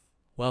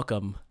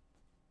Welcome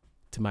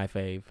to my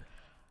fave.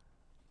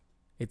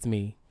 It's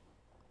me,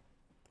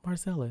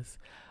 Marcellus.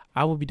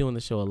 I will be doing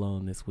the show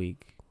alone this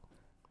week.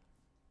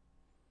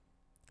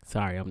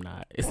 Sorry, I'm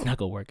not. It's not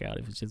going to work out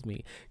if it's just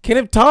me.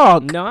 Kenneth,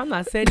 talk. No, I'm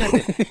not saying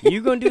nothing.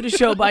 You going to do the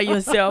show by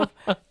yourself.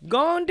 Go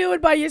on, do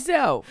it by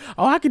yourself.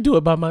 Oh, I can do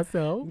it by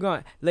myself. Go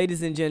on.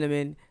 Ladies and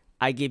gentlemen,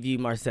 I give you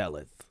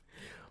Marcellus.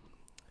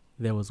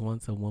 There was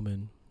once a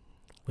woman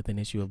with an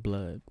issue of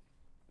blood.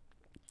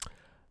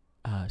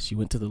 She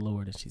went to the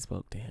Lord and she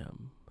spoke to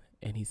him.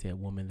 And he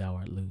said, "Woman, thou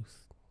art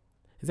loose."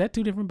 Is that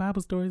two different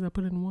Bible stories I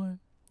put in one?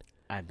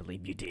 I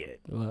believe you did.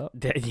 Well,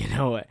 You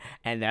know what?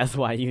 And that's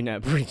why you're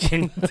not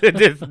preaching to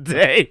this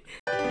day.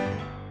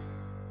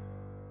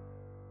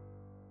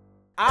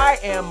 I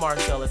am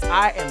Marcellus.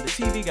 I am the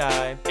TV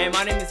guy. And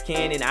my name is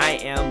Ken, and I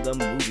am the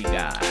movie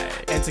guy.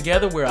 And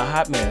together we're a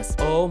hot mess.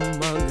 Oh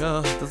my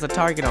God. There's a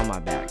target on my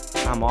back.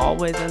 I'm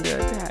always under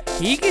attack.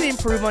 He can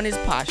improve on his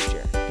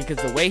posture because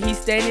the way he's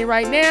standing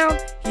right now,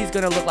 he's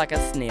going to look like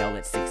a snail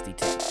at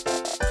 62.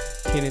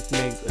 Kenneth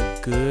makes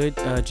a good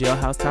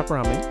jailhouse top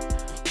ramen.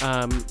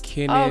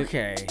 Kenneth.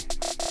 Okay.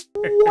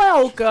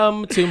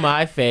 Welcome to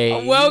my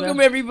fave. Welcome,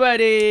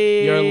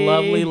 everybody. Your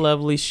lovely,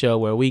 lovely show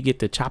where we get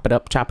to chop it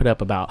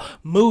up about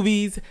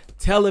movies,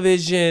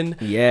 television.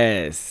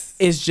 Yes.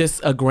 It's just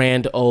a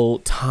grand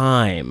old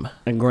time.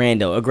 A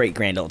great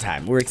grand old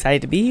time. We're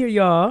excited to be here,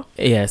 y'all.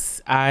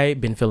 Yes, I've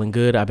been feeling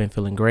good. I've been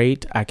feeling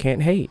great. I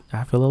can't hate.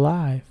 I feel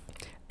alive.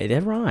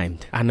 That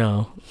rhymed. I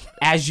know.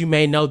 As you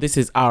may know, this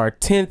is our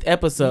 10th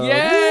episode.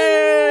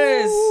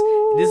 Yes.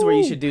 This is where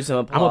you should do some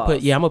applause.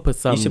 I'm gonna put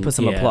some. You should put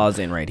some applause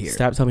in right here.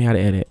 Stop telling me how to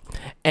edit.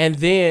 And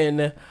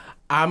then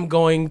I'm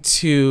going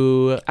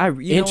to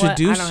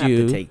introduce I don't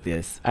have to take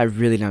this. I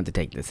really don't have to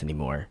take this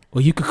anymore.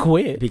 Well, you could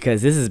quit.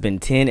 Because this has been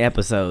 10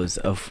 episodes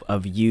of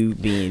you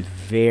being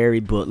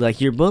very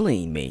like you're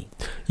bullying me.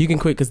 You can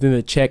quit because then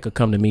the check will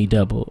come to me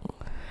double.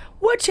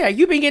 What check?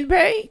 You been getting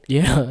paid?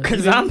 Yeah.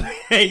 Because I'm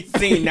ain't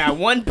seen not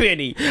one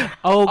penny.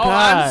 Oh, God.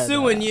 I'm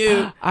suing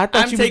you. I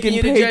thought I'm you taking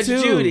were getting you to paid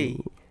Judge too.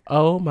 Judy.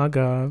 Oh, my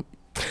God.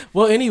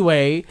 Well,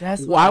 anyway,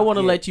 I want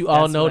to let you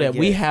all know that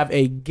we have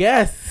a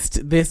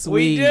guest this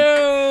week. We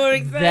do.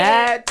 Exactly.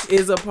 That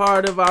is a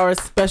part of our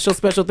special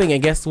thing.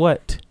 And guess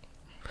what?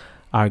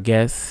 Our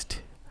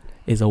guest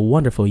is a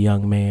wonderful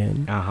young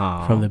man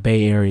from the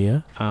Bay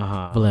Area,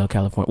 Vallejo,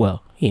 California.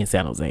 Well, he in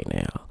San Jose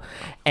now.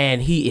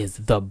 And he is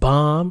the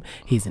bomb.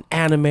 He's an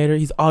animator.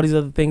 He's all these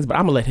other things, but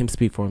I'm going to let him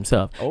speak for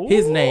himself. Oh.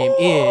 His name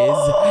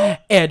is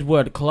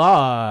Edward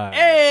Clark.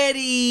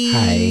 Eddie.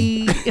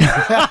 Hi.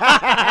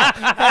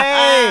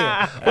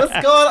 Hey, what's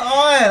going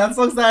on? I'm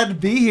so excited to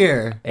be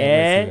here.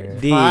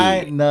 Eddie.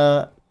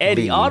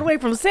 Eddie, all the way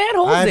from San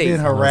Jose. I've been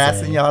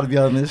harassing y'all to be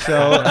on this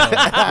show.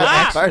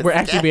 We're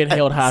actually being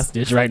held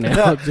hostage right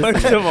now.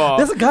 First of all,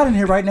 there's a gun in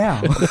here right now.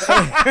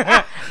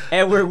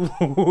 Edward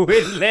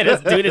wouldn't let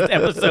us do this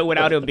episode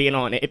without him being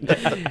on it.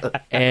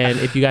 And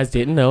if you guys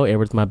didn't know,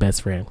 Edward's my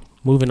best friend.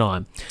 Moving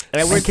on.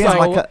 Edward's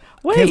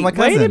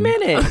Wait a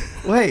minute.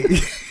 Wait.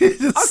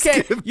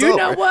 Okay, you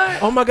know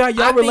what? Oh my God,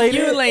 y'all related?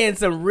 You're laying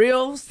some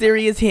real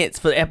serious hints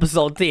for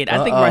episode 10.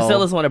 I think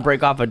Marcellus want to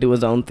break off and do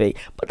his own thing,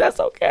 but that's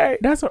okay.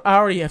 That's what I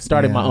already have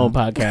started my own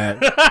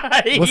podcast.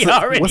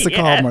 What's it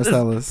called,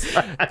 Marcellus?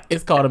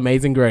 It's called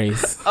Amazing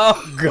Grace.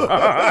 Oh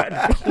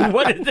God,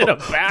 what is it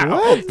about?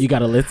 What? You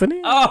gotta listen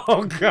it?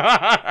 Oh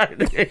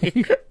God,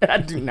 I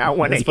do not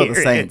want to hear it. It's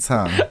for the saints,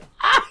 huh?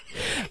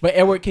 But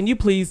Edward, can you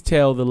please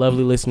tell the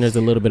lovely listeners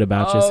a little bit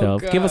about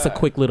yourself? God. Give us a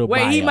quick little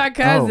bio. He my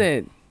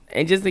cousin.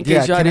 And just in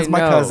case y'all Kenneth's didn't my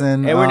know,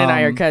 cousin. Edward and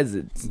I are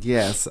cousins.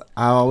 Yes,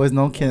 I always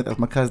known Kenneth as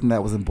my cousin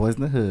that was in Boys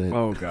in the Hood.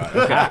 Oh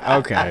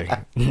God. Okay.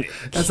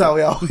 That's how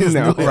we always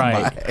knew him.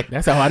 Right.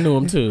 That's how I knew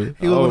him too.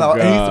 He was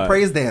and he used to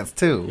praise dance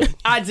too.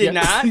 I did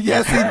not.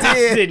 Yes, he did.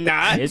 I did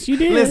not. Yes, you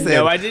did. Listen,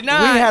 no, I did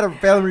not. We had a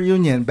family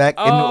reunion back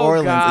in New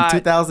Orleans God. in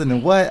 2000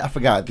 and what? I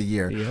forgot the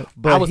year. Yep.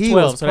 But I was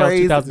 12, so that was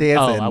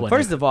 2000.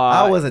 First of all,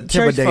 I was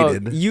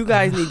intimidated. Folk, you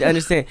guys need to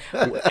understand.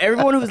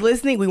 Everyone who's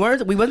listening, we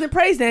wasn't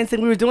praise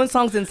dancing. We were doing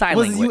songs in sign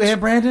language. Was it you and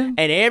Brandon?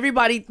 And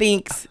everybody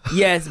thinks,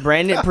 yes,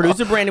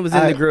 producer Brandon was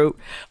in the group.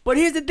 But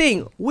here's the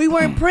thing. We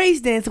weren't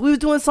praise dancing. We was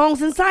doing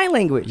songs in sign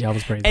language. Y'all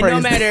was praise And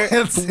dancing. no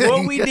matter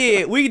what we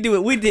did, we could do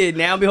it. We did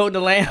Now Behold the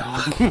Lamb.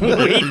 We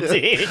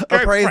did A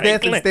praise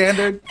dancing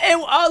standard?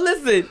 And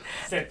listen,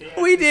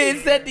 we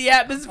did Set the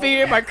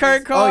Atmosphere by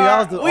Kurt Carr.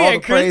 y'all do We all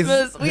had the praise.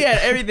 Christmas. We had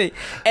everything.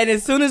 And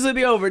as soon as it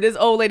be over, this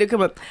old lady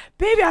come up,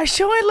 baby, I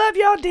sure love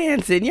y'all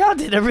dancing. Y'all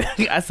did a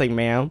really... I say,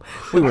 ma'am,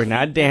 we were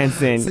not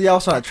dancing. So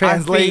y'all trying to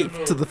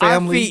translate to the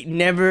family? Our feet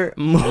never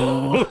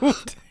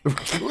moved.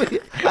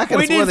 I could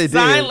We swear they did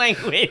sign did.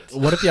 language.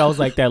 What if y'all was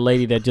like that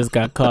lady that just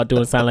got caught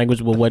doing sign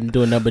language but wasn't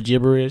doing nothing but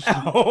gibberish?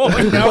 Oh,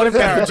 What if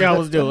that's what y'all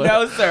was doing?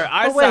 no, sir.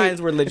 Our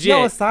signs were If legit.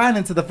 y'all was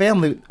signing to the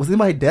family, was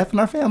anybody deaf in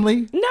our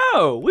family?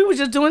 No, we were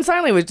just doing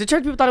sign language. The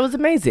church people thought it was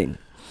amazing.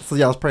 So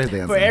y'all was praise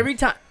dancing. For every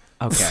time.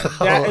 Okay.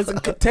 That is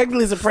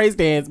technically it's a praise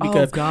dance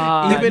because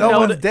God. even No though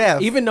one's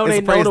deaf. even though It's they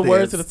a know praise the words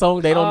dance. to the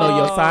song, they don't know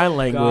your sign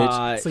language.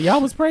 God. So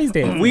y'all was praise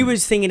dancing. We were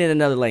singing in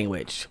another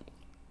language.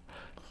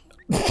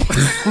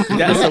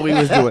 That's what we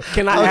was doing.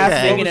 Can I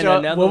ask singing in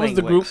another what was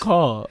the language. group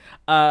called?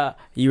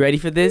 You ready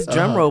for this?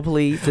 Drum roll,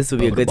 please. This will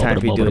be a good time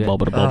for you to do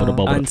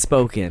it.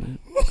 Unspoken.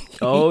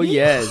 Oh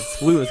yes,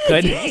 we was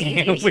cutting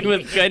edge. We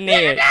was cutting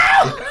edge.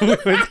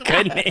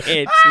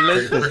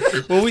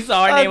 Listen, when we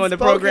saw our name on the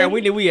program,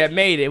 we knew we had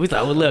made it. We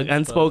thought, well, look,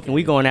 Unspoken.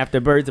 We going after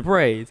Birds of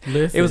Praise.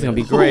 Listen. It was gonna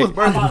be great. Who was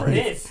Birds How of about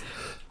Praise? this?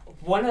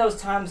 One of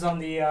those times on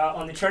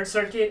the church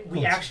circuit,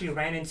 we actually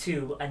ran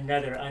into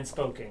another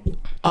Unspoken.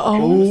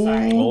 Oh,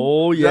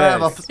 Oh Yeah,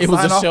 yes. it was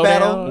a sign-off showdown.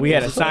 battle? We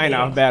had a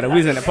sign-off battle. We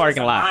was in the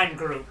parking lot. Mime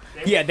group.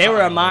 Yeah, they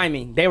were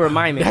miming. They were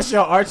miming. That's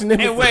your arch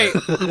nemesis. And wait,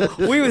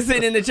 we was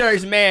sitting in the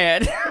church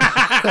mad.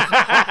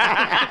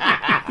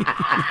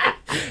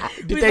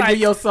 Did they do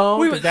your song?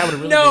 We 'Cause was, that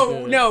would've really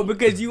been good. no,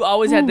 because you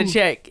always had to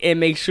check and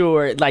make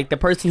sure, like, the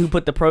person who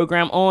put the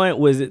program on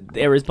was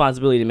their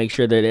responsibility to make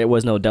sure that there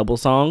was no double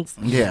songs.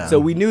 Yeah. So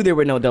we knew there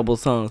were no double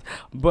songs,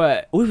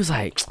 but we was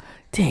like,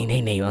 dang,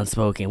 they name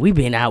Unspoken. We've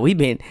been out. We've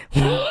been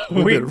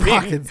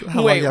rocking. How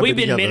long Wait, y'all we've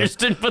been been together?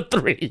 ministering for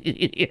 3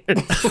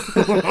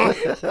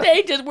 years.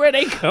 They just where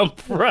they come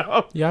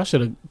from. Y'all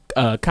should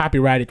have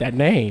copyrighted that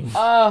name.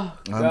 Oh,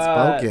 God.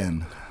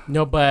 Unspoken.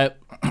 No, but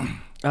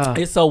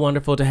it's so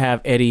wonderful to have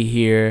Eddie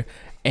here.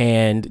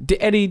 And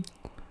Eddie,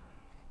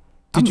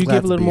 I'm did you glad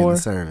give a to little be in more? the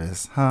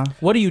service, huh?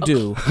 What do you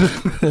do?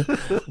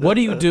 What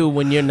do you do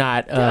when you're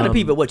not Tell the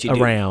people what you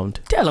do. around?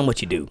 Tell them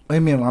what you do. What do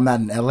you mean I'm not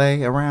in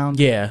LA around?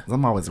 Yeah. 'Cause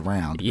I'm always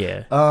around.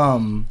 Yeah.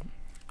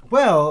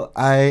 Well,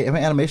 I am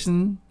an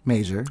animation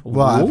major.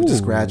 Well, I've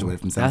just Ooh. graduated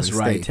from San That's Jose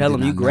right. State. Tell Did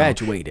them you not know.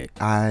 graduated.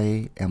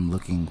 I am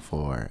looking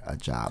for a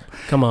job.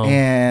 Come on.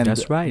 And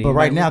That's right. But You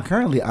right might now,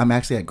 currently, I'm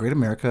actually at Great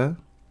America.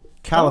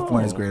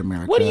 California's Great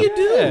America. What do you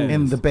do?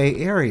 In the Bay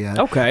Area.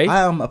 Okay.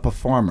 I am a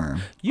performer.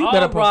 You All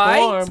better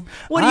right. perform.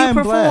 What do you I'm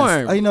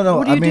perform? blessed. No,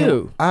 What do you I mean,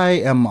 do?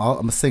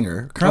 I'm a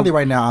singer. Currently,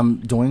 right now, I'm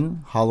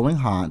doing Halloween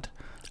Haunt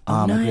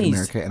at Great nice.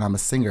 America, and I'm a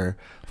singer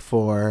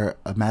for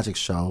a magic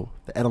show,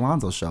 the Ed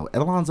Alonzo Show.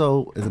 Ed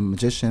Alonzo is a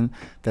magician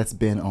that's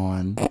been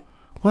on.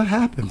 What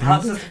happened, This man?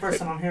 is the first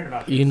time I'm hearing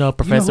about it. You know,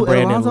 Professor who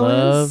Brandon Alonzo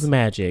loves is?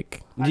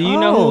 magic. Do you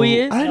know who he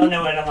is? I don't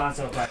know Ed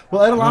Alonso, but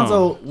Well, Ed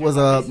Alonzo was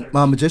a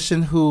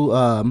magician who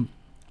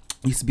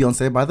used to be on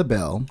Saved by the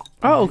Bell.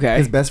 Oh, okay.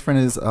 His best friend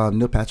is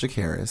Neil Patrick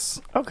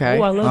Harris. Okay.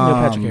 Oh, I love Neil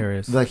Patrick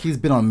Harris. Like he's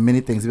been on many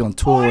things. He's been on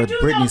tour with do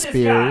know Britney this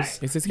Spears.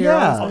 guy. Is this here?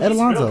 Yeah, Oh, Ed he's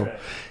real Alonzo. good.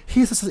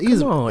 He's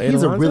Come on, Ed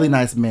a really Alonzo.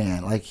 nice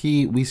man. Like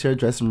we shared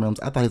dressing rooms.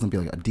 I thought he was gonna be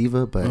like a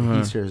diva, but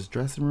he shares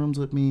dressing rooms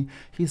with me.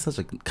 He's such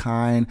a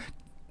kind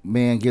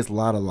man. Gives a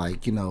lot of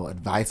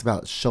advice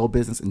about show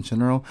business in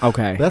general.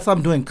 Okay. But that's what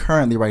I'm doing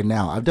currently right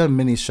now. I've done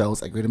many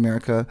shows at Great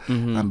America.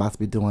 I'm about to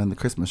be doing the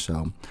Christmas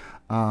show.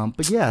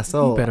 But yeah,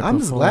 so You better I'm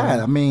just perform. glad.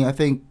 I mean, I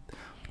think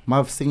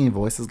my singing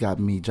voice has got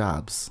me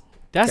jobs.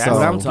 That's So,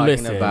 what I'm talking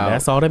Listen, about.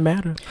 that's all that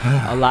matters.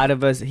 A lot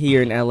of us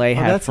here in LA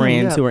have that's him,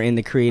 friends yeah. who are in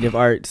the creative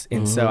arts,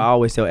 and so I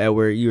always tell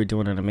Edward, you are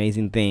doing an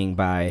amazing thing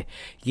by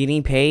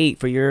getting paid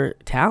for your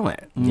talent.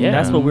 Yeah.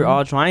 That's what we're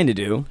all trying to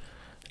do,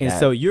 and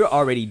so you're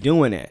already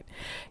doing it.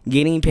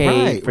 Getting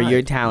paid Right, for right.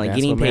 your talent, That's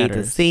getting what paid to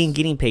matters. sing,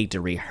 getting paid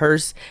to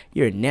rehearse.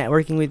 You're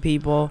networking with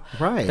people.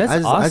 Right. That's I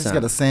just awesome.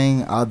 gotta sing.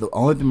 The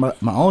only thing, my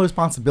only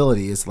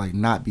responsibility is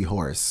not be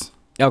hoarse,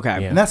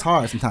 Okay. Yeah. and that's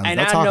hard sometimes. And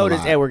I I talk a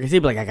noticed lot. Edward, because he'd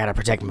be like, I gotta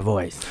protect my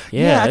voice.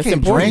 Yeah, I it's can't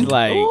important. drink.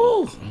 Like,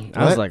 Ooh.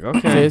 I was What? like, So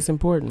okay. it's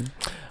important.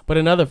 But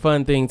another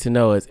fun thing to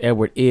know is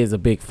Edward is a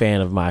big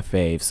fan of my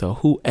fave. So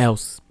who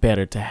else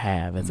better to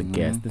have as a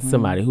guest than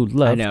somebody who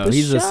loves I know the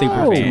he's show? a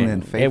super Tune in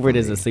fan. faithfully. Edward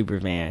is a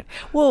super fan.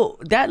 Well,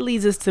 that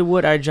leads us to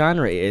what our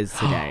genre is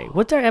today.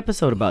 What's our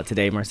episode about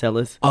today,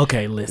 Marcellus?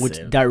 Okay, listen. Which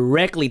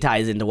directly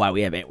ties into why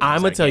we have Edward. I'm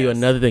as gonna our tell you guest.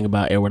 another thing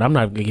about Edward. I'm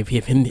not gonna give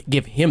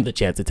him the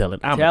chance to tell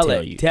it. I'm Tell gonna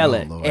tell it. you. Tell Oh,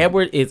 it. Lord.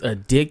 Edward is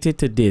addicted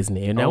to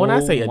Disney. And now when I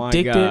Oh say my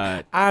addicted,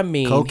 God. I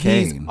mean he's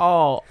Cocaine.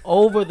 all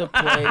over the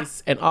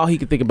place and all he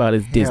can think about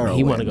is Disney.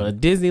 He want to go to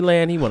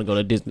Disneyland. He want to go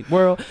to Disney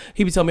World.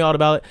 He be telling me all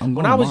about it. I'm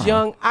When going I was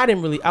tomorrow.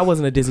 young, I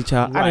wasn't a Disney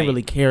child. I Right. didn't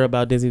really care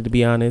about Disney, to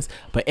be honest.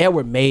 But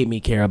Edward made me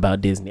care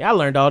about Disney. I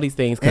learned all these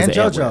things because And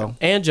of JoJo.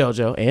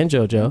 Edward. And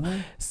JoJo.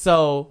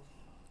 So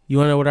you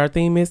want to know what our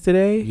theme is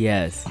today?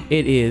 Yes.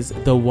 It is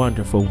the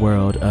wonderful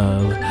world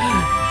of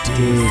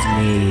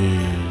Disney.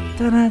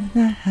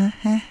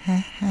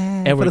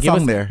 Edward, Put a give song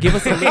us, there. give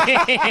us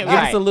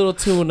a little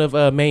tune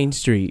of Main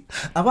Street.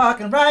 I'm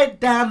walking right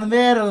down the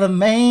middle of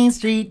Main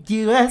Street,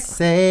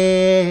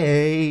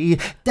 USA.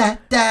 Da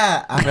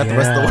da. I forgot the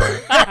rest of the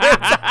word.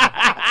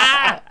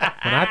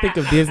 When I think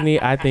of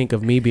Disney, I think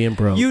of me being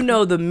broke. You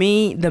know the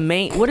main.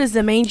 What is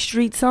the Main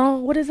Street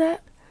song? What is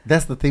that?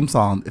 That's the theme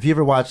song. If you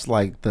ever watched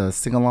the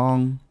sing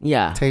along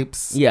Yeah.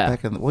 tapes, Yeah.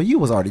 back in you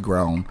was already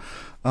grown.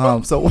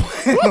 So when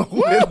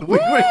we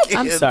were kids,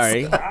 I'm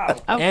sorry.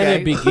 And Okay.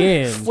 it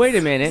begins. Wait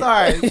a minute.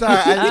 Sorry, I didn't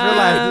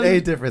realize the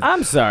age difference.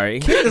 I'm sorry.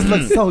 You just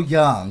look so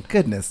young.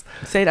 Goodness,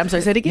 Say it. I'm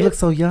sorry. Say it you again. look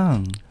so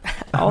young.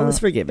 All is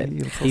forgiven.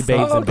 You look so He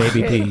bathes in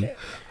baby pee.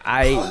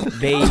 I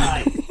bathe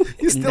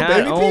You still not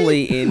baby pee?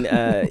 only in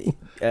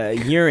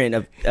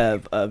urine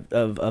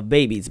of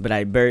babies, but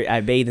I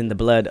bathe in the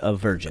blood of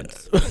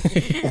virgins.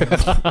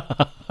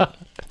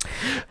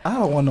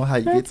 don't know how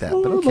you get that,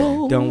 but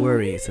okay. Don't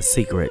worry, it's a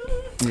secret.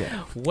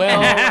 Yeah.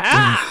 Well,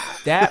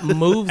 that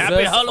moves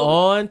us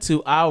on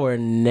to our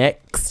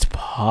next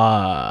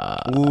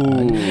part.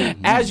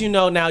 As you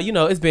know now,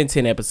 it's been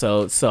 10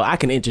 episodes, so I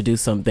can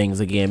introduce some things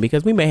again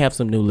because we may have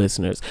some new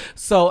listeners.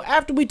 So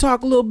after we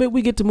talk a little bit,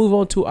 we get to move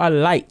on to our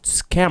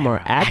lights,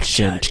 camera,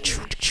 action.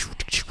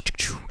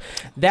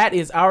 That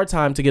is our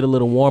time to get a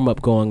little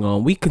warm-up going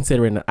on. We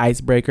consider it an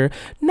icebreaker,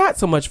 not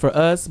so much for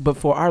us, but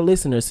for our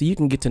listeners, so you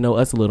can get to know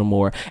us a little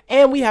more.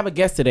 And we have a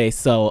guest today,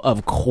 so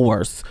of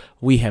course,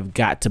 we have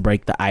got to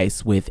break the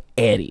ice with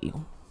Eddie.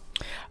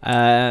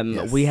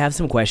 Yes. We have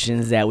some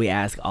questions that we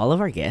ask all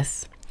of our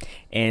guests.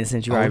 And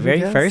since you are our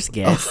very first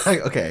guest,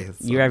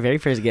 you're our very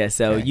first guest,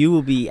 so you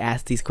will be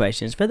asked these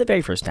questions for the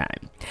very first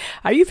time.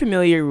 Are you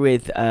familiar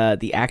with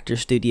the Actor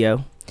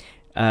Studio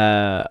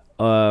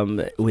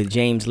with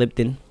James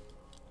Lipton?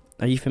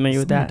 Are you familiar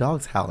with that? My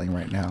dog's howling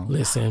right now.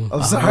 Listen,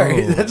 I'm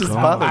sorry. That just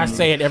bothered me. I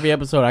say it every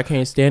episode. I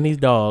can't stand these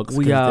dogs.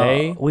 We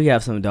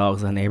have some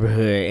dogs in the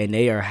neighborhood, and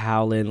they are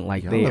howling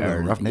like they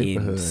are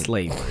in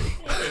slavery.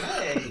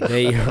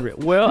 They are,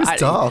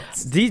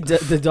 dogs.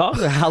 The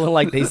dogs are howling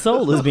like their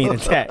soul is being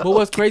attacked. But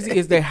what's crazy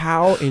is they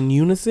howl in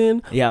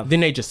unison. Yeah.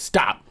 Then they just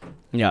stop.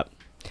 Yep.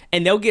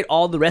 And they'll get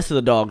all the rest of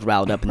the dogs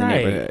riled up in the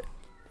neighborhood.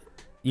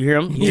 You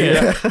hear them?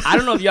 Yeah. I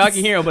don't know if y'all can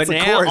hear them, but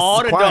now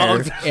all the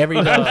dogs, every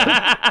dog.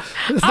 I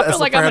feel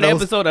like I'm in an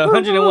episode of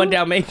 101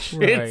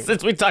 Dalmatians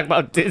since we talk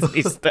about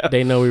Disney stuff.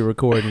 They know we're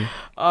recording.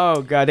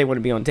 Oh, God, they want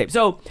to be on tape.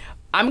 So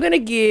I'm going to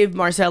give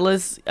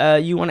Marcellus,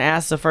 you want to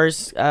ask the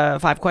first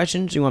 5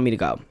 questions? You want me to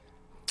go?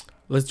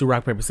 Let's do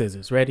rock, paper,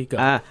 scissors. Ready?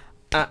 Go.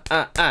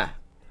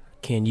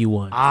 Ken, you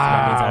won. So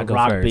that means I go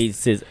rock, first. paper,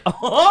 scissors.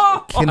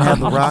 Ken have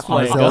the rock,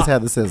 Marcellus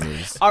have the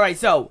scissors. All right,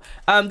 so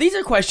these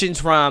are questions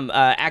from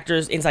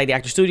actors inside the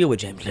Actor Studio with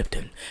James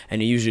Lipton,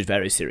 and he usually is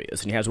very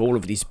serious, and he has all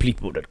of these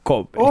people that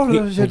come.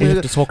 You have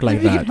to talk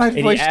like that. And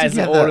he asks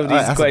all of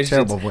these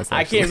questions. Voice,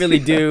 I can't really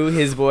do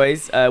his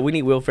voice. We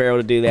need Will Ferrell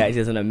to do that. He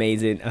does an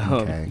amazing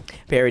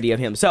parody of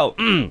him. So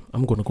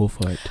I'm gonna go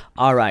for it.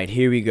 All right,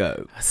 here we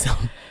go.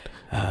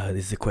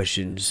 These are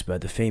questions by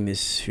the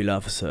famous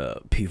philosopher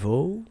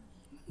Pivot.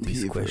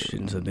 These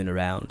questions have been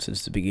around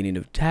since the beginning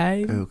of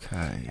time.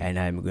 Okay. And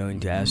I'm going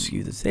to ask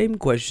you the same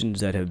questions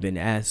that have been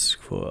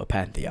asked for a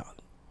pantheon.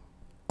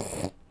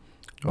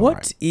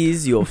 What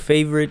is your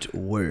favorite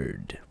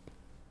word?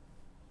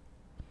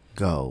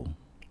 Go.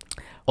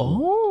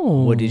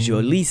 Oh. What is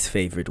your least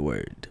favorite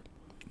word?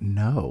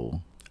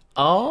 No.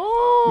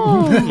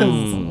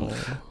 Oh.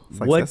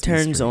 Like what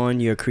turns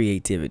on your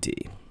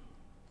creativity?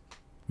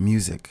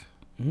 Music.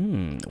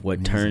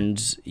 What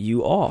turns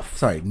you off?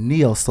 Sorry,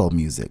 neo soul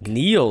music.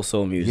 Neo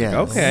soul music. Yes.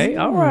 Okay,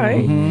 all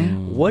right.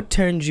 What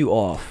turns you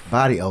off?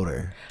 Body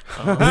odor.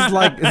 Is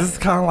this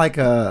kind of like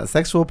a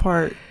sexual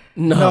part?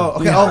 No.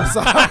 Okay. Oh,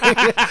 sorry.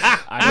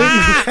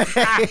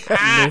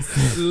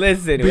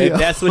 Listen, if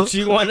that's what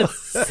you want to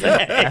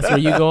say. That's where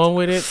you going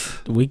with it.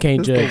 We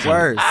can't judge. The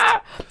worst.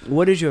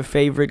 What is your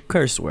favorite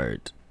curse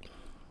word?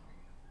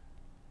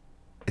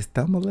 Is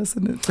Thelma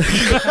listening?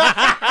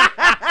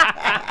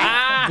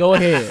 Go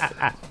ahead.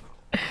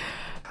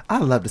 I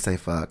love to say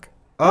fuck.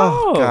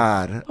 Oh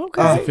God.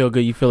 Okay. Does it feel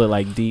good? You feel it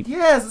like deep?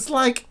 Yes, it's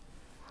like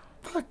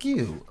fuck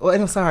you. Oh,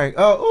 and I'm sorry.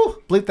 Oh,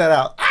 bleep that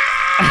out.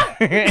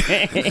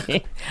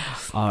 It's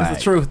the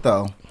truth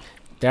though.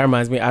 That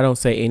reminds me, I don't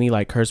say any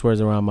like curse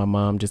words around my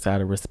mom just out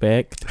of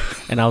respect.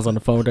 And I was on the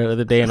phone the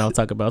other day and I was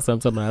talking about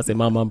something and I said,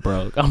 Mom, I'm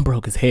broke. I'm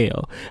broke as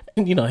hell.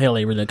 And hell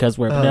ain't really a cuss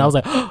word. But then I was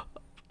like,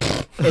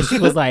 and she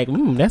was like,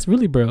 that's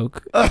really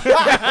broke.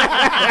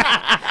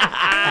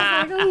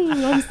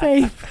 I'm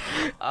safe.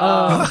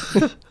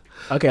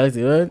 Okay, let's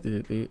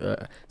see.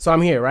 So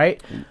I'm here,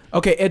 right?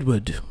 Okay,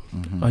 Edward,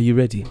 are you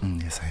ready?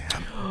 Yes, I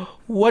am.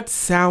 What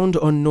sound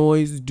or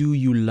noise do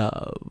you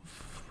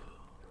love?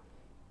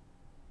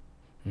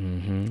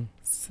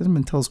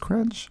 Cinnamon Toast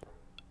Crunch.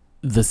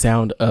 The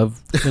sound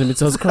of Cinnamon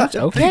Toast Crunch?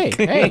 Okay.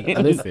 Hey,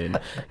 listen.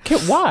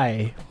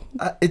 Why?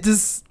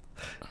 It's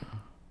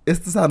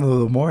the sound of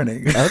the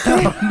morning.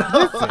 Okay.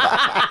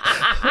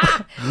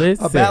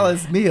 Listen. A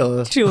balanced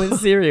meal. Chewing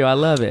cereal. I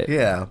love it.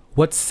 Yeah.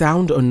 What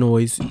sound or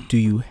noise do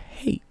you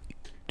hate?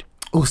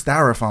 Ooh,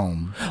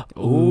 styrofoam.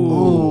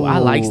 Ooh, I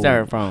like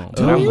styrofoam.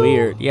 But I'm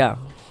weird. Yeah.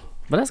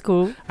 But that's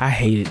cool. I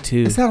hate it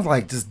too. It sounds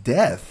like just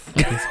death.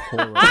 It's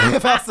horrible.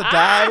 If I was to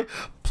die,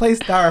 play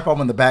styrofoam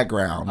in the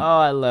background. Oh,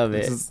 I love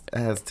it. It just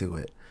adds to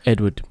it.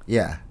 Edward,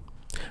 Yeah.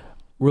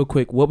 real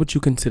quick, what would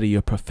you consider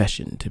your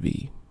profession to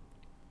be?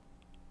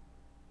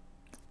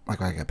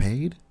 Like I get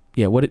paid?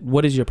 Yeah,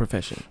 what is your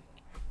profession?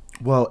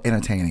 Well,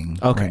 entertaining.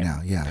 Okay. Right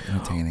now. Yeah,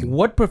 entertaining.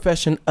 What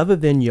profession other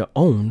than your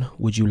own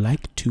would you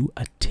like to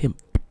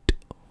attempt?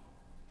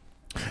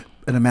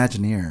 An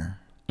Imagineer.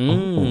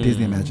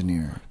 Disney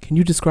Imagineer. Can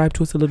you describe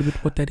to us a little bit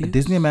what that A is?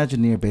 Disney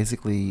Imagineer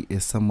basically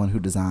is someone who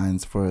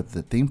designs for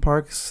the theme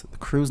parks, the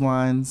cruise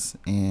lines,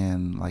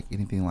 and like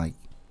anything like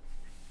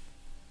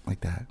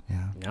that.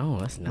 Yeah. No,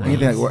 that's nice.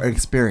 Anything or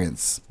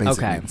experience,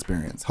 basically. Okay.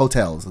 Experience.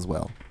 Hotels as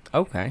well.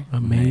 Okay.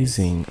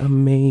 Amazing.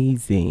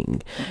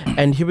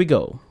 And here we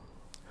go.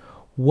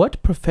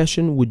 What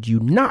profession would you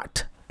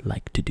not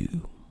like to do?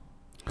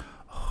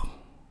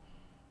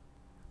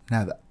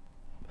 Now,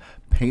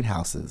 paint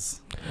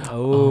houses.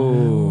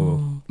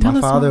 Oh. My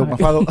father,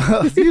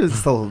 he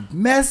was so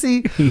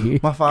messy.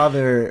 My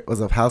father was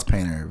a house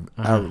painter.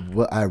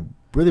 I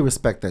really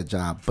respect that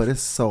job, but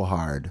it's so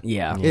hard.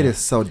 Yeah. It is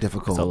so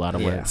difficult. It's a lot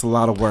of work. It's a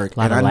lot of work.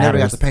 And I never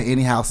got to paint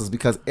any houses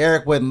because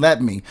Eric wouldn't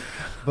let me.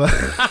 But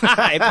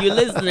if you're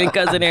listening,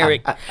 cousin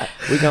Eric,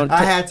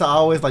 I had to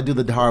always do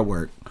the hard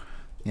work.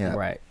 Yeah.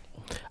 Right.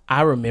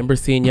 I remember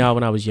seeing y'all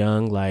when I was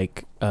young,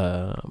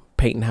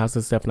 painting houses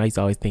and stuff, and I used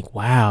to always think,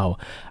 wow,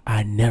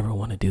 I never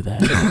want to do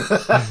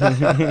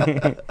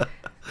that.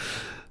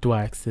 Do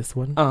I ask this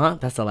one?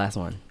 That's the last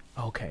one.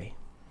 Okay.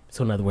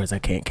 So in other words, I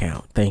can't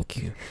count. Thank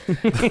you.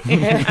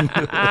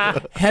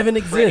 Heaven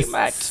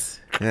exists.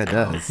 Yeah, it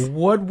does.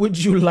 What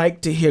would you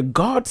like to hear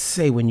God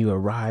say when you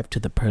arrive to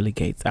the pearly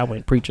gates? I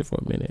went preacher for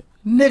a minute.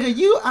 Nigga,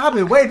 I've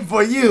been waiting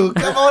for you.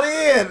 Come on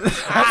in.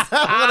 That's what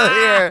I want to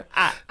hear.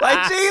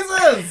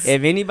 Jesus.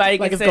 If anybody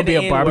can say the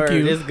N-word,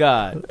 it's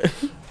God.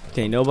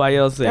 Can't nobody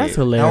else say That's it.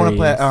 hilarious. I want to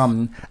play,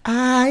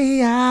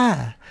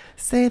 I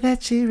say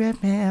that you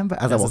remember.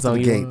 As I walk through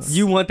the gates.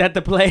 You want that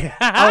to play?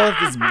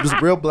 It's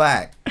real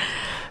black.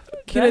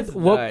 Kenneth,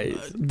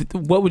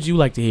 what would you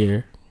like to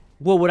hear?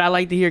 What would I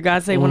like to hear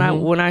God say when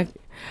I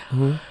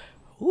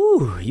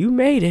Ooh, you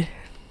made it.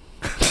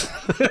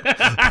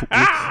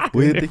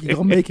 We didn't think you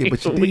gonna make it,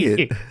 but you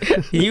did.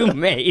 You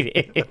made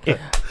it.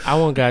 I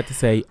want God to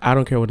say, I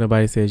don't care what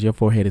nobody says, your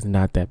forehead is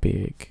not that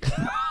big.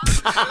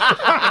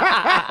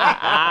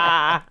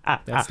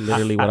 That's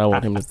literally what I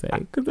want him to say,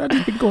 because I've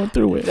just been going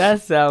through it.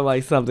 That sounds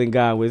like something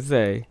God would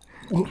say.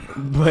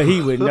 But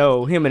he would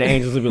know. Him and the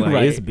angels would be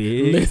like, it's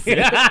big. Listen,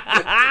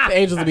 the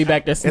angels would be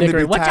back there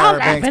snickering. What y'all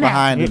laughing at?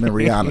 Behind him and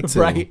Rihanna too.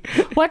 Right.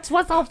 What's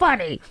so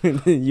funny?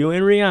 You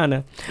and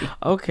Rihanna.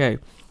 Okay.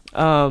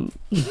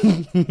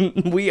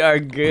 We are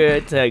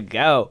good to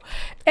go.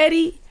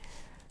 Eddie,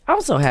 I'm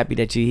so happy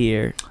that you're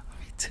here.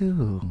 Me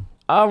too.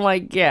 Oh my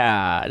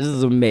God, this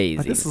is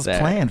amazing. This was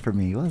planned for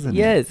me, wasn't it?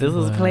 Yes, this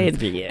was planned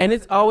for you. And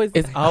it's always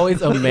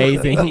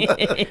amazing.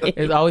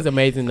 It's always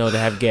amazing though to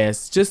have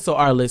guests. Just so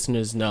our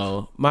listeners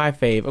know, my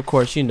fave, of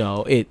course,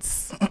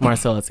 it's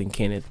Marcellus and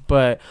Kenneth,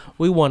 but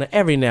we want to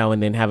every now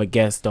and then have a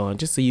guest on,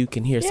 just so you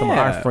can hear some of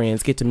our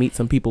friends, get to meet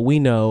some people we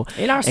know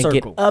in our and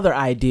circle, get other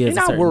ideas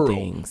of certain world.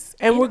 Things.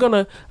 And we're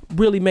gonna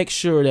really make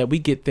sure that we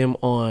get them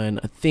on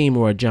a theme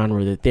or a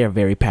genre that they're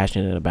very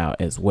passionate about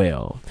as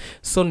well.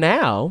 So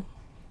now.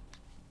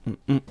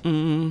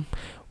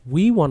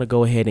 We want to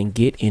go ahead and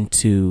get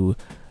into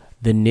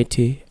the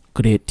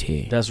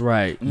nitty-gritty. That's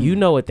right. You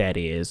know what that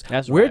is.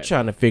 We're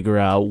trying to figure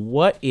out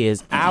what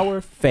is our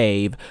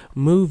fave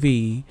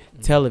movie,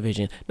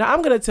 television. Now,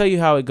 I'm going to tell you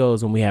how it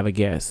goes when we have a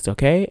guest,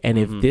 okay? And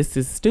if this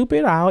is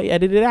stupid, I'll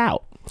edit it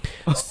out.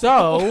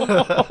 So,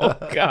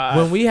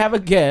 when we have a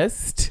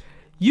guest,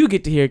 you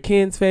get to hear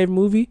Ken's fave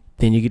movie.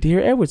 Then you get to hear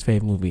Edward's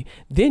fave movie.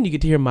 Then you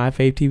get to hear my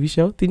fave TV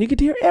show. Then you get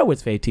to hear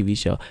Edward's fave TV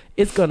show.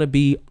 It's going to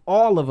be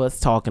all of us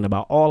talking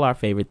about all our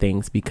favorite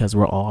things because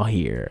we're all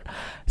here.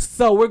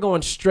 So we're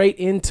going straight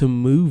into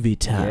movie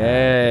time.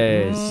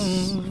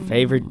 Yes.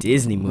 Favorite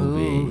Disney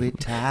movie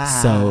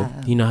time. So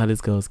you know how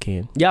this goes,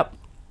 Ken. Yep.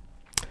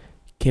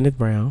 Kenneth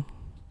Brown.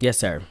 Yes,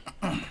 sir.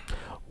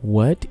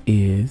 What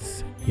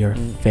is your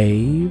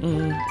fave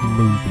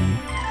movie?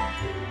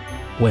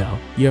 Well,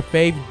 your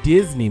fave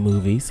Disney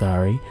movie,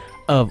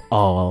 of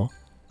all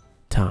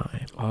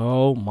time.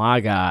 Oh my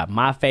God.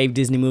 My fave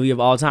Disney movie of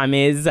all time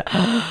is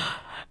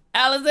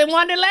Alice in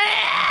Wonderland.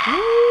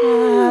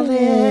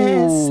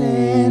 Alice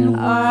in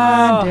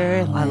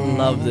Wonderland. I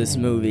love this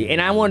movie. And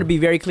I want to be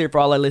very clear for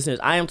all our listeners.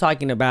 I am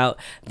talking about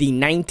the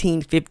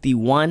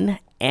 1951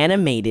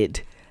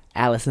 animated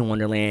Alice in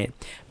Wonderland,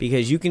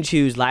 because you can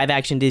choose live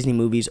action Disney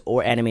movies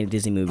or animated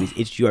Disney movies.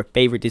 It's your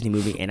favorite Disney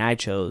movie, and I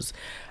chose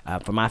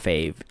for my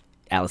fave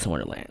Alice in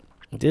Wonderland.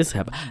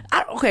 Edward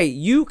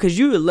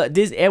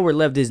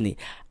loved Disney.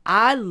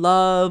 I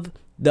love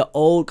the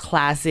old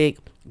classic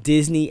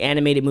Disney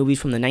animated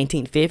movies from the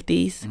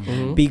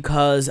 1950s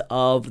because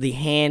of the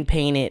hand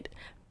painted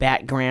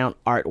background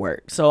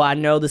artwork. So I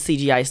know the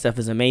CGI stuff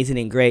is amazing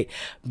and great,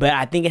 but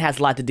I think it has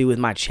a lot to do with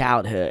my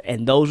childhood,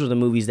 and those were the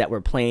movies that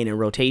were playing in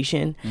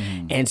rotation.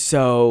 And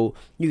so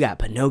you got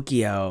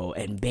Pinocchio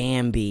and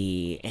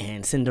Bambi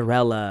and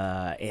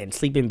Cinderella and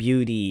Sleeping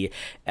Beauty,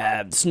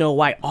 Snow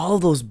White. All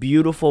of those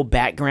beautiful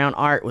background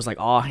art was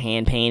all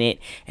hand painted,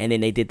 and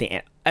then they did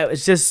it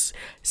was just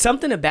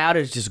something about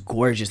it is just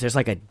gorgeous. There's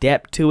a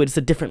depth to it. It's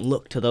a different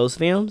look to those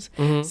films.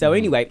 So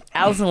anyway,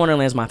 Alice in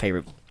Wonderland is my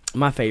favorite.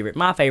 My favorite.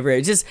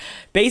 It's just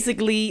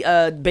basically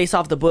based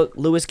off the book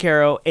Lewis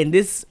Carroll, and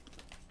this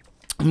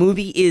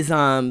movie is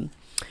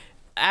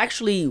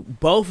actually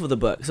both of the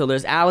books. So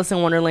there's Alice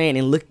in Wonderland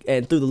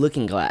and Through the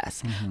Looking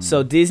Glass.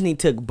 So Disney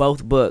took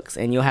both books,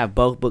 and you'll have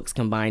both books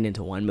combined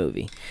into one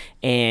movie.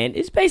 And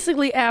it's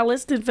basically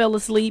Alice that fell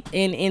asleep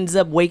and ends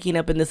up waking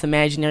up in this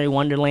imaginary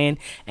wonderland,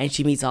 and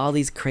she meets all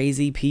these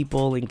crazy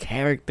people and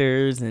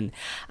characters, and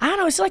I don't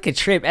know, it's like a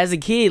trip. As a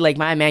kid, like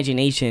my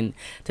imagination,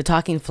 the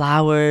talking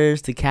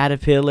flowers, the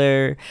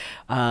caterpillar,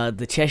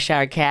 the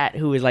Cheshire cat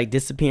who was like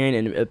disappearing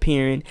and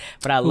appearing.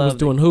 But I love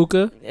doing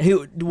hookah.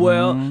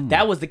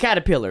 That was the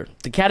caterpillar.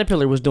 The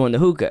caterpillar was doing the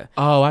hookah.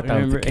 Oh, I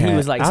thought it was the cat. He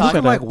was like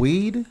talking like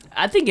weed.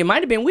 I think it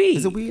might have been weed.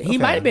 Is it weed? He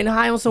might have been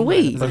high on some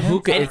weed. The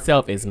hookah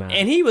itself is not.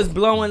 And he was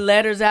blowing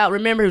letters out.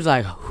 Remember, he was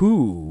like,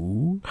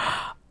 "Who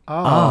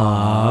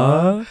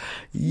are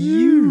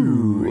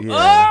you?" Yeah. Oh,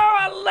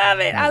 I love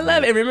it. I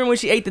love it. And remember when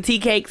she ate the tea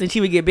cakes and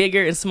she would get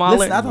bigger and smaller?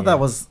 Listen, I thought that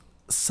was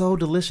so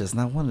delicious,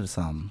 and I wanted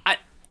some.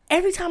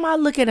 Every time I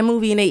look at a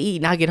movie and they eat,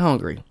 and I get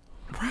hungry.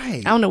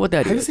 Right. I don't know what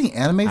that is. Have you seen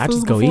anime food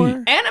just go before?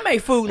 eat. Anime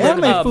food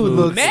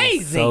looks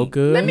amazing. So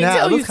good. Let me now,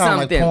 tell it you looks kind of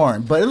something. like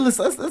porn, but it looks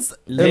good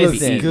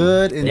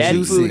and that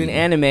juicy. food and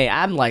anime,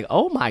 I'm like,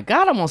 oh my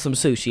God, I want some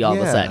sushi all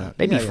of a sudden.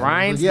 They be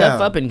frying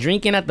stuff up and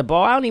drinking at the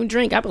bar. I don't even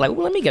drink. I be like,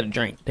 well, let me get a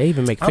drink. They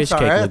even make fish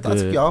cake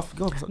look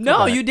good.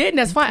 No, you didn't.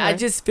 That's fine. I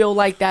just feel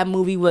like that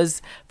movie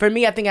was, for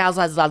me, I think it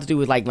also has a lot to do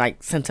with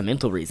like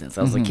sentimental reasons.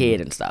 I was a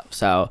kid and stuff.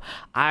 So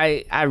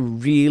I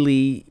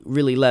really,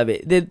 really love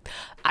it.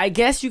 I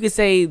guess you could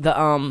say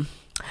what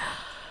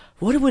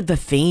would the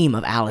theme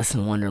of Alice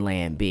in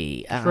Wonderland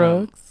be?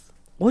 Drugs.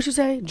 What'd you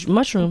say?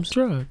 Mushrooms.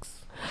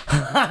 Drugs.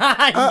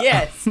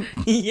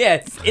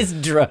 Yes, it's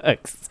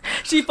drugs.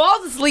 She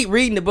falls asleep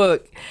reading the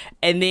book,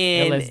 and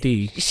then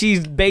LSD.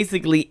 She's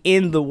basically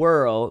in the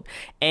world.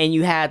 And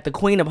you had the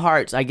Queen of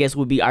Hearts, I guess,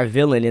 would be our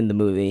villain in the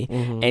movie,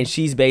 and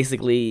she's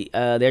basically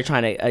they're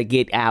trying to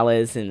get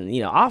Alice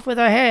and off with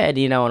her head,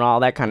 and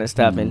all that kind of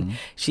stuff, and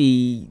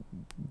she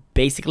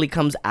basically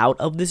comes out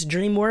of this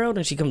dream world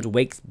and she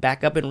wakes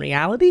back up in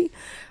reality.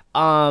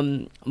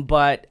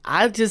 But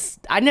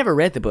I never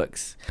read the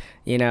books,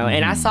 and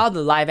I saw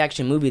the live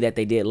action movie that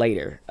they did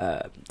later.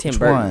 Tim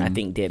Burton, I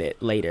think, did it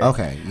later.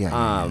 Okay,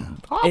 yeah.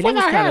 And it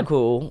was kind of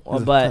cool,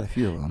 but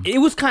it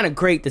was kind of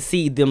great to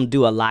see them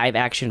do a live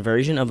action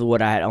version of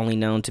what I had only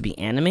known to be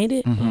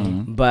animated.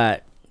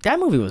 But that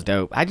movie was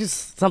dope.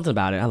 Something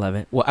about it. I love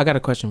it. Well, I got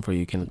a question for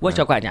you, Ken. What's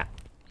your question?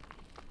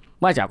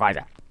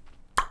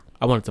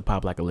 I wanted to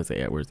pop like Alyssa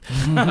Edwards.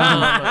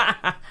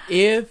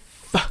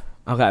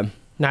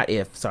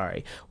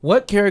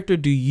 What character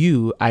do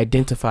you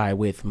identify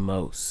with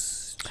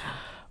most?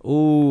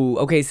 Ooh,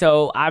 okay,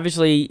 so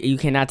obviously you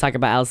cannot talk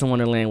about Alice in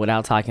Wonderland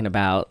without talking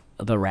about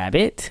the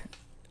rabbit.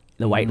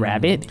 The white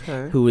rabbit,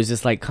 who was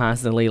just like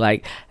constantly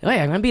like, "Hey,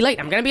 I'm gonna be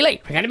late. I'm gonna be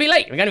late. I'm gonna be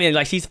late. I'm gonna be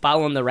like." She's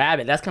following the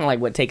rabbit. That's kind of like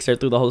what takes her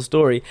through the whole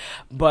story.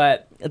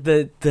 But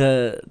the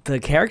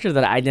character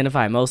that I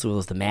identify most with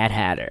was the Mad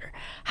Hatter.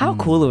 How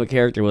cool of a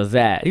character was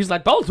that? He was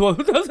like, "Those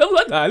ones,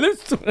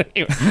 Alice." It's like,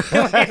 "It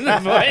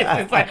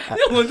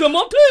was a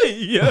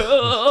monkey."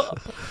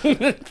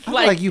 I feel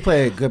like you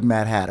play a good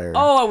Mad Hatter.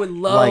 Oh, I would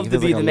love to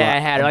be the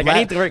Mad Hatter. Like, I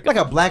need to work like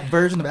a black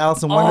version of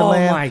Alice in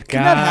Wonderland. Oh my god!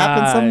 Can that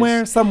happen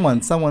somewhere?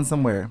 Someone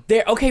somewhere.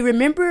 Okay,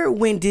 remember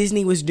when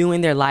Disney was doing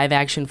their live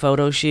action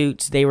photo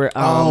shoots? They were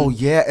and we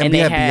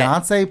had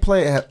Beyonce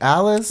play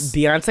Alice.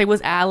 Beyonce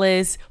was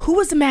Alice. Who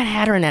was the Mad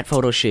Hatter in that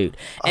photo shoot?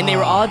 And they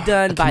were all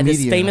done by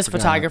this famous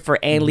photographer,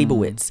 Anne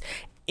Leibovitz.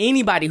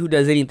 Anybody who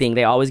does anything,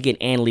 they always get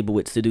Anne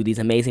Leibovitz to do these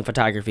amazing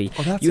photography.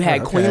 You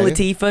had Queen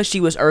Latifah.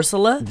 She was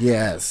Ursula.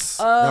 Yes,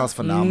 that was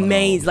phenomenal.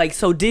 Amazing. Like,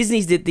 so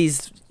Disney's did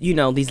these.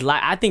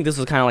 I think this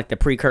was kind of like the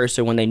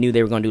precursor when they knew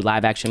they were going to do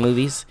live action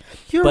movies.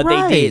 But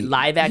they did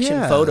live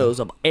action photos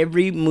of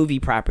every movie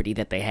property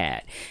that they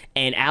had.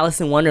 And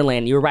Alice in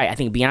Wonderland, you're right. I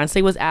think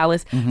Beyonce was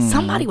Alice.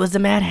 Somebody was the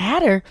Mad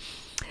Hatter.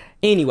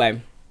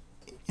 Anyway,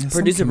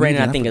 producer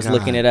Brandon, I think, is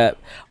looking it up.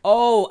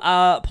 Oh,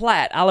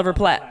 Oliver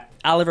Platt.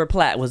 Oliver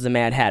Platt was the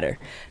Mad Hatter.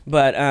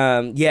 But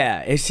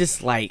it's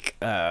just like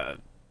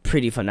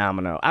pretty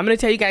phenomenal. I'm going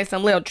to tell you guys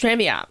some little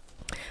trivia.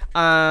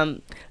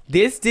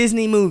 This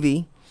Disney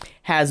movie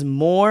has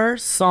more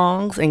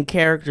songs and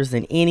characters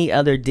than any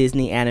other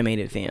Disney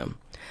animated film.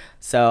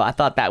 So I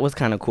thought that was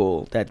kind of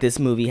cool, that this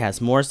movie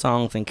has more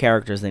songs and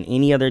characters than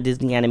any other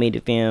Disney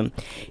animated film.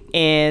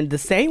 And the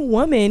same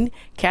woman,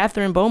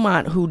 Catherine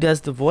Beaumont, who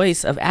does the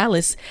voice of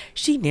Alice,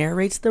 she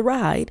narrates the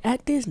ride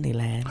at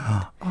Disneyland.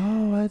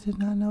 Oh, I did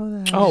not know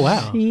that. Oh,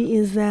 wow. She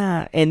is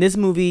that. And this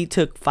movie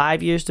took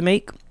 5 years to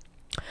make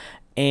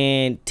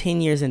and 10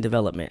 years in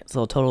development.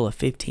 So a total of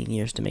 15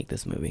 years to make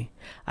this movie.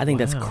 I think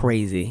that's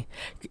crazy.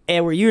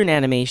 Edward, you're in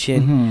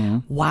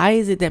animation. Why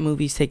is it that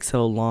movies take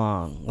so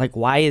long? Like,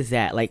 why is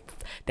that? Like,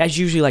 that's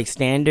usually like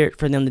standard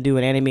for them to do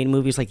an animated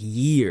movie. It's like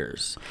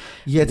years.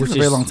 Yeah, it took a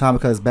very long time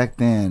because back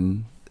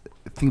then,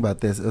 think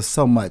about this, it was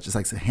so much. It's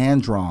like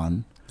hand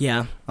drawn.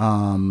 Yeah.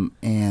 And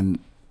when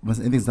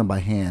anything's done by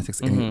hand, it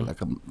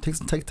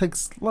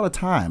takes a lot of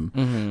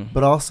time.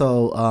 But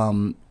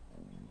also,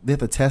 they have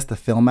to test the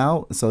film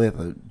out. So they have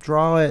to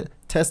draw it,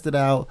 test it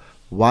out,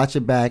 watch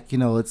it back. You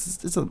know,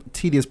 it's a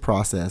tedious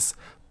process,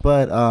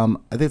 but I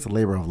think it's a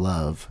labor of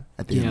love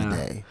at the end of the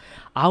day.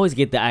 I always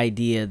get the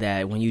idea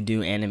that when you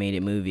do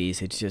animated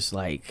movies, it's just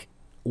like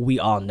we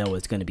all know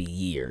it's going to be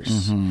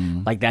years.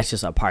 Mm-hmm. Like that's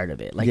just a part of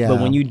it. Like,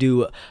 but when you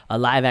do a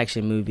live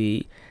action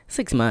movie,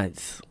 6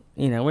 months.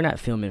 You know, we're not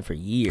filming for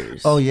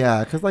years. Oh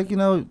yeah, because like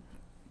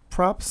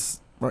props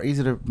are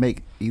easier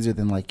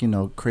than like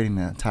creating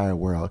the entire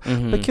world.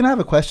 Mm-hmm. But can I have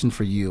a question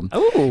for you?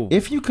 Oh,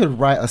 if you could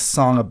write a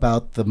song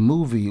about the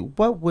movie,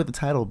 what would the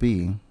title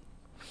be?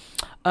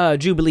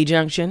 Jubilee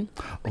Junction.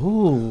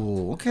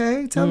 Ooh,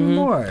 okay. Tell me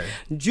more.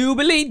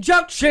 Jubilee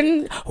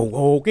Junction,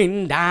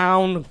 walking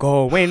down,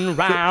 going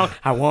round.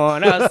 I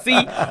wanna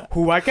see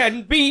who I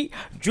can be.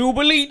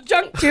 Jubilee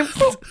Junction,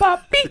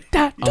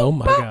 oh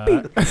my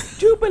God.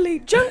 Jubilee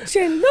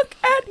Junction, look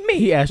at me.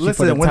 He asked you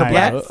for the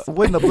title.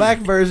 When the black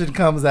version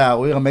comes out,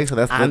 we're gonna make sure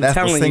that's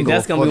the single.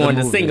 That's gonna be one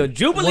of the single.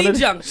 Jubilee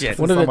Junction.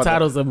 One of the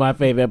titles of my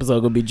favorite episode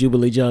gonna be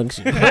Jubilee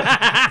Junction.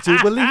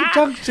 Jubilee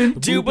Junction.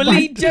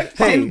 Jubilee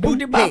Junction.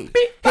 Booty bop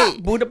beep.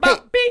 Booty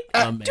bop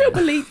beep.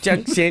 Jubilee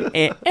Junction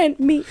and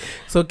me.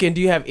 So, Ken, do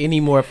you have any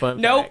more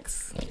fun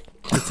facts?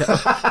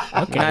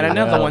 Okay, not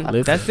another one.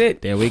 Listen, that's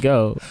it. There we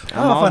go. I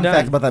have a fun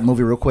fact about that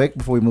movie real quick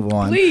before we move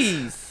on.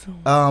 Please.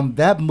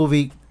 That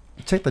movie,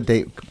 check the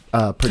date,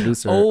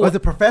 producer. Was it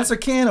Professor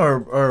Ken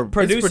or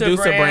producer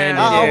Brandon?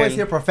 I always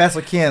hear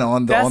Professor Ken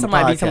on the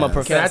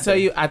podcast. Can I tell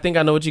you, I think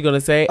I know what you're going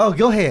to say. Oh,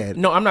 go ahead.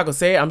 No, I'm not going to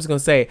say it. I'm just going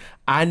to say,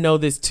 I know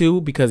this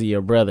too because of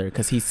your brother,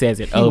 because he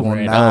says it over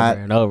and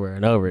over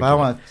and over again. But I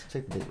want to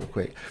check the date real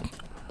quick.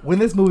 When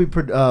this movie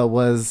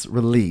was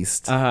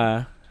released,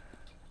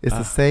 it's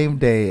the same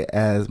day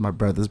as my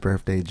brother's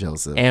birthday,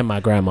 Joseph. And my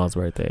grandma's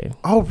birthday.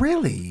 Oh,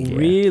 really? Yeah.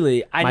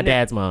 Really? My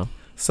dad's mom.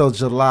 So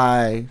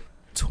July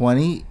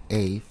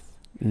 28th,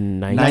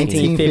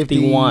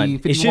 1951.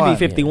 It should be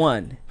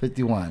 51. Yeah.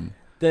 51.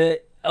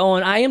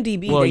 On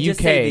IMDb, they just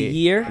say the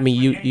year. I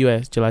mean,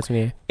 U.S. July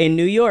 28th. In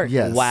New York?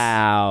 Yes.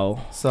 Wow.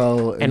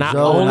 So, and I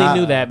only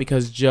knew that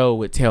because Joe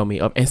would tell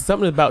me. And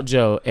something about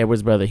Joe,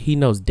 Edward's brother, he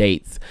knows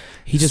dates.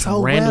 He just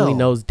randomly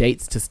knows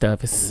dates to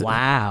stuff.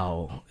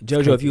 Wow.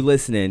 JoJo, if you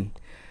listening,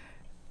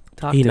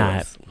 talk to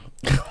us.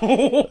 He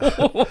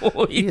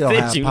don't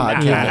have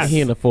podcasts.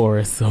 He in the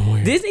forest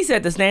somewhere. Disney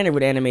set the standard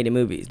with animated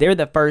movies. They're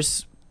the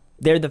first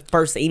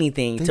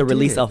anything to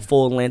release a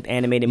full-length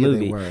animated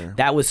movie.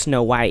 That was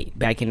Snow White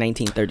back in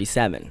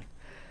 1937.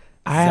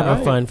 I have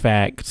a fun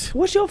fact.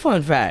 What's your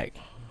fun fact?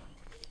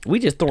 We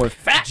just throwing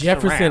facts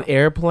Jefferson around.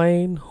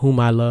 Airplane,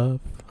 whom I love.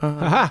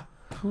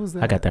 Who's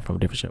that? I got that from a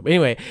different show. But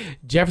anyway,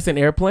 Jefferson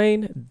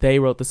Airplane, they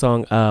wrote the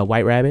song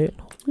White Rabbit.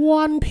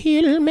 One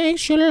pill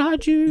makes you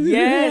larger.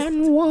 Yes.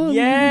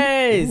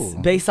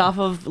 Ooh. Based off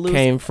of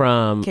came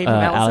from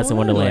Alice in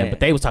Wonderland. But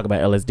they was talking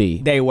about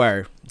LSD. They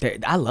were.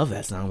 I love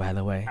that song, by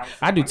the way.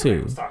 I do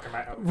too.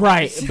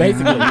 Right,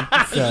 basically.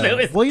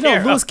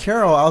 Well, Lewis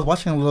Carroll, I was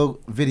watching a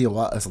little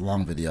video. It's a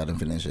long video. I didn't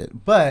finish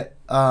it. But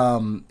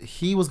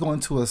he was going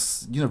to a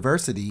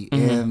university,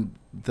 and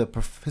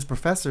his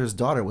professor's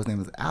daughter was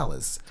named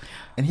Alice.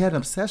 And he had an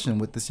obsession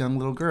with this young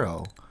little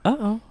girl.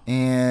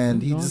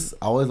 And he just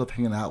always loved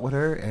hanging out with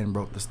her and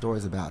wrote the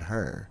stories about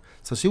her.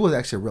 So she was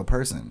actually a real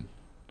person.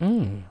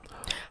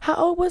 How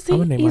old was he?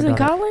 He's in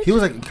college? He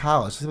was like in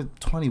college. He was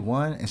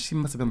 21, and she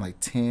must have been like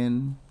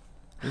 10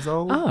 years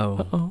old.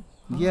 Oh.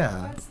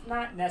 Yeah. That's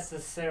not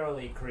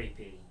necessarily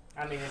creepy.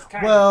 I mean, it's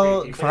kind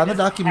of creepy. Find the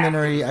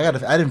documentary. I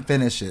didn't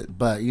finish it,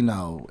 but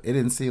it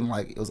didn't seem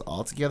like it was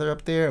all together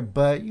up there.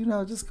 But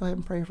just go ahead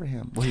and pray for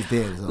him. Well, he's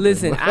dead.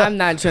 Listen, I'm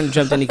not trying to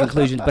jump to any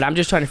conclusions, but I'm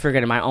just trying to figure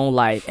out in my own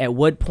life at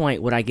what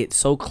point would I get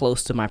so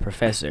close to my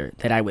professor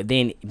that I would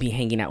then be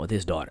hanging out with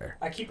his daughter.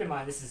 Keep in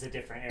mind, this is a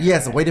different era. Yeah,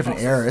 it's a way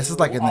different era. This is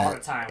like in the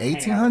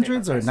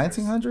 1800s or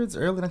 1900s,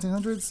 early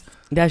 1900s.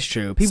 That's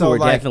true. People were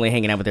definitely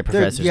hanging out with their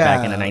professors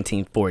back in the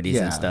 1940s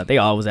and stuff. They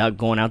all was out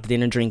going out to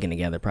dinner drinking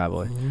together,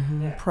 probably.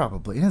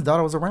 Probably. And his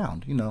daughter was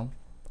around, It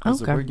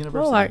was a weird university.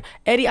 Well, all right.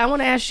 Eddie, I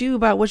want to ask you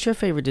about what's your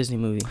favorite Disney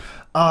movie?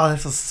 Oh,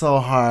 this is so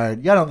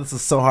hard. Y'all know this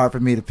is so hard for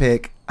me to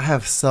pick. I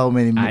have so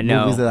many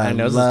movies that I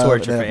love. This is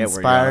torture for Edward.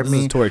 Inspired me.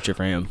 This is torture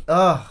for him.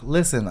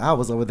 Listen, I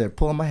was over there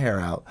pulling my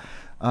hair out.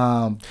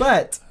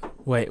 But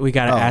wait, we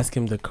gotta ask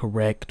him the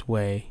correct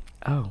way.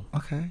 Oh,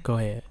 okay. Go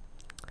ahead.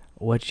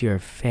 What's your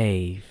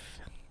fave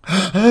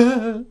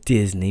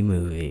Disney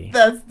movie?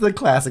 That's the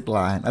classic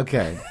line.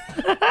 Okay.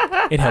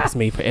 It helps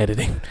me for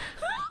editing.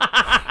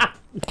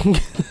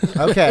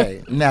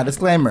 Okay, now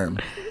disclaimer.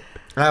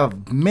 I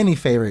have many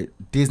favorite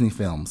Disney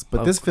films,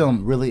 but this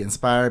film really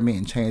inspired me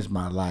and changed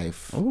my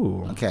life.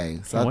 Ooh. Okay,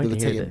 so I'll have to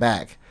take it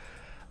back.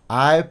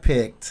 I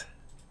picked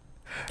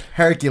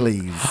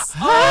Hercules.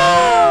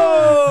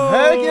 Oh!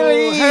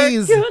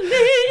 Hercules! You're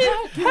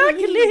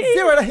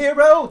the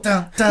hero.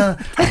 Dun, dun.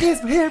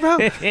 Hercules, hero.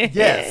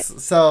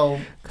 Yes. So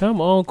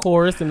come on,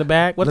 chorus in the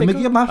back. Let me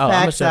get my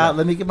facts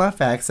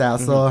out.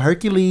 So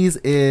Hercules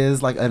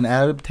is like an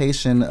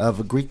adaptation of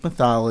a Greek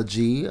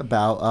mythology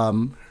about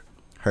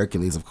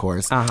Hercules, of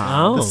course,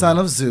 the son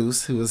of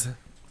Zeus, who was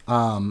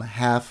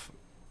half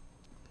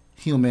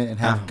human and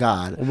half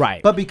God.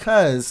 Right. But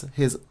because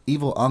his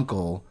evil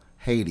uncle,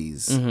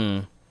 Hades,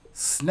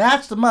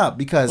 snatched him up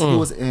because he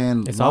was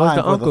in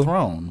line for the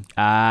throne.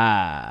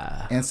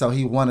 And so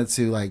he wanted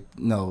to, like,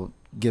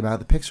 get him out of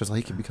the picture so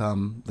he could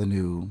become the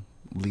new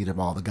leader of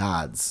all the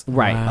gods.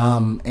 Right.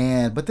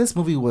 But this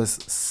movie was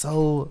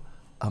so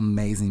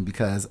amazing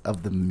because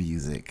of the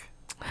music.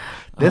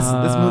 This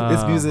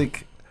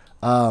music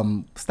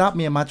stopped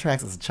me in my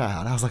tracks as a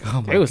child. I was like,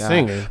 oh my God. They was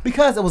singing.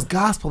 Because it was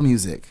gospel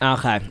music.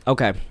 Okay.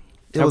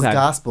 It was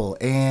gospel.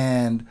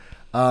 And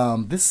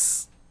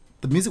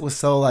the music was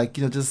so, like,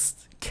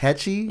 just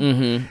catchy.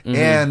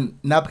 And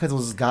not because it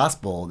was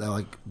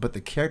gospel, but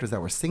the characters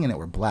that were singing it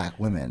were black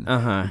women.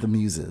 The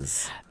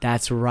muses.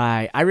 That's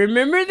right. I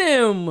remember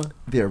them.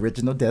 The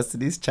original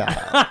Destiny's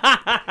Child.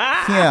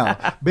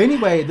 Yeah. But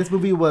anyway, this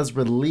movie was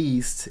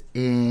released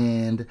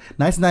in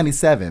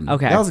 1997.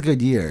 Okay. That was a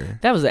good year.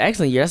 That was an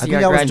excellent year. That's the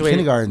year I was graduated.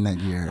 in kindergarten that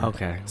year.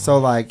 Okay. So,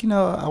 like,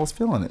 I was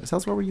feeling it. So,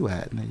 where were you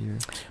at in that year?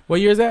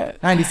 What year is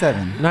that?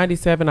 97.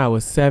 97, I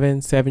was 7.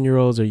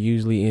 7-year-olds are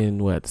usually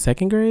in, what,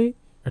 second grade?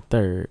 Or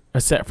third?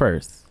 Or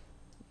first?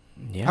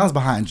 Yeah. I was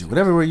behind you.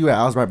 Whatever where you at,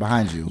 I was right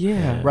behind you.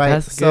 Yeah. Right?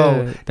 That's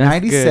so, good.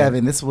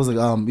 97, this was,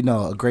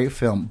 a great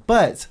film.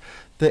 But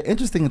the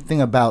interesting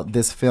thing about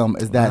this film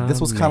is that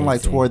this was kind of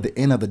like toward the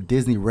end of the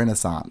Disney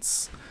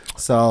Renaissance.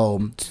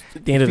 So,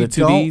 the end of the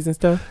 2Ds and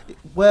stuff?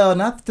 Well,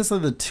 not just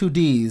of the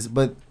 2Ds,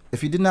 but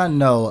if you did not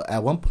know,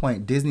 at one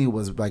point Disney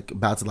was like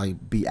about to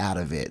like be out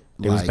of it.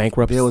 It was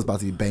bankrupt. It was about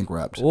to be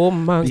bankrupt. Oh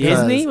my!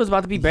 Disney was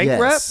about to be bankrupt.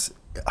 Yes.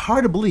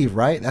 Hard to believe,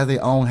 right? As they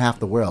own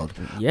half the world.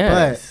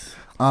 Yes.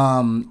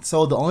 But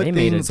so the only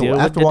thing, so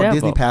after Walt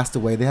Disney passed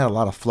away, they had a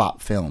lot of flop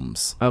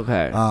films.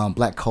 Okay.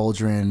 Black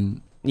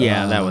Cauldron.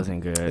 Yeah, that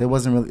wasn't good. It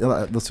wasn't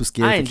really. It was too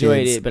scary. I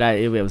enjoyed it, but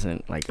it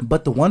wasn't like.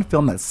 But the one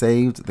film that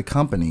saved the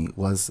company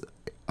was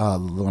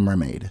Little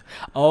Mermaid.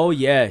 Oh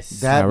yes,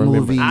 that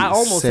movie. I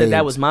almost said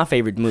that was my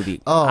favorite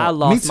movie. Oh, I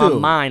lost my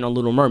mind on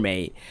Little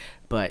Mermaid.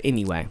 But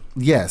anyway.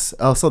 Yes.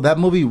 So that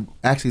movie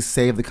actually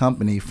saved the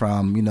company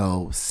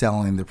from,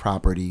 selling their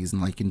properties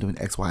and doing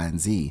X, Y, and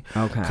Z.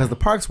 Okay. Because the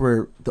parks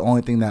were the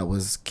only thing that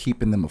was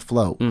keeping them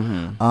afloat.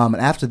 And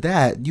after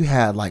that, you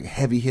had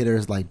heavy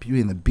hitters like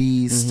Beauty and the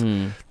Beast,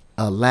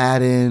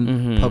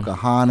 Aladdin,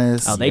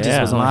 Pocahontas, they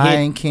just was on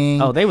Lion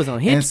King. Oh, they was on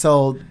hit. And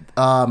so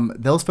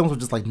those films were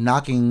just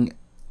knocking,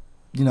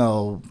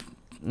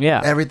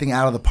 everything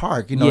out of the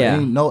park.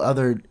 No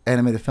other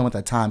animated film at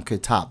that time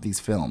could top these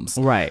films.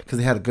 Right. Because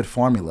they had a good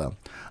formula.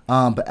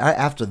 But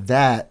after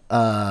that,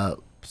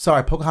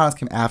 Pocahontas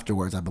came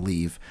afterwards, I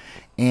believe,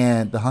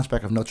 and The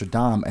Hunchback of Notre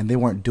Dame, and they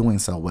weren't doing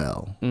so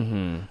well,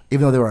 even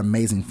though they were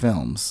amazing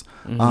films.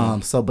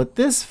 But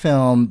this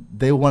film,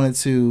 they wanted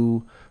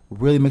to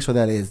really make sure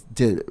that it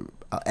did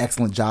an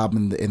excellent job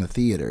in the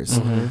theaters.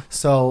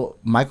 So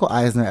Michael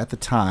Eisner at the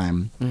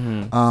time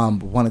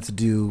wanted to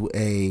do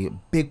a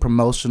big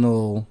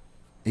promotional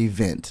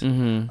event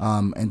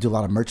and do a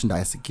lot of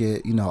merchandise to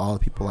get all the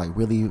people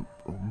really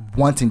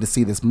wanting to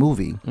see this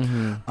movie.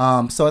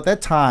 So at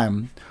that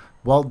time,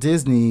 Walt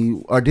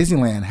Disney or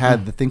Disneyland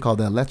had the thing called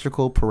the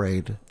Electrical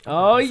Parade.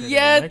 Oh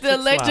yeah, the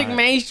Electric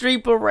Main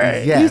Street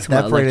Parade. Yeah,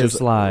 that parade is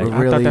slide.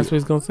 Really, I thought that's what he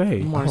was gonna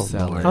say.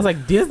 I was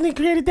like, Disney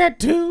created that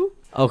too.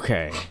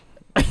 Okay.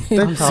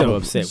 I'm so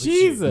upset with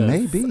you.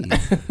 Maybe.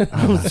 But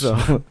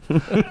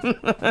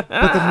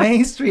the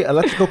Main Street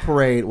Electrical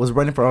Parade was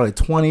running for only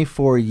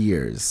 24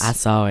 years. I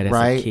saw it as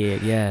a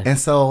kid, yeah. And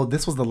so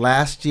this was the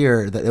last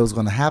year that it was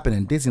going to happen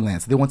in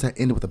Disneyland. So they wanted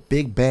to end it with a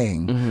big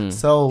bang.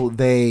 So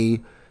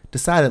they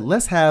decided,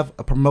 let's have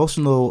a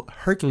promotional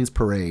Hercules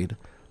parade,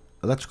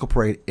 electrical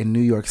parade in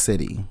New York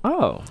City.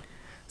 Oh.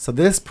 So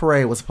this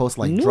parade was supposed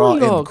to draw in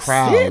the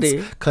crowds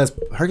because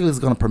Hercules is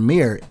going to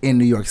premiere in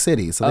New York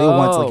City. So they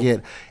want to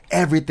get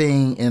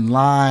everything in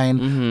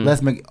line.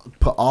 Let's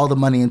put all the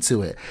money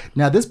into it.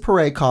 Now this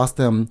parade cost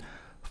them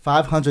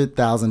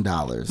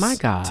 $500,000. My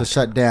God. To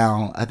shut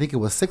down. I think it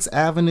was 6th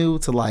Avenue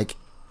to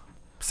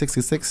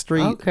 66th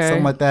Street,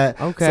 something like that.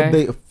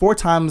 Okay. So 4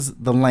 times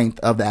the length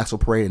of the actual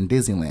parade in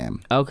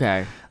Disneyland.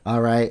 Okay.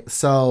 All right.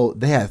 So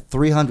they had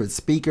 300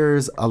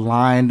 speakers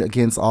aligned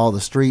against all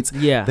the streets.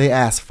 Yeah. They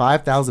asked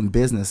 5,000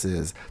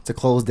 businesses to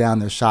close down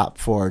their shop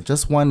for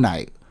just one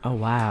night. Oh,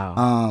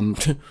 wow.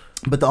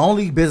 But the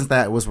only business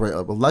that was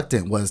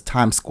reluctant was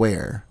Times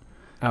Square.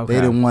 Okay.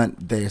 They didn't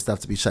want their stuff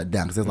to be shut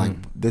down because they're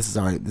this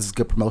is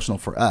good promotional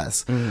for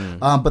us.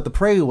 But the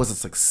parade was a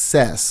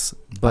success,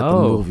 but the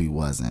movie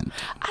wasn't.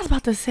 I was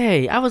about to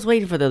say, I was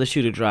waiting for the other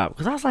shoe to drop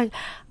because I was like,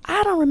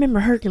 I don't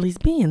remember Hercules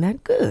being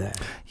that good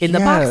in the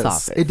box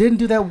office. It didn't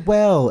do that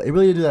well. It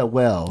really didn't do that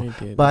well.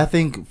 But I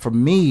think for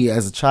me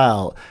as a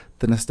child,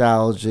 the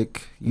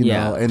nostalgic, and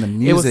the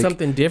music, it was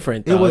something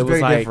different. Though. It was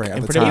very different.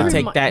 And for them to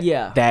take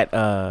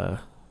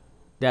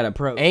that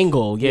approach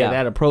angle,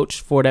 that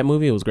approach for that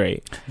movie, it was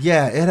great.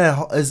 Yeah, it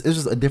was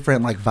just a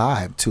different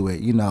vibe to it,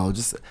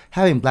 just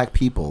having black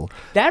people.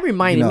 That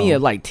reminded me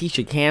of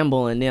Tisha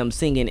Campbell and them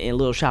singing in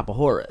Little Shop of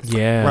Horrors.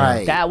 Yeah,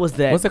 right. That was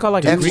that. What's it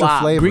called? Extra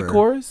flavor. Greek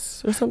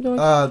chorus or something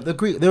like that? The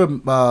Greek, they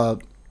were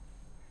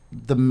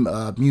the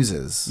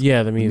Muses.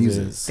 Yeah, the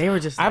Muses. They were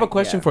just. I have a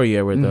question for you,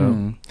 Edward.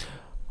 Though,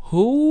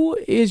 who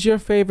is your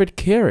favorite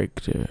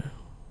character?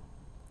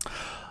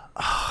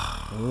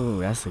 Ooh,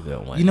 that's a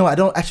good one. You know, I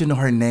don't actually know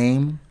her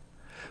name,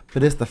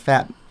 but it's the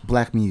fat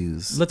black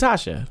muse.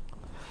 Latasha.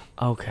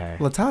 Okay.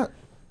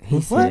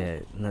 He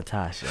said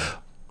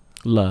Natasha.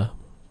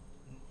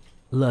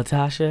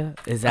 Latasha?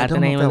 Is that the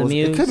name of the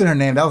muse? It could have been her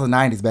name. That was the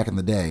 90s back in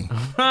the day.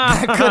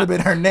 That could have been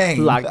her name.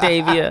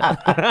 Loctavia.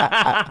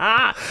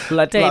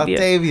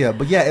 Loctavia.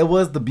 But yeah, it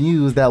was the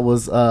muse that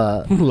was...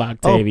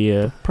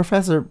 Loctavia.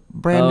 Professor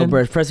Brandon.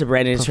 Professor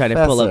Brandon is trying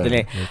to pull up the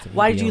name.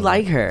 Why did you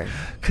like her?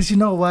 Because you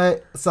know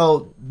what?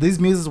 So these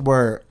muses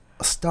were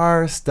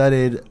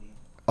star-studded,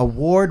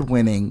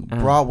 award-winning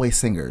Broadway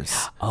singers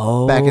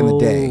back in the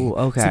day.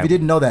 Okay. So if you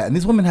didn't know that, and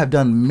these women have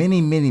done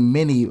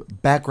many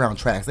background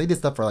tracks. They did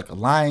stuff for like a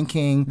Lion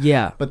King.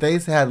 Yeah. But they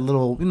had a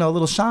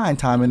little shine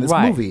time in this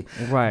movie.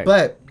 Right.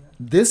 But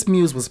this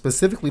muse was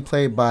specifically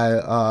played by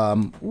I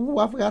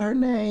forgot her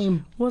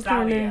name. What's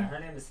her name? Her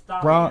name is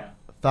Thalia.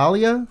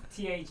 Thalia?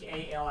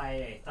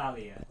 Thalia.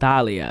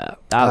 Thalia.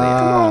 Come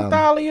on,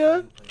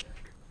 Thalia.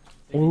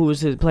 Who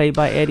was it played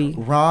by Eddie?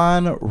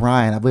 Ron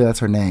Ryan, I believe that's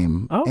her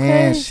name. Okay.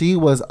 And she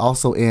was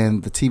also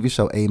in the TV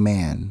show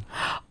Amen.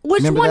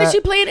 Which one did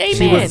she play in Amen?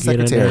 She was the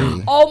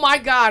secretary. Oh my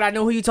God, I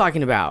know who you're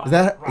talking about. Is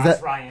that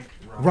Ryan.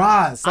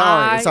 Roz,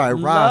 sorry,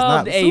 Roz.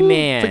 Loved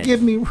Amen.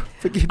 Forgive me,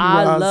 Roz.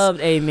 I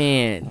loved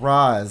Amen.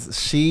 Roz,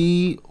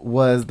 she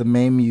was the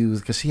main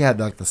muse because she had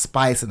like the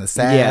spice and the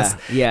sass.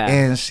 Yeah.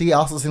 And she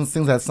also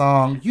sings that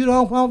song, "You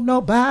Don't Want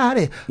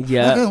Nobody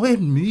Fucking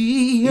with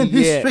Me in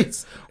the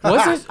Streets."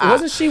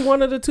 Wasn't she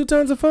one of the 2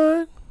 Tons of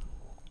Fun?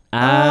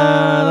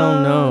 I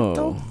don't know.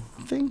 Don't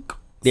think.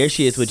 There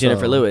she is with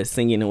Jennifer Lewis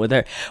singing it with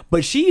her.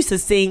 But she used to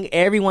sing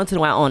every once in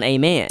a while on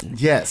Amen.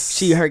 Yes.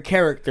 Her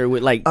character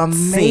would like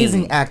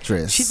amazing sing.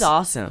 actress. She's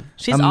awesome.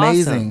 She's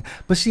amazing.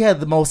 awesome. But she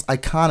had the most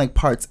iconic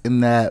parts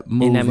in that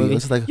movie.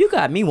 It's like, you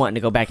got me wanting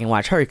to go back and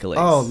watch Hercules.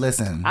 Oh,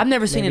 listen. I've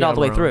never seen it all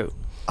the way through.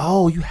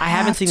 Oh, I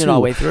haven't seen it all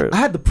the way through. I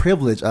had the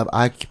privilege of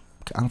I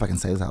don't know if I can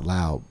say this out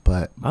loud,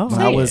 but when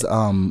I was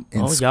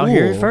in school, y'all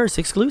hear it first,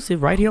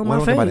 exclusive right here on my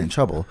face. I in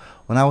trouble.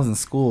 When I was in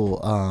school,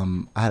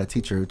 I had a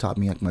teacher who taught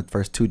me like my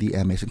first 2D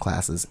animation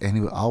classes, and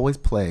he would always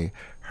play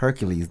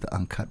Hercules, the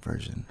uncut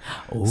version.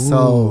 Ooh.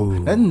 So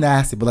that's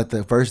nasty, but like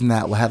the version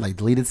that had like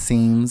deleted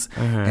scenes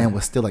and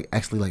was still like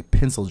actually like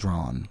pencil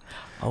drawn.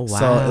 Oh wow!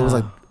 So it was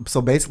like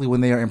basically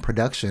when they are in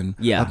production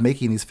of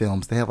making these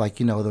films, they have like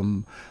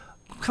them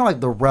kind of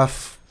like the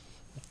rough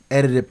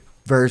edited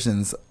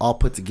versions all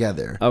put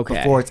together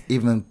before it's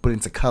even put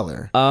into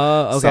color.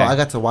 Okay. So I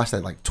got to watch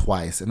that like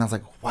twice, and I was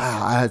like,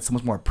 wow, I had so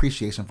much more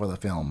appreciation for the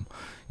film.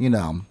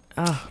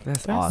 Oh,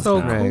 that's awesome.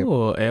 So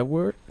cool,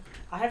 Edward.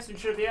 I have some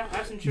trivia.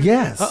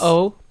 Yes.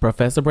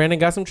 Professor Brandon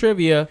got some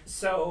trivia.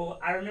 So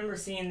I remember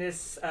seeing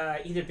this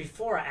either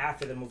before or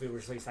after the movie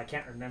was released. I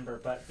can't remember,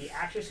 but the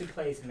actress who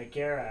plays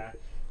Megara,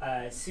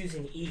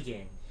 Susan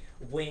Egan,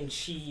 when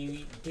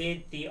she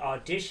did the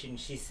audition,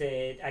 she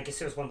said, I guess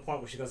there was one point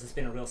where she goes, "It's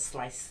been a real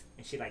slice,"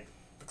 and she like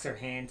puts her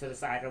hand to the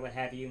side or what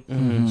have you.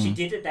 Mm-hmm. She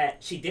did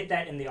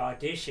that in the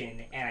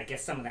audition, and I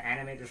guess some of the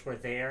animators were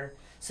there,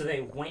 so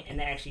they went and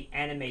they actually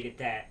animated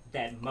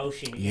that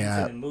motion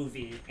into the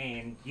movie,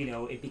 and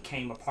it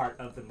became a part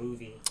of the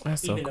movie.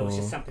 That's even so though cool. It was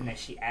just something that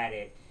she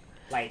added.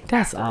 Like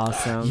that's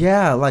awesome.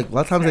 Yeah, like a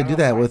lot of times they do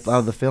that with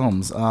the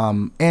films.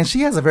 And she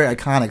has a very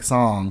iconic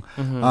song.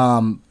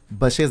 Mm-hmm.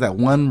 But she has that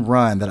one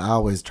run that I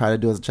always try to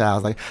do as a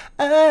child. It's like,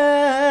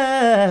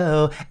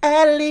 oh,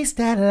 at least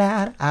out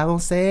loud, I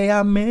won't say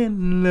I'm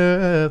in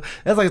love.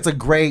 It's a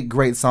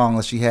great song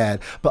that she had.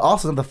 But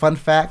also the fun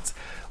fact,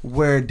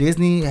 where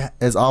Disney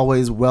is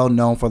always well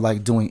known for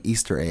like doing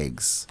Easter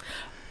eggs.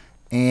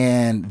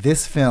 And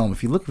this film,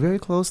 if you look very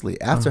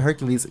closely, after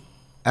Hercules,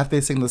 after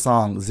they sing the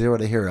song Zero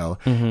to Hero,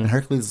 and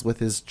Hercules is with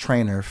his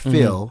trainer,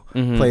 Phil,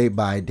 played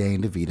by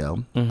Dane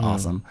DeVito,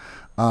 awesome.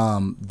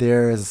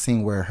 There is a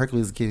scene where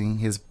Hercules is getting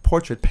his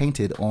portrait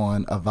painted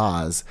on a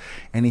vase,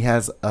 and he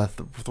has a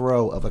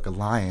throw of like a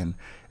lion.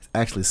 It's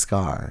actually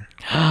Scar.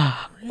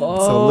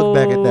 So look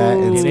back at that,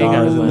 and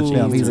Scar is in the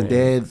film. He's a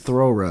dead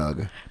throw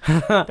rug.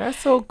 That's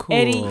so cool.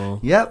 Eddie.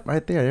 Yep,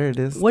 right there. There it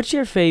is. What's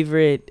your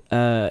favorite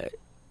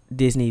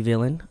Disney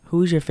villain?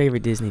 Who's your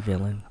favorite Disney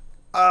villain?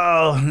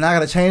 Oh, now I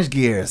gotta change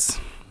gears.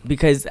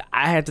 Because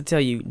I have to tell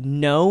you,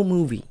 no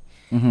movie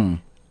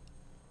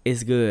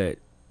is good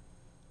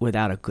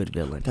without a good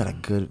villain. Without a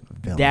good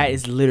villain. That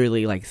is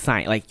literally like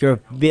science. Like your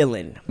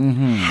villain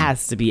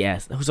has to be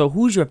S. So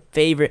who's your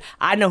favorite?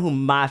 I know who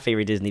my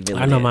favorite Disney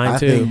villain is. I know mine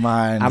too. I think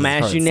mine. I'm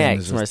gonna ask you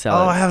next,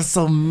 Marcella. Oh, I have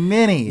so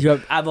many.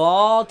 Of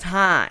all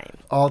time.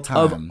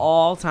 Of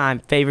all time,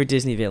 favorite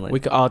Disney villain. We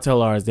could all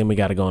tell ours, then we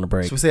got to go on a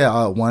break. Should we say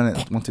one,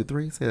 2,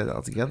 3? Say that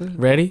all together.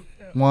 Ready?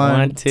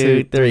 1,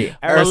 2, 3.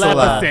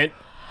 Ursula.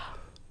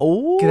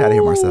 Oh, get out of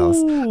here, Marcellus.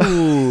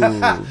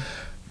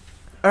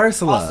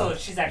 Ursula. Also,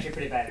 she's actually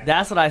pretty bad.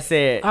 That's what I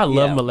said. I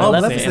love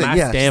Maleficent, and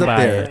I stand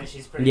by it.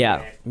 She's pretty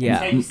yeah.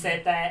 So you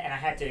said that, and I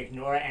had to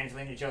ignore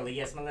Angelina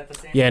Jolie as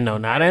Maleficent. Yeah, no,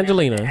 not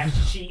Angelina.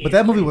 But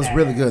that movie was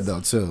really good,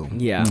 though, too.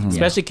 Yeah.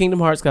 Especially Kingdom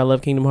Hearts, 'cause I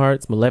love Kingdom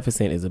Hearts.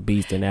 Maleficent is a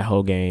beast in that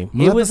whole game.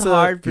 It was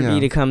hard for me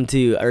to come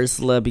to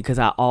Ursula because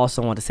I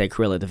also want to say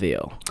Cruella de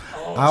Vil.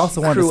 I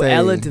also want to say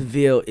Cruella de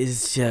Vil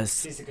is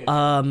just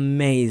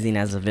amazing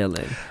as a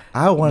villain.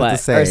 I wanted to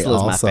say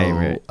Ursula's also my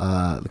favorite.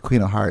 The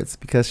Queen of Hearts,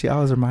 because she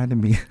always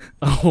reminded me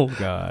Oh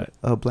God,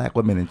 of black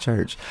women in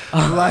church,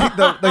 like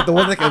the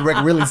ones that can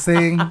really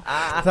sing. When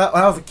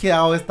I was a kid, I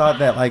always thought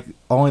that like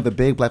only the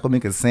big black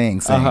women could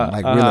sing,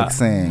 really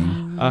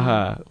sing.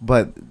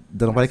 But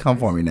nobody come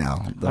for me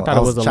now. I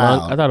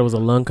thought it was a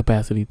lung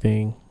capacity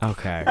thing.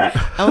 Okay.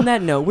 On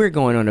that note, we're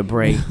going on a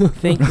break.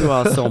 Thank you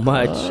all so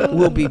much.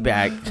 We'll be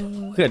back.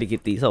 We got to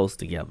get these hosts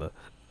together.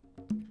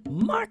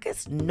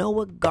 Marcus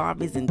Noah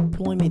Garvey's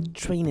Employment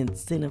Training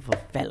Center for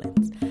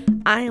Felons.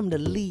 I am the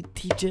lead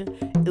teacher,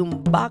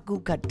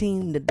 Mbaku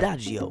Katim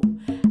Nadagio,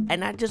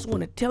 and I just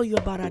want to tell you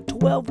about our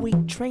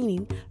 12-week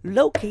training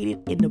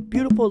located in the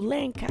beautiful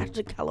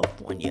Lancaster,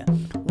 California.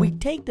 We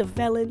take the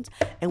felons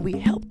and we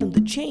help them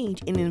to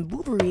change and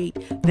invigorate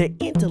their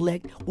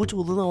intellect, which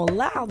will then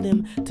allow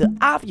them to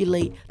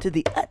ovulate to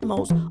the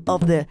utmost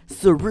of their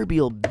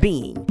cerebral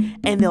being,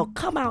 and they'll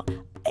come out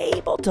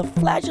able to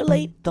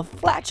flagellate the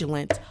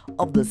flatulence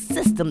of the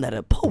system that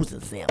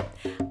opposes them.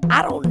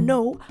 I don't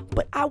know,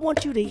 but I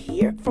want you to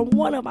hear from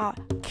one of our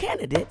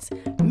candidates,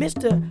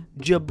 Mr.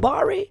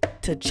 Jabari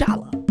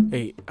T'Challa.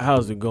 Hey,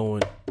 how's it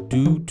going?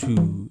 Due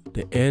to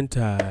the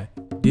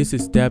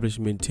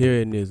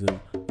anti-disestablishmentarianism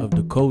of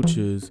the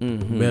culture's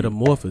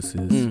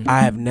metamorphosis,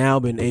 I have now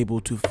been able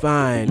to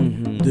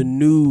find the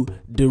new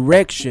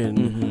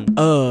direction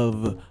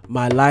of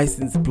my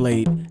license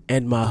plate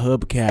and my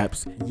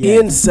hubcaps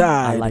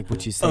inside I like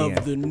what you're saying.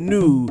 of the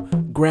new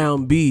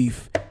ground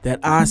beef that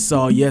I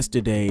saw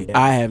yesterday.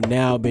 I have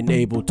now been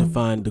able to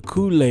find the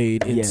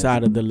Kool-Aid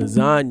inside of the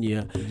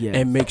lasagna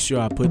and make sure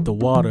I put the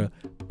water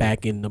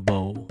back in the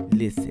bowl.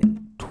 Listen,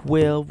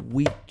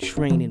 12-week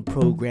training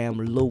program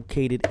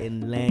located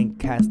in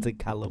Lancaster,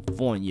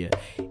 California.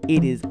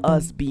 It is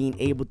us being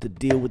able to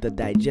deal with the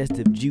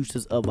digestive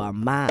juices of our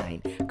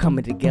mind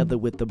coming together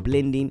with the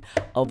blending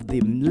of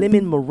the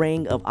lemon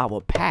meringue of our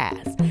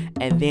past,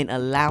 and then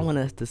allowing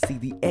us to see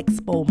the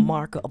expo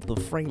marker of the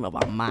frame of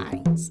our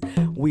minds.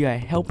 We are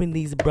helping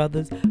these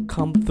brothers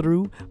come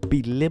through,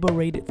 be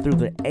liberated through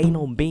the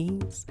anal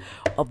beams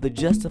of the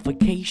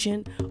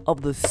justification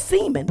of the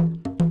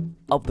semen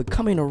of the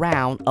coming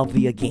around of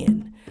the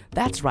again.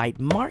 That's right,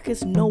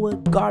 Marcus Noah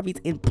Garvey's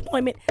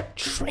Employment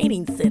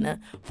Training Center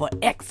for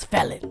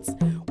ex-felons.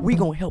 We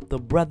gonna help the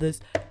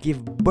brothers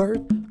give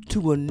birth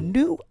to a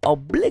new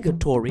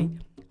obligatory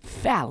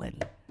Fallon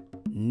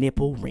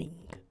nipple ring.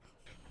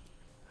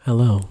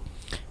 Hello.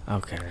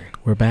 Okay.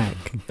 We're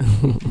back.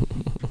 I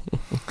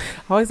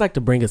always like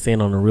to bring us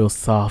in on a real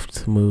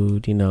soft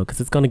mood,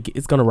 because it's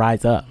gonna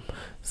rise up.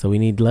 So we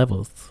need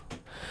levels.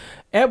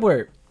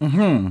 Edward.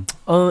 In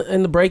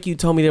the break, you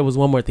told me there was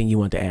one more thing you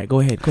wanted to add. Go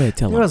ahead,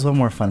 tell me. There was one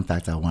more fun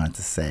fact I wanted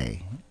to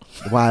say.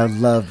 Why I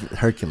love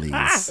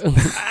Hercules.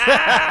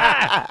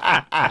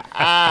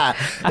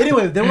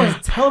 Anyway, there was a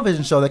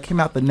television show that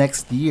came out the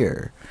next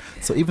year.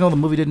 So even though the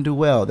movie didn't do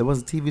well, there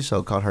was a TV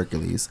show called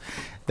Hercules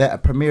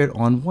that premiered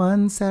on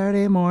one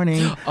Saturday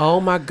morning. Oh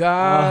my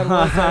God,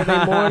 one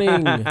Saturday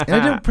morning. And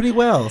it did pretty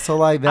well. So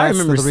that's I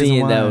remember the reason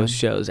seeing why. those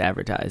shows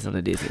advertised on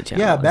the Disney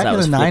Channel. Yeah, back in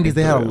the 90s,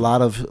 they had a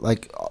lot of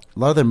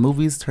their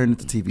movies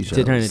turned into TV shows.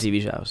 They turned into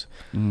TV shows.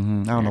 I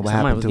don't know what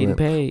happened to it.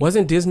 Paid.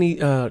 Wasn't Disney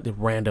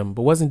random?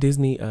 But wasn't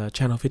Disney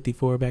Channel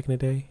 54 back in the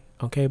day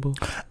on cable?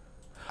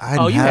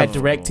 You had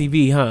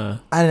DirecTV, huh?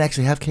 I didn't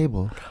actually have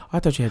cable. I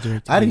thought you had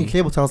DirecTV. I didn't get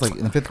cable until I was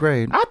in the 5th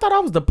grade. I thought I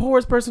was the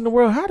poorest person in the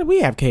world. How did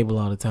we have cable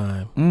all the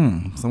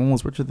time? Someone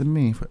was richer than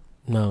me.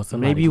 No,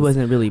 maybe you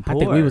wasn't really poor. I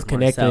think we was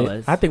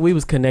connecting. I think we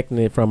was connecting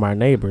it from our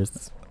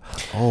neighbors.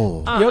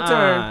 Oh, your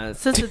turn,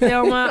 Sister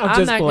Thelma.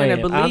 I'm not gonna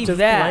believe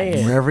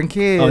that. Reverend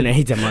Kid. Oh no,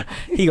 he gonna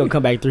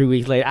come back 3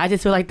 weeks later. I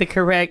just feel like to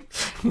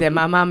correct that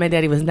my mom and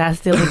daddy was not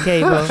still in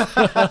cable.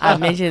 I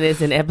mentioned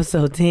this in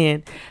episode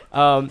 10.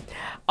 All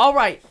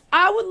right.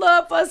 I would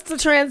love us to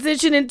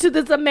transition into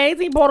this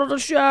amazing part of the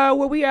show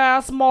where we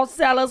ask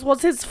Marcellus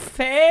what's his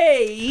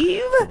fave.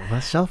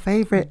 What's your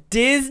favorite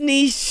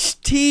Disney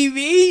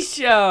TV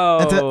show?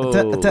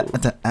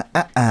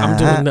 I'm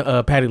doing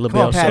the Patti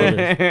LaBelle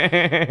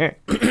shoulders.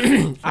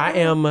 I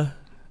am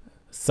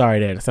sorry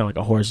that I sound like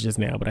a horse just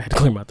now, but I had to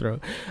clear my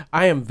throat.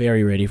 I am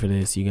very ready for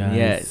this, you guys.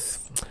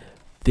 Yes.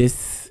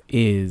 This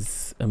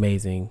is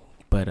amazing,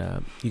 but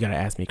you got to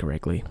ask me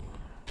correctly.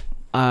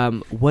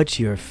 What's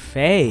your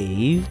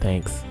fave?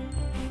 Thanks.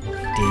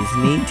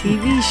 Disney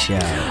TV show.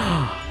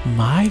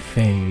 My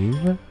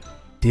fave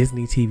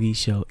Disney TV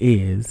show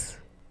is,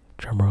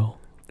 drumroll,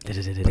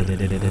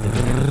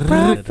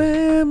 My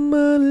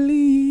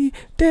Family.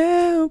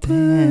 Down,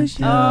 push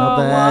your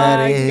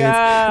body,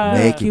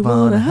 make you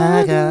wanna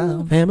hug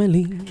out.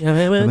 Family.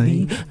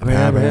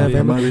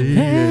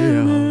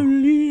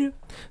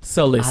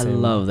 So listen, I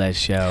love that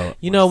show.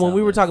 You know, when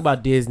we were talking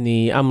about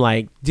Disney, I'm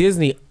like,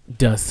 Disney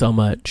does so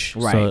much.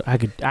 Right. So I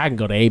can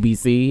go to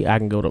ABC, I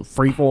can go to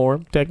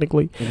Freeform,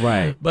 technically.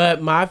 Right.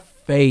 But my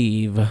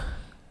fave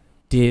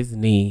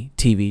Disney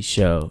TV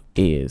show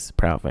is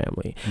Proud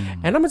Family.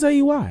 And I'm gonna tell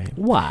you why.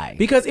 Why?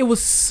 Because it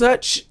was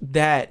such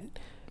that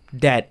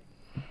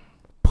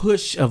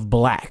push of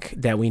black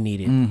that we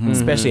needed,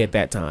 especially at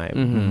that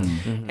time.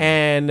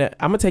 And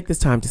I'm gonna take this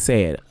time to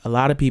say it. A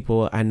lot of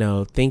people I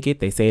know think it.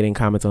 They say it in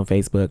comments on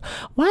Facebook.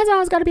 Why is it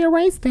always got to be a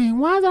race thing?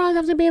 Why does it always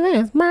have to be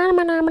this?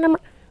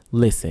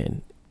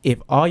 Listen, if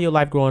all your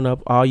life growing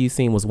up, all you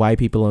seen was white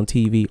people on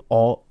TV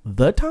all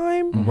the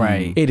time,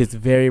 right? It is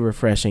very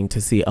refreshing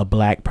to see a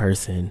black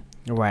person,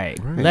 right?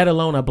 Let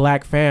alone a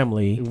black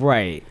family,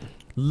 right?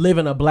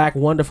 Living a black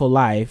wonderful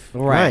life,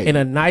 right, in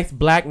a nice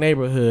black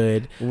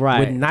neighborhood, right,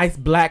 with nice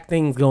black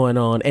things going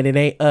on, and it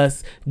ain't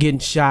us getting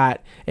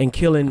shot and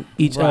killing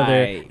each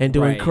other and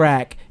doing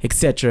crack,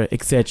 etc.,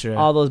 etc.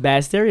 All those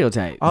bad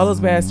stereotypes.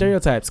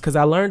 Because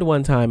I learned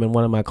one time in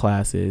one of my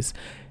classes,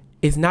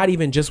 it's not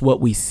even just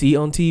what we see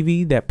on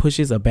TV that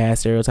pushes a bad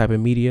stereotype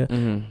in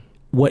media.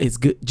 What is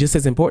good, just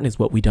as important as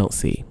what we don't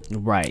see.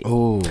 Right.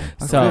 Oh,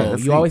 so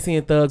you always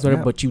seeing thugs,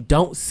 whatever, but you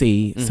don't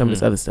see some of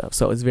this other stuff.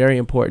 So it's very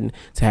important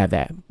to have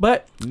that.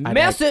 But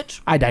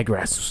I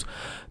digress.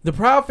 The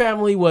Proud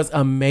Family was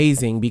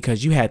amazing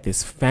because you had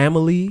this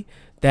family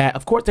that,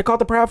 of course, they're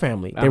called the Proud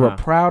Family. They were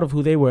proud of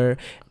who they were,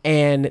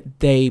 and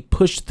they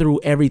pushed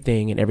through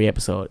everything in every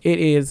episode. It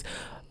is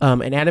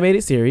an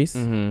animated series.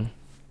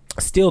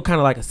 Still kind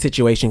of like a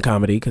situation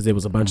comedy because it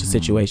was a bunch of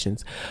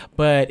situations,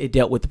 but it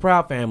dealt with the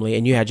Proud Family,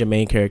 and you had your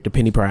main character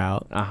Penny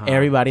Proud.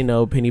 Everybody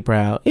know Penny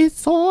Proud.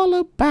 It's all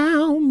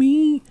about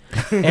me.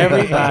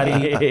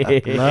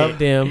 Everybody loved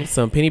them.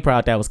 Some Penny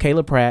Proud. That was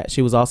Kayla Pratt.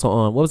 She was also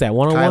on, what was that,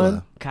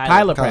 101?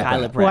 Kyla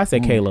Pratt. Oh, I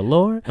said Kayla,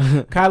 Lord.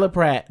 Kyla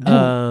Pratt.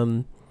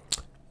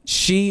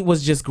 She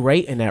was just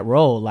great in that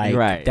role.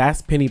 Like,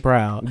 that's Penny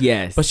Proud.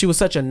 Yes. But she was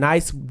such a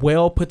nice,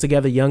 well put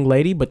together young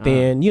lady. But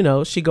then, you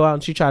know, she go out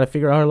and she try to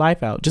figure her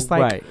life out. Just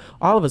like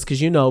all of us. Because,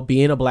 you know,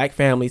 being a black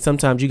family,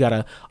 sometimes you got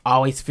to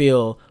always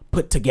feel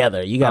put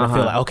together. You got to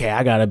feel like, okay,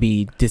 I got to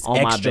be this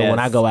extra when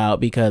I go out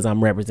because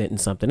I'm representing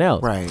something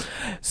else. Right.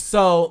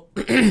 So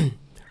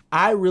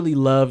I really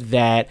loved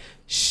that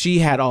she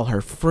had all her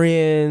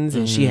friends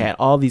and she had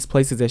all these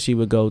places that she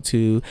would go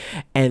to,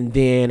 and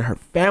then her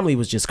family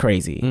was just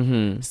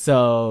crazy.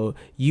 So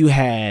you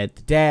had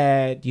the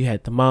dad, you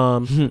had the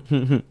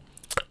mom,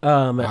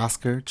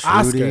 Oscar,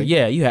 Trudy.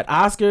 You had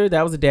Oscar,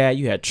 that was the dad.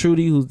 You had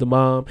Trudy, who's the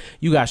mom.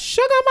 You got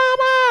Sugar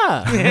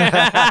Mama. You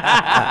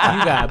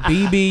got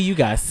BB. You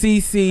got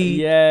Cece.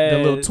 The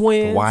little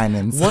twins.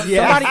 Winans.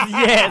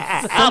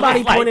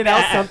 Somebody pointed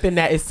out something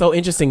that is so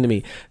interesting to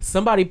me.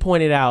 Somebody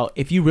pointed out,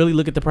 if you really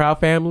look at the Proud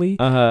Family,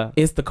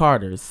 it's the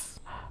Carters.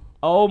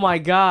 Oh my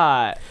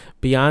God.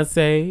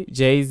 Beyonce,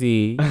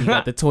 Jay-Z, you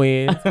got the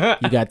twins,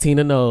 you got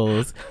Tina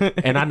Knowles,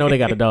 and I know they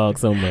got a dog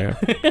somewhere.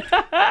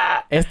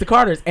 It's the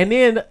Carters. And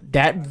then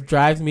that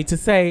drives me to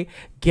say,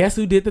 guess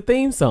who did the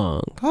theme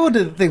song? Who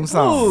did the theme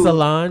song? Ooh.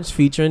 Solange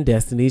featuring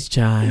Destiny's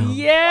Child.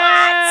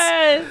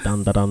 Yes.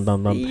 Dun, dun, dun,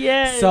 dun, dun.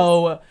 Yes.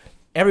 So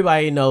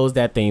everybody knows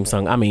that theme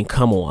song. I mean,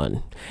 come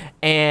on.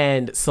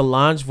 And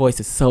Solange's voice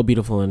is so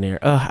beautiful in there.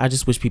 I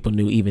just wish people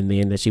knew even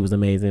then that she was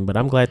amazing. But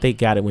I'm glad they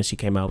got it when she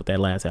came out with that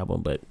last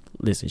album. But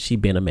listen, she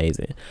been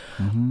amazing.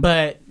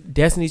 But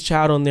Destiny's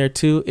Child on there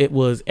too. It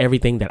was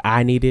everything that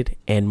I needed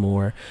and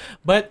more.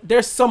 But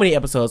there's so many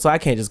episodes, so I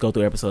can't just go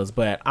through episodes.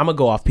 But I'm gonna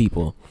go off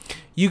people.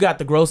 You got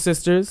the Gross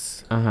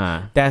Sisters.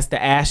 That's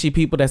the ashy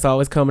people that's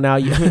always coming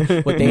out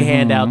what they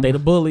hand out. They the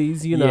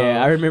bullies, you know.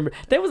 Yeah, I remember.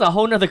 There was a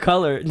whole nother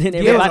color than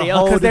everybody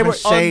else because they were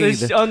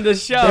on the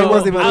show. There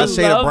wasn't even a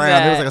shade of brown.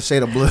 There was like a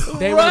shade of blue.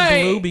 They were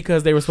blue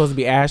because they were supposed to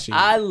be ashy.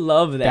 I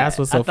love that. That's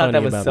what's so funny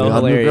about so that.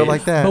 hilarious. Girl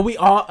like that. But we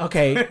all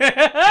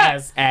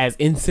as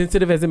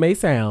insensitive as it may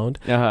sound,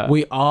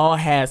 we all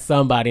had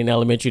somebody in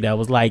elementary that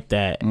was like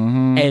that,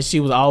 and she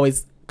was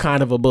always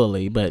kind of a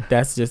bully. But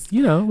that's just,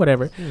 you know,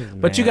 whatever.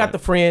 But you got the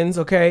friends,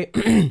 okay?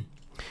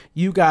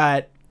 You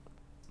got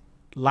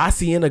La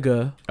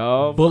Cienega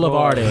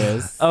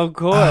Boulevardez. Of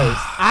course.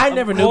 I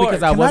never knew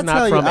because I was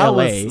not from LA. I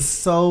was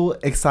so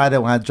excited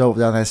when I drove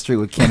down that street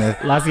with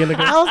Kenneth. La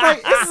Cienega. I was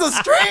like, this is a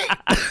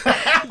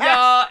street.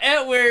 Y'all,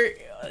 Edward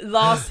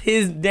lost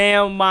his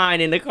damn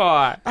mind in the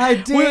car. I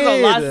did. We was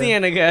on La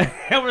Cienega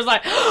and was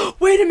like,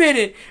 wait a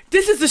minute,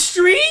 this is a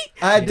street?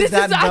 I did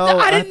not know.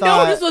 I didn't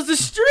know this was a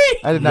street.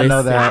 I did not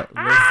know that.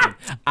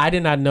 I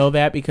did not know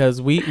that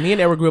because me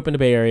and Edward grew up in the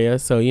Bay Area,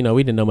 so you know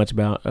we didn't know much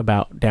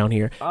about down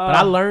here. But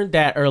I learned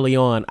that early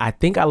on. I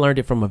think I learned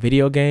it from a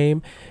video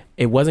game.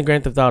 It wasn't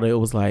Grand Theft Auto. It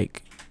was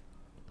like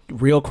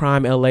Real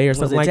Crime LA or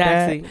something like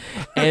Taxi?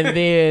 that. And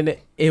then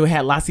it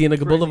had La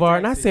Cienega Boulevard,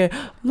 and I said,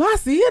 La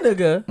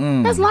Cienega?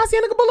 That's La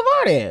Cienega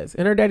Boulevard.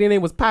 And her daddy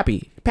name was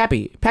Pappy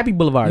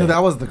Boulevard. No,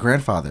 that was the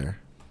grandfather.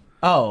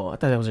 Oh, I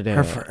thought that was her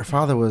dad. Her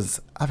father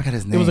was, I forgot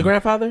his name. It was a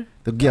grandfather?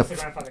 Yeah,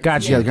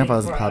 got you. Yeah, the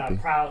grandfather was Pappy.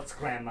 Proud's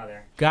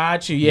grandmother.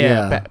 Got you,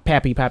 yeah.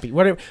 Pappy,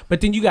 whatever.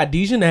 But then you got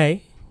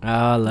Dejanay. Oh,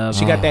 I love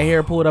She got that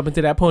hair pulled up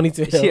into that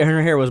ponytail.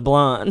 Her hair was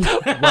blonde.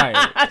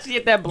 Right. She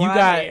had that blonde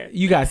hair.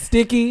 You got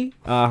Sticky.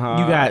 Uh-huh.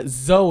 You got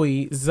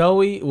Zoe.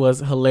 Zoe was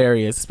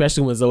hilarious,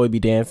 especially when Zoe be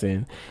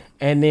dancing.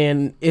 And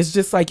then it's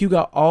just like you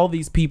got all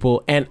these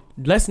people. And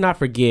let's not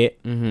forget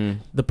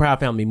the Proud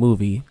Family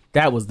movie.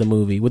 That was the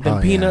movie. With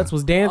them Peanuts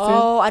was dancing.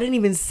 Oh, I didn't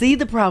even see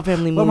the Proud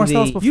Family movie.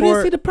 You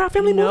didn't see the Proud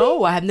Family movie?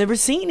 No, I have never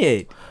seen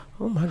it.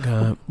 Oh my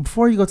God.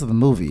 Before you go to the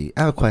movie,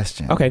 I have a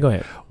question. Okay, go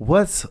ahead.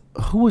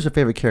 Who was your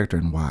favorite character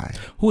and why?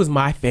 Who is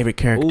my favorite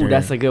character? Ooh,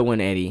 that's a good one,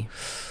 Eddie.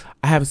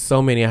 I have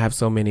so many.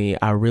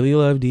 I really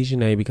love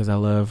Dejanay because I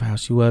love how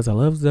she was. I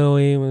love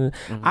Zoe.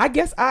 I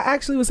guess I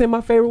actually would say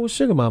my favorite was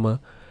Sugar Mama.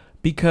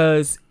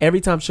 Because every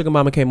time Sugar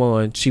Mama came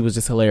on, she was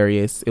just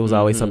hilarious. It was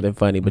always something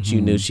funny, but you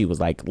knew she was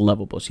like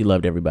lovable. She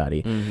loved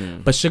everybody.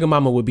 But Sugar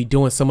Mama would be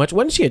doing so much.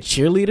 Wasn't she a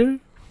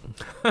cheerleader?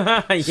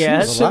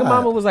 Yeah, Sugar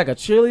Mama was like a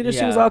cheerleader. Yeah.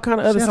 She was all kind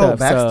of other stuff.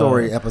 She had a whole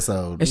backstory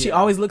episode. And she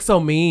always looked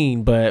so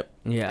mean, but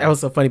that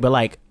was so funny, but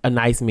like a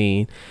nice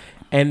mean.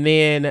 And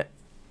then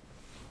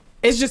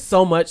it's just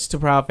so much to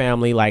Proud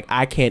Family. Like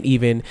I think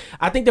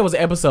there was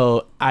an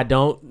episode, I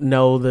don't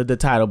know the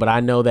title, but I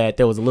know that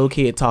there was a little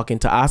kid talking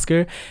to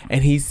Oscar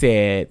and he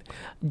said,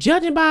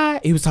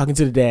 he was talking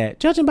to the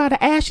dad, judging by the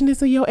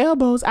ashiness of your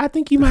elbows, I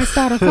think you might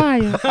start a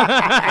fire.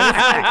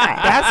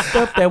 That's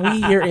stuff that we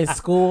hear in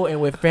school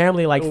and with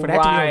family, like for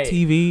that to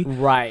be on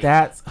TV. Right.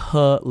 That's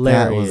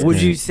hilarious.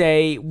 Would you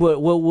say, what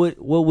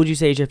would you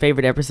say is your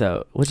favorite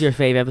episode? What's your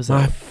fave episode?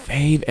 My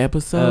fave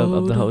episode?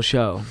 Of the whole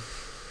show.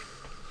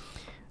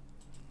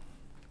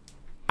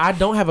 I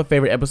don't have a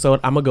favorite episode.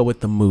 I'm going to go with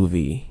the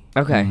movie.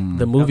 Okay.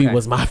 The movie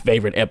was my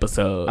favorite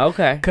episode.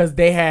 Okay. Because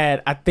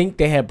I think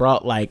they had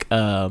brought like,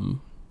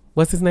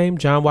 what's his name?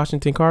 John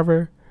Washington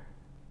Carver?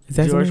 Is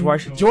that George his name?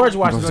 Washington? George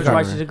Washington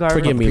Carver.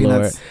 Forgive me,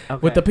 Lord. Okay.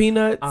 With the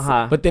Peanuts.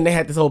 But then they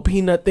had this whole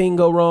peanut thing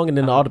go wrong and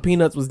then all the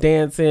Peanuts was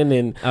dancing.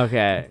 And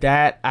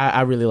that,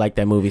 I really like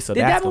that movie. So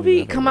did that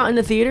movie come out in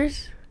the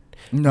theaters?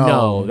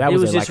 No, that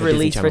was just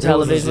released for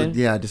television.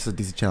 Just a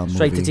DC Channel movie.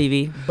 Straight to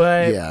TV.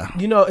 But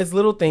it's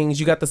little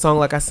things. You got the song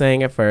like I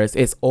sang at first.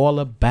 It's all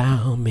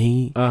about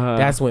me.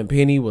 That's when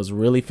Penny was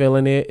really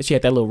feeling it. She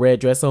had that little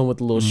red dress on with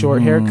the little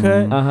short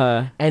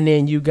haircut. And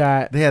then you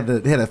got they had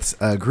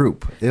a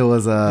group. It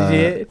was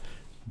I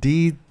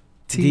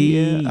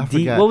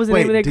forgot. What was the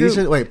name of that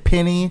group?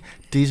 Penny,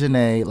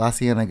 Dejanay, La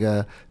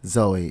Cienega,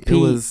 Zoe. It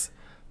was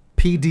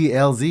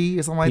PDLZ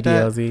or something like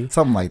that.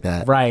 Something like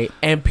that. Right.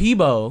 And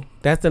Peebo,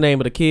 that's the name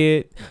of the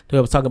kid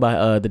who was talking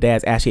about the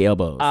dad's ashy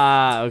elbows.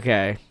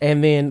 Okay.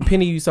 And then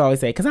Penny used to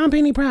always say, because I'm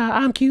Penny Proud,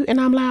 I'm cute and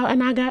I'm loud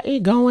and I got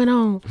it going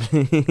on.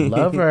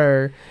 Love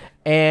her.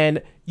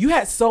 And you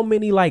had so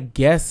many like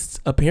guest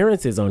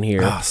appearances on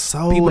here.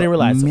 So people didn't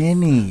realize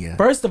many.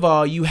 First of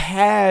all, you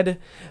had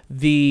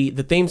the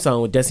theme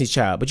song with Destiny's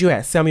Child, but you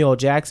had Samuel L.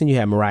 Jackson, you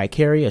had Mariah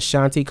Carey,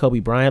 Ashanti, Kobe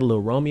Bryant,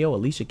 Lil Romeo,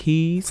 Alicia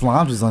Keys.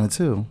 Solange was on it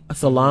too.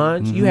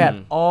 Solange. You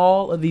had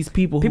all of these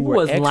people who were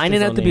was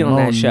lining up to be on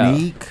that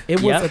show.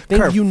 It was a thing.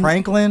 Kurt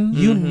Franklin.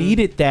 You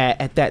needed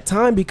that at that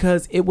time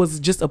because it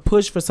was just a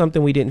push for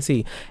something we didn't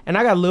see. And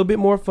I got a little bit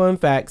more fun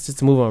facts just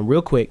to move on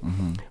real quick.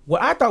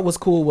 What I thought was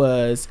cool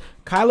was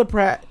Kyla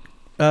Pratt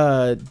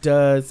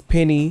does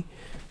Penny,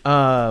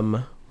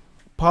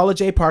 Paula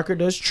J. Parker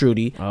does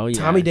Trudy,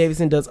 Tommy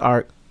Davidson does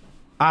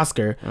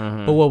Oscar.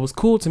 But what was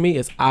cool to me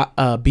is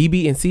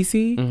BB and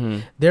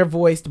Cece. They're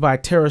voiced by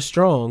Tara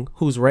Strong,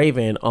 who's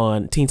Raven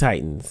on Teen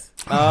Titans.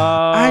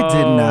 I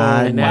did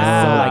not. And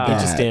that's so like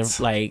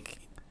interesting. Like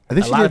I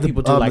think a lot of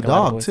people do like the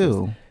dog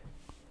too.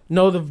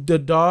 No, the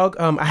dog.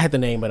 I had the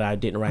name, but I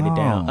didn't write it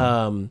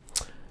down.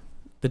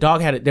 The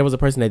dog there was a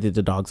person that did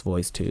the dog's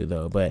voice too,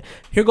 though. But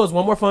here goes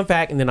one more fun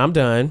fact, and then I'm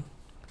done.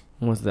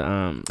 What's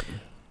the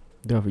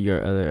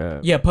your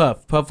other?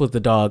 Puff. Puff was the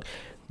dog.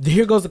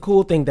 Here goes the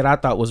cool thing that I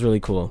thought was really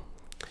cool.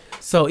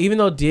 So even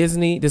though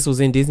this was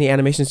in Disney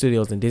Animation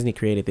Studios and Disney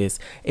created this,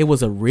 it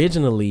was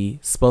originally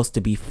supposed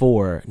to be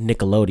for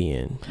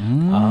Nickelodeon.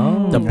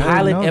 The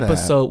pilot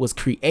episode was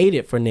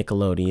created for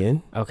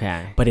Nickelodeon.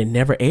 Okay, but it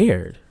never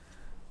aired,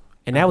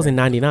 and that was in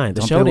 '99.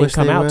 The show didn't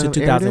come out to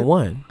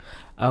 2001.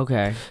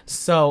 Okay.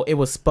 So it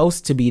was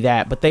supposed to be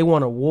that, but they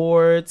won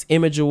awards,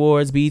 Image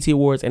Awards, BET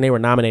Awards, and they were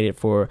nominated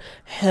for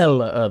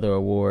hella other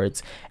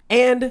awards.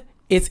 And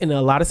it's in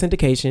a lot of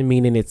syndication,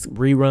 meaning it's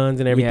reruns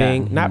and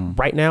everything. Yeah. Not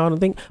right now, I don't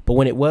think, but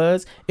when it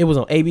was on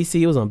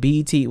ABC, it was on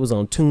BET, it was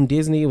on Toon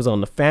Disney, it was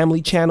on the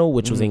Family Channel,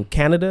 which was in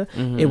Canada.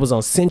 It was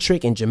on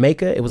Centric in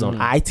Jamaica. It was on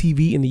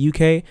ITV in the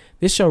UK.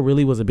 This show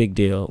really was a big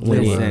deal.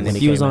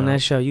 If you was on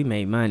that show, you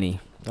made money.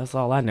 That's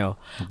all I know.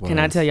 Can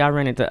I tell you, I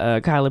ran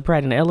into Kyla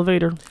Pratt in the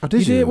elevator. Oh,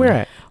 did you? Where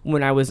at?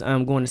 When I was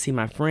going to see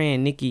my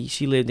friend Nikki,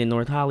 she lived in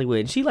North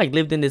Hollywood. And she like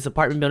lived in this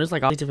apartment building. It's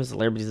like all these different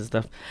celebrities and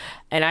stuff.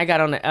 And I got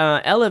on the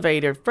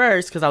elevator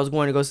first because I was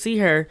going to go see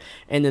her.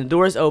 And the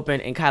doors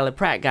opened and Kyla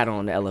Pratt got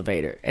on the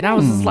elevator. And I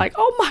was just like,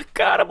 oh my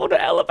God, I'm on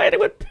the elevator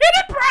with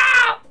Penny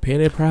Proud.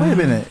 Penny Proud. Wait a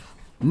minute.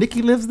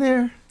 Nikki lives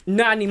there?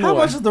 Not anymore. How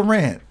much is the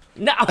rent?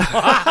 No.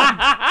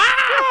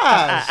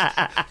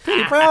 gosh.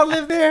 Penny Proud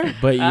lived there.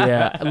 But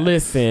yeah,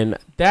 listen,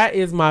 that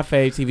is my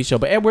fave TV show.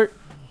 But Edward,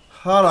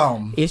 hold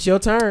on. It's your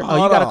turn. You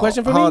got a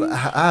question for me? I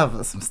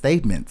have some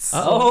statements.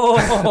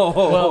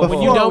 Well,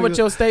 when you're done with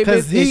your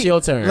statements, it's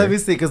your turn. Let me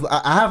see, because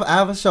I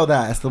have a show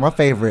that's still my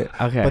favorite.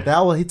 Okay.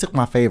 But he took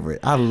my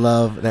favorite. I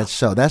love that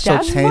show. That show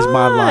changed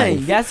my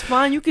life. That's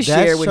fine. You can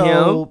share with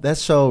him. That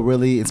show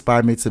really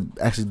inspired me to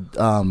actually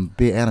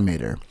be an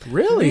animator.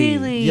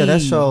 Really? Yeah,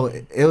 that show,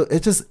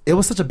 it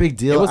was such a big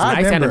deal. It was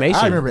nice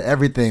animation. I remember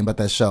everything about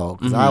that show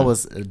because I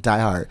was a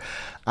diehard.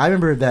 I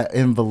remember that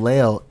in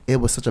Vallejo, it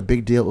was such a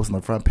big deal. It was on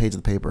the front page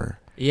of the paper.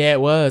 Yeah,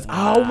 it was.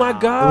 Oh my God,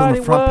 it was on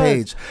the front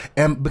page.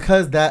 And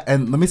because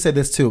and let me say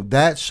this too,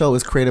 that show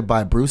is created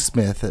by Bruce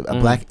Smith, a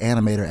black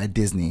animator at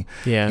Disney.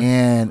 Yeah.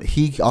 And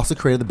he also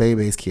created the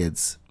Baby's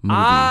Kids movie.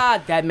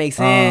 That makes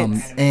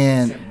sense.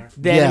 And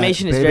the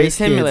animation is very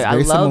similar. I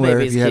love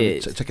Baby's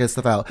Kids. Check his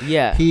stuff out.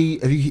 Yeah.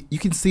 You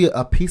can see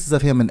pieces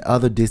of him in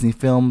other Disney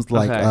films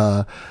like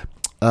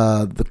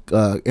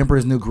the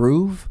Emperor's New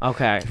Groove.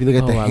 Okay. If you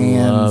look at the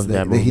hands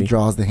that he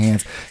draws the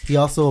hands. He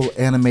also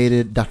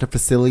animated Dr.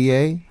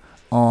 Facilier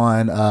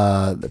on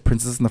The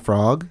Princess and the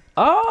Frog.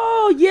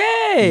 Oh,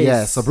 yes.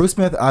 Yeah, so Bruce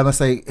Smith, I must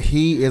say,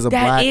 he is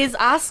That is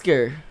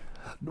Oscar.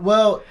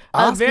 Well,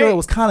 Oscar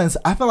was kind of,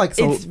 I feel like,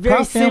 so it's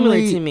very similar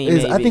to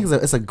me. I think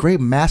it's a great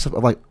mashup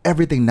of like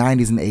everything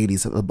 90s and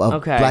 80s of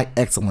black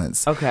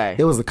excellence. Okay.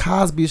 It was the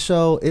Cosby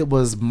Show. It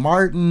was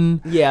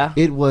Martin. Yeah.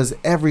 It was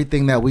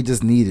everything that we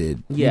just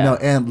needed. Yeah. You know,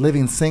 and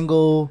Living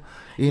Single.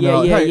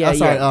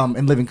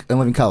 And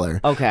Living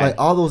Color. Okay. Like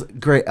all those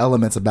great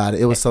elements about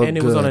it. It was so good. And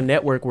it was on a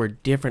network where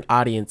different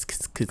audience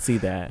could see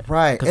that.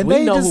 Right. Because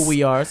we know who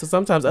we are, so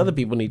sometimes other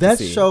people need to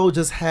see. That show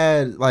just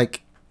had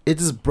like, it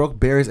just broke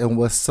barriers and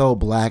was so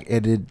black,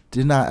 and it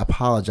did not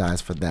apologize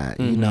for that,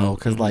 you know,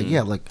 because like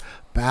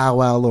Bow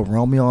Wow, Little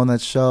Romeo on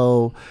that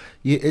show,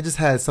 it just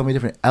had so many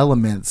different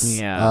elements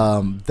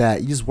that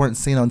you just weren't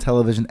seeing on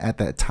television at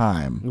that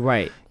time,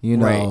 right? You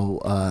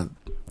know,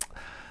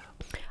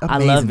 I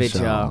love it,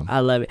 y'all. I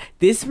love it.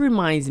 This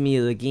reminds me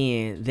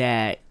again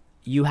that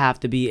you have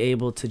to be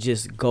able to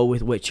just go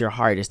with what your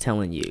heart is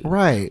telling you,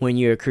 right? When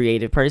you're a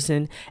creative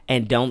person,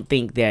 and don't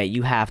think that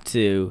you have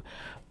to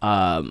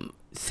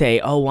say,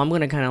 oh, I'm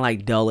gonna kind of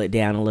like dull it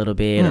down a little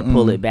bit or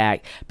pull it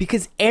back,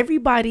 because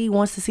everybody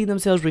wants to see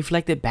themselves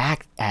reflected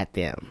back at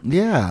them.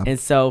 Yeah. And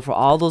so for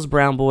all those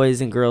brown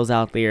boys and girls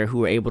out there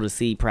who are able to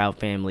see Proud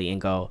Family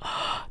and go,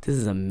 oh, this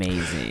is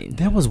amazing.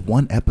 There was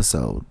one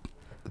episode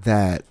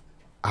that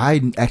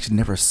I actually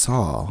never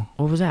saw.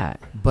 What was that?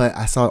 But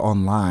I saw it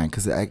online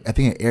because I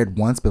think it aired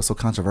once, but it was so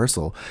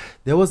controversial.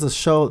 There was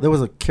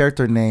a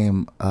character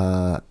named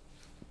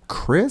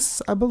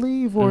Chris, I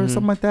believe, or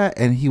something like that,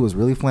 and he was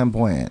really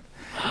flamboyant.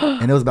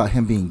 And it was about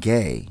him being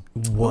gay.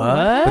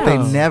 What? But they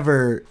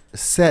never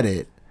said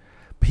it.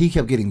 But he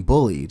kept getting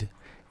bullied,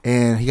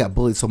 and he got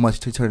bullied so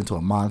much he turned into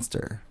a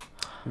monster.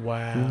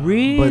 Wow.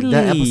 Really? But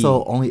that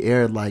episode only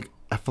aired like,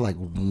 I feel like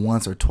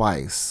once or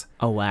twice.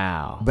 Oh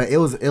wow. But it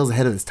was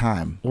ahead of its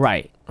time.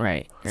 Right.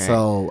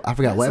 So I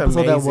forgot what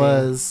episode that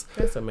was.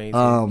 That's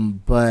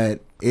amazing.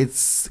 But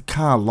it's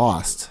kind of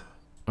lost.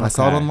 Okay. I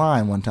saw it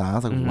online one time. I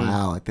was like,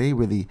 wow, like they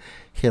really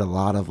hit a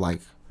lot of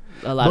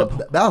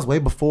that was way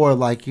before,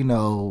 like, you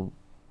know,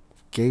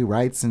 gay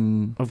rights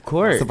and of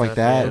course stuff like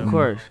that. Of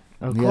course.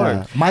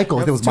 Michael.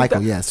 I think it was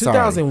Michael. Yes.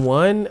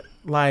 2001.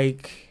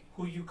 Like,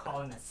 who you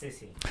calling a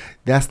sissy?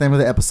 That's the name of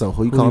the episode.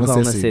 Who you calling a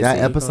sissy? That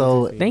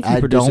episode. Thank you, I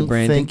don't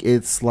Brandon. think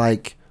it's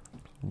like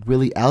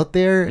really out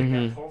there. It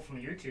got pulled from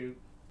YouTube.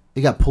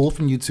 It got pulled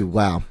from YouTube.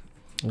 Wow.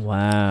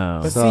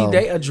 But see,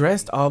 they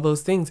addressed all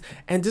those things,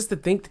 and just to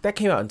think that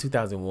came out in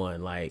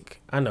 2001. Like,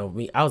 I know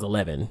me, I was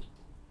 11.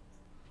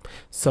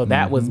 So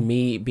that was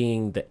me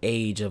being the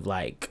age of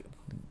like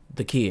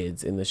the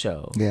kids in the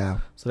show. Yeah.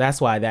 So that's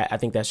why I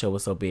think that show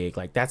was so big.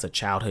 Like, that's a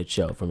childhood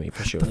show for me,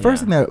 for sure. The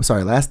first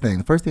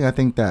thing I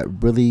think that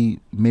really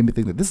made me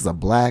think that this is a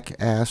black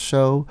ass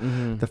show.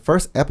 The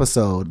first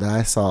episode that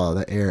I saw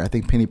that aired, I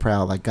think Penny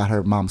Proud like got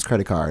her mom's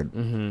credit card.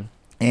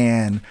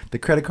 And the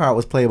credit card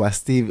was played by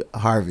Steve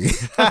Harvey.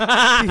 He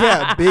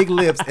had big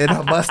lips and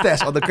a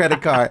mustache on the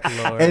credit card.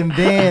 Lord. And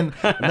then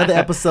another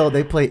episode,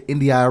 they played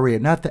India.Arie,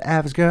 not the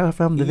average girl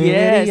from the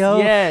video.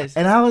 Yes.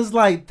 And I was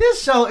like,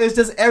 this show is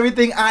just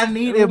everything I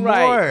needed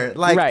more.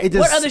 Like, it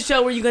just, what other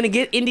show were you gonna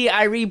get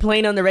India.Arie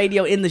playing on the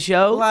radio in the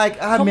show?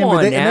 Like, I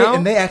remember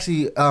they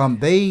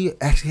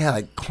actually had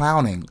like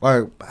clowning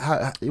or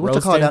what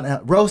you call it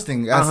down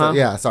roasting.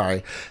 Yeah,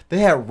 sorry. They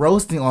had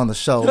roasting on the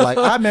show. Like,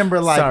 I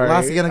remember like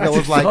La Cienega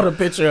was like, saw the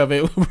picture of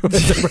it.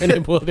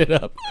 Brandon pulled it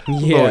up.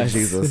 Lord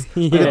Jesus.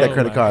 Look at that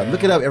credit card.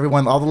 Look it up,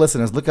 everyone. All the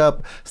listeners, look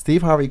up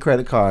Steve Harvey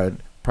credit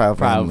card, Proud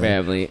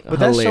Family. But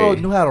that show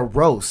knew how to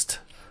roast.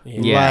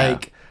 Yeah.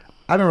 Like,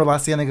 I remember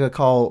last year a nigga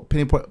called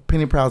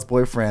Penny Proud's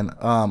boyfriend,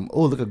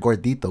 look at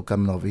Gordito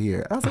coming over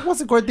here. I was like,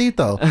 what's a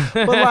Gordito?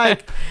 But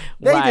like,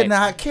 they did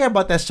not care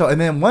about that show. And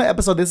then one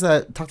episode, this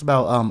talked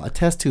about a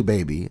test tube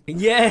baby.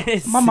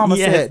 Yes. My mama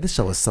said, this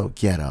show is so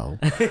ghetto.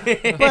 But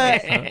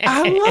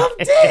I loved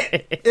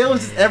it. It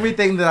was just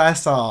everything that I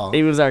saw.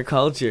 It was our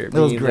culture. It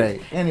was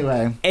great.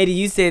 Anyway. Eddie,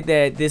 you said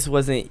that this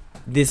was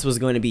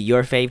going to be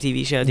your fave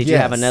TV show. Did you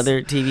have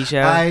another TV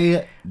show?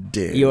 I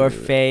did. Your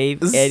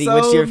fave, Eddie.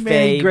 What's your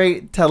many fave?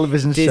 Great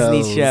television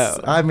Disney show.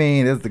 I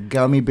mean, there's the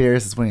Gummy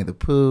Bears. It's Winnie the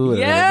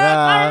Pooh.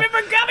 I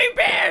remember Gummy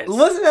Bears.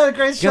 Wasn't that a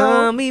great show?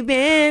 Gummy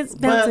Bears.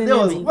 But there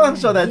was one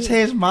show that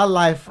changed my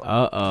life.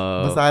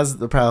 Uh-oh. Besides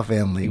the Proud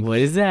Family. What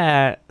is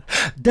that?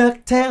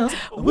 DuckTales.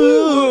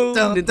 Woo.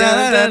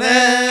 DuckTales.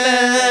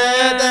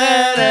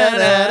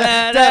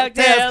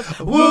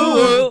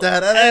 Woo.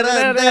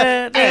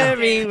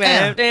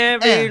 Everywhere. The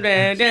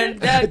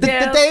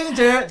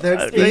danger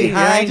that's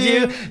behind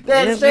you.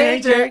 That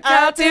stranger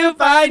out to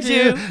find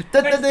you.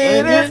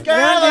 This girl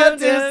up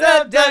to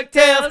some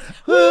DuckTales.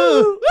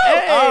 Woo.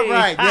 All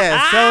right.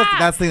 Yeah. So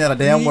not singing that a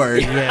damn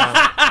word.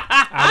 Yeah.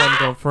 I wasn't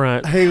going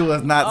front. He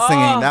was not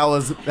singing.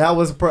 That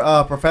was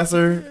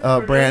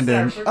Professor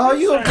Brandon. Oh,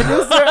 you a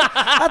producer?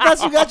 I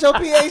thought you got your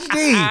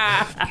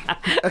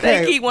PhD.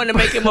 They keep wanting to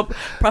make him a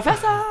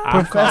professor.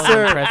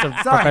 Professor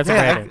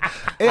Brandon.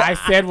 I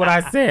said what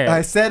I said.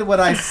 I said what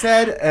I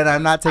said, and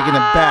I'm not taking it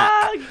back.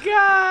 Oh,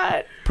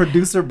 God.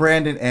 Producer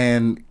Brandon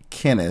and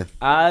Kenneth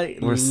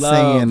were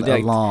singing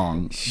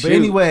along. Shoot. But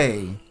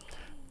anyway,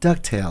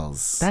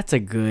 DuckTales. That's a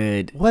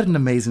good. What an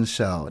amazing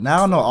show. Now, I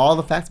don't know all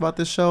the facts about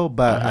this show,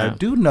 but I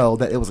do know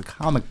that it was a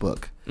comic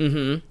book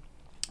in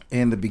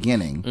the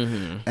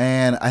beginning.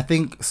 And I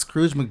think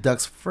Scrooge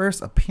McDuck's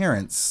first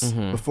appearance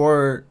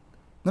before...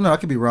 No, I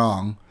could be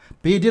wrong.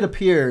 But he did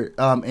appear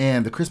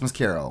in The Christmas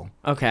Carol.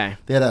 Okay.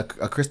 They had a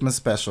Christmas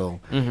special.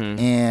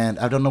 And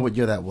I don't know what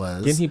year that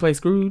was. Didn't he play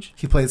Scrooge?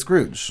 He played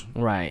Scrooge.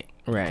 Right.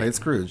 Played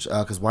Scrooge.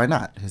 Because why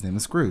not? His name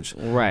is Scrooge.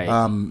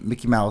 Right.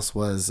 Mickey Mouse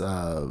was...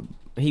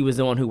 he was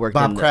the one who worked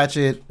Bob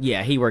Cratchit.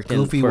 Yeah, he worked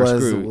Goofy in for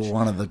was Scrooge.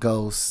 One of the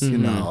ghosts, you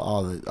know,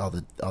 all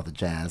the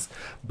jazz.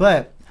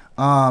 But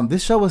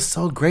this show was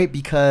so great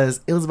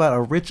because it was about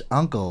a rich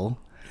uncle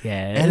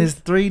and his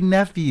 3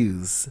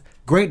 nephews.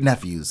 Great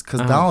nephews, because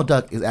Donald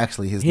Duck is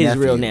actually his nephew. His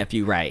real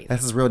nephew, right.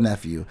 That's his real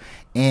nephew.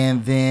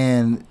 And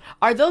then...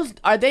 Are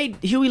they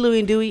Huey, Louie,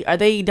 and Dewey? Are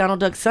they Donald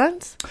Duck's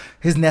sons?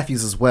 His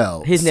nephews as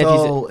well.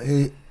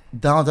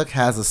 Donald Duck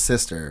has a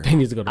sister. He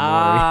needs to go to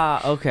Maury.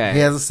 Okay. He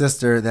has a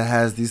sister that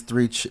has these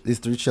three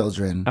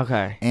children.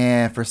 Okay.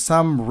 And for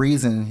some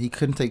reason, he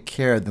couldn't take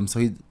care of them, so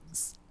he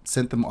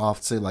sent them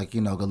off to, like, you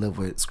know, go live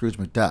with Scrooge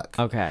McDuck.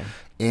 Okay.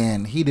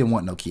 And he didn't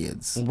want no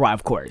kids. Right,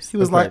 of course. He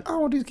was like, I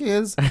don't want these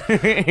kids.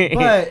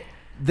 But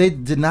they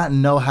did not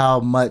know how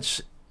much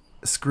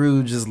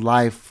Scrooge's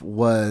life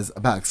was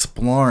about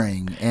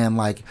exploring and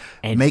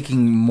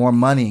making more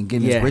money and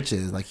getting his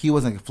riches. Like, he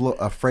wasn't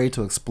afraid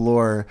to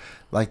explore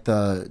like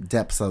the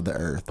depths of the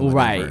earth.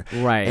 Right.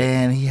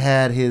 And he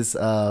had his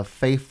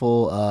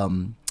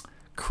faithful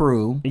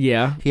crew.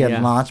 Yeah. He had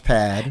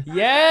Launchpad.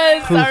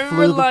 Yes. Who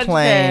flew the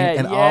plane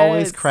and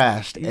always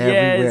crashed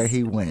everywhere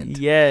he went.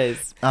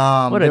 Yes.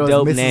 What a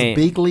dope Mrs. name.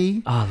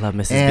 Beakley. Oh, I love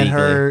Mrs. And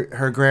Beakley.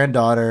 her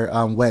granddaughter,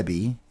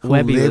 Webby, who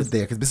lived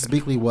there because Mrs.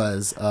 Beakley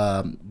was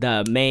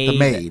the maid. The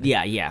maid.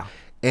 Yeah.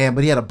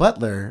 But he had a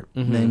butler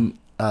named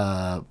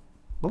what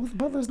was the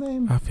butler's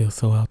name? I feel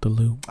so out the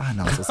loop. I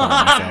know. So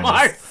sorry,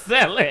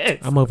 Marcellus.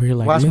 I'm over here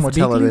like, watch Miss more Beakley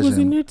television. was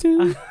in there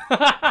too?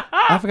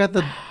 I forgot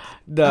I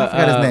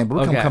forgot his name, but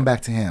we can come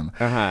back to him.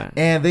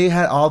 And they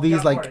had all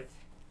these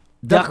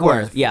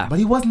Duckworth. Yeah. But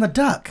he wasn't a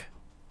duck.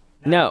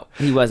 No,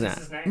 he wasn't.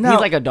 No,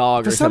 he's like a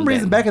dog or something. For some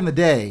reason, back in the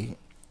day,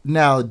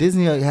 now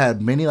Disney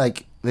had many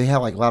they had a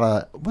lot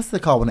of, what's they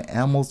call when the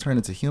animals turn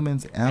into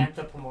humans?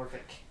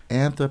 Anthropomorphic.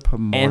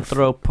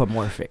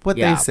 What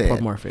they said.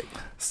 Anthropomorphic.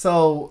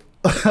 So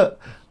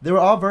they were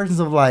all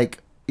versions of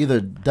either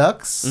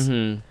ducks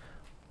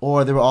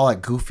or they were all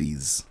like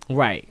goofies.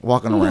 Right.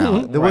 Walking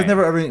around. There was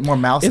never ever any more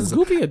mouses. Is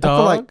Goofy a dog? I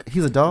feel like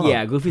he's a dog.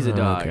 Yeah, Goofy's a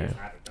dog. Okay.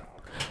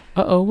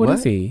 What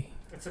is he?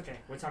 It's okay.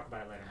 We'll talk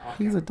about it later.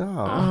 He's a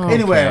dog. Oh,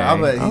 anyway,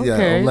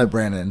 okay. I'll let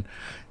Brandon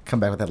come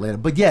back with that later.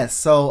 But yes,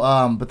 so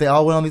but they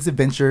all went on these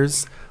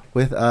adventures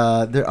with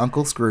their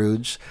Uncle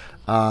Scrooge,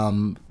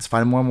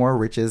 finding more and more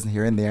riches and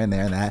here and there and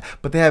there and that.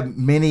 But they have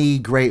many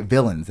great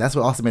villains. That's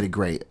what also made it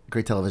great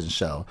television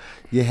show.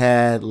 You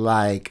had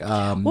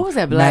what was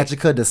that black?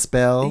 Magica De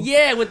Spell.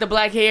 Yeah, with the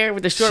black hair,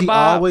 with the short She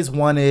bob. always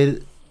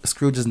wanted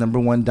Scrooge's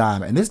 #1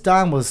 dime, and this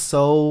dime was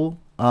so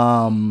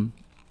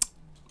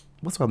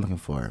what's what I'm looking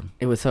for?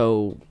 It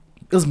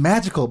was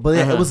magical, but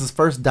it was his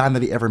first dime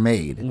that he ever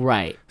made.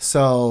 Right.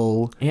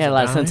 So he had a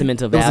lot of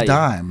sentimental value. It was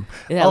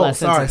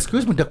a dime.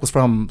 Scrooge McDuck was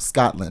from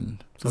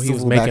Scotland. So he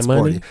was making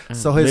money?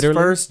 So his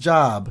first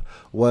job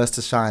was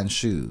to shine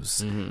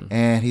shoes.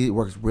 And he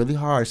worked really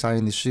hard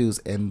shining these shoes,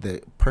 and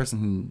the person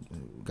who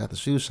got the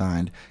shoes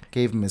shined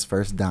gave him his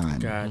first dime.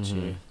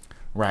 Gotcha.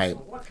 Right.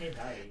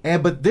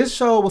 But this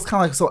show was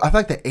kind of like, so I feel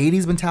like the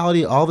 80s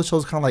mentality, all the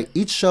shows kind of like,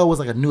 each show was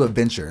like a new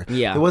adventure.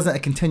 Yeah. It wasn't a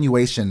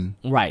continuation.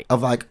 Right.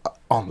 Of like,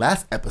 on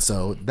last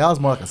episode, that was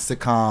more like a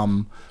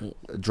sitcom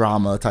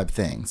drama type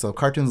thing. So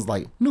cartoons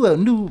like new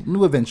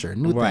adventure,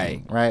 new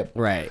thing. Right.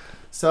 Right.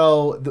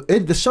 So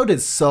the show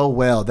did so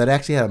well that it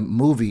actually had a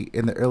movie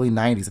in the early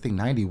 90s, I think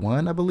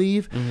 91, I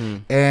believe.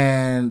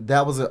 And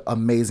that was an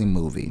amazing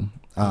movie.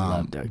 I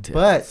love DuckTales.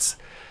 But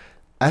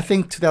I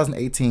think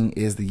 2018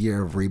 is the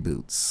year of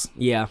reboots.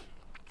 Yeah.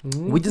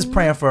 We just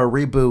praying for a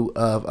reboot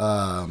of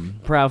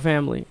Proud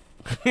Family.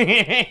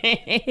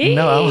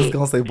 No, I was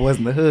gonna say Boys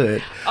in the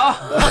Hood.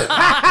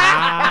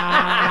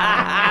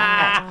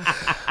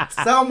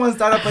 Someone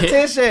start a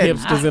petition.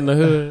 Hipsters in the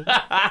Hood.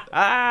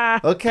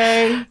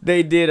 Okay.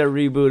 They did a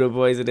reboot of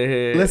Boys in the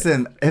Hood.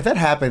 Listen, if that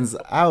happens,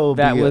 I'll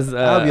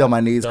be on my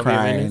knees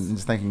crying and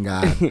just thanking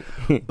God.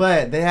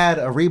 But they had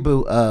a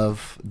reboot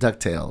of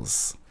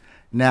DuckTales.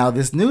 Now,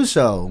 this new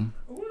show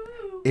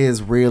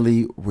is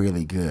really,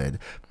 really good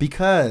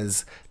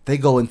because they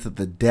go into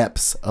the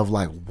depths of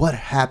like what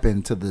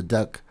happened to the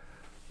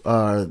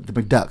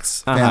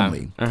McDucks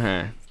family.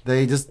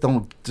 They just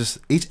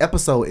each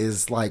episode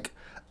is like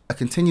a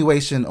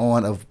continuation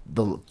of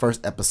the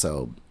first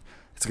episode.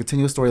 It's a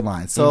continuous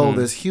storyline. So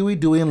there's Huey,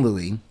 Dewey, and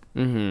Louie.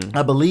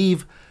 I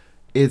believe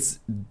it's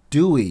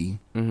Dewey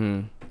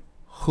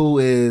who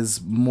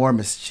is more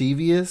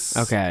mischievous.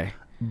 Okay.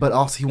 But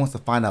also he wants to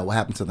find out what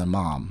happened to their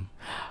mom.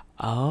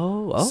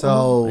 Oh.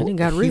 So I didn't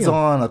got he's real.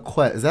 on a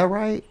quest. Is that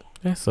right?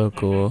 That's so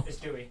cool. It's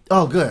Dewey.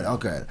 Oh, good. Oh,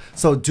 good.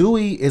 So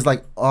Dewey is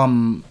like,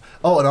 and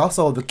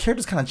also the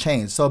characters kind of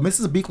changed. So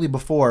Mrs. Beakley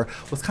before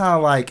was kind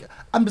of like,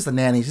 I'm just a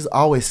nanny. She's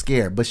always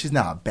scared, but she's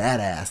now a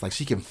badass. Like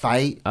she can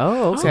fight.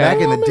 Oh, okay. So back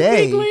in the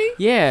day,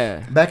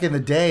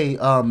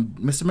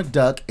 Mr.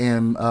 McDuck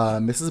and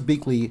Mrs.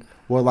 Beakley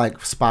were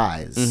like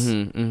spies,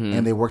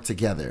 and they worked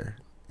together.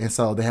 And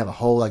so they have a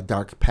whole like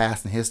dark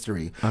past and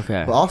history.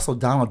 Okay. But also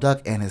Donald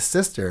Duck and his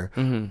sister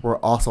were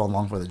also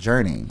along for the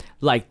journey.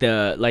 Like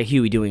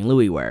Huey, Dewey, and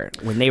Louie were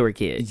when they were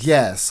kids.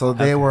 Yes, so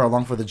they were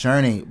along for the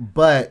journey.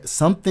 But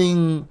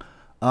something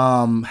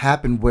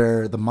happened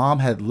where the mom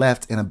had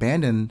left and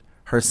abandoned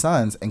her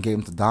sons and gave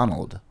them to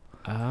Donald.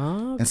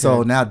 Oh, okay. And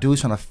so now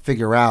Dewey's trying to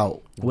figure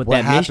out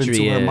what happened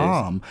to her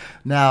mom.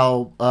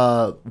 Now,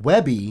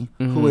 Webby,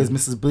 who is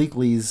Mrs.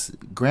 Bleakley's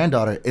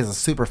granddaughter, is a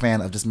super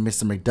fan of just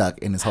Mr. McDuck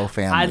and his whole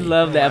family. I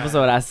love the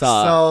episode I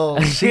saw.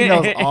 So she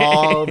knows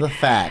all the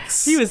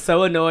facts. He was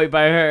so annoyed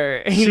by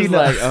her. He was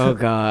like, oh,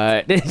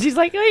 God. She's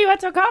like, oh, you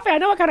want some coffee? I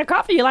know what kind of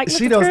coffee you like, Mr.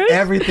 She knows Cruz.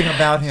 everything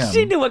about him.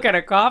 She knew what kind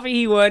of coffee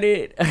he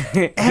wanted.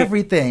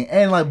 Everything.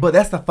 And but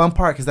that's the fun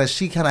part because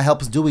she kind of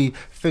helps Dewey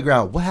figure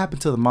out what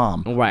happened to the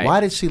mom. Right. Why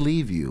did she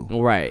leave you?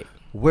 Right.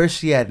 Where's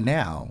she at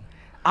now?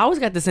 I always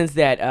got the sense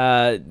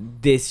that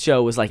this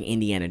show was like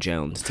Indiana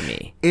Jones to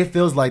me. It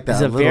feels like that.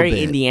 It's a little very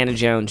bit. Indiana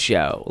Jones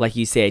show, like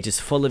you said, just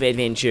full of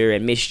adventure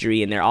and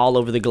mystery, and they're all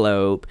over the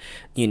globe.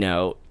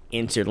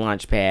 Enter the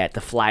launch pad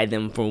to fly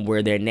them from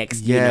where their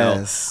next,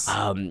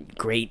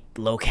 great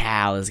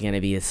locale is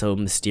gonna be. It's so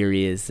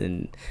mysterious,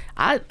 and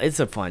it's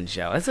a fun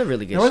show. It's a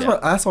really good show.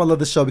 That's why I love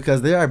this show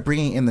because they are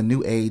bringing in the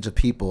new age of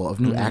people, of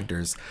new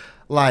actors,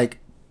 like.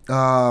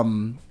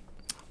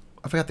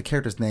 I forgot the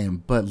character's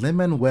name, but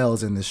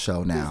Lin-Manuel's in this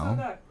show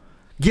now.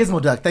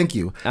 Gizmo Duck, thank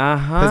you.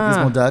 That's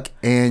Gizmo Duck,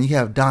 and you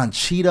have Don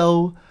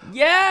Cheadle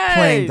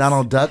playing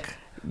Donald Duck.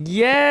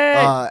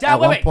 Yeah. At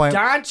one point,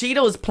 Don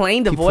Cheadle is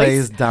playing the voice. He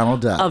plays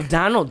Donald Duck of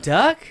Donald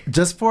Duck.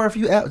 Just for a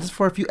few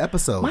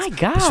episodes. My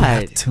God! But you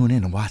have to tune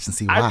in and watch and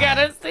see why. I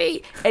gotta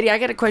see. Eddie, I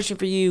got a question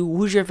for you.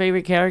 Who's your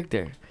favorite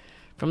character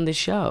from the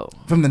show?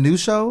 From the new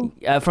show?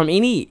 From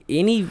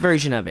any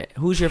version of it.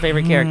 Who's your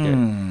favorite character?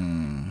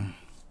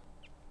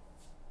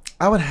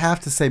 I would have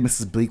to say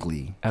Mrs.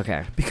 Bleakley.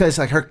 Okay. Because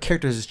her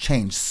character has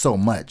changed so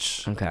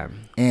much. Okay.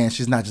 And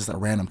she's not just a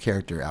random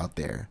character out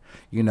there,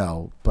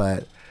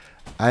 But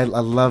I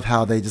love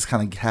how they just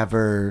kind of have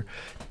her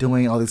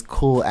doing all these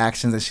cool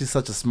actions, and she's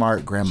such a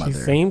smart grandmother. She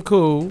seemed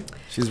cool.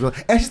 She's real,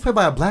 and she's played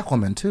by a black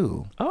woman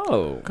too.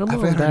 Oh, come on, I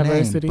forget her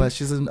diversity. name, but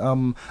she's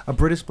a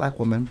British black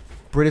woman,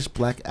 British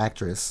black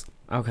actress.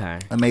 Okay.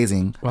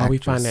 Amazing. While actress.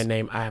 we find that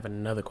name, I have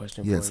another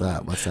question for you.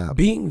 What's up?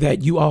 Being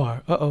that you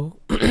are, oh.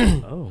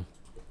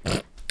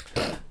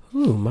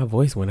 Ooh, my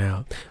voice went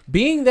out.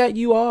 Being that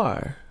you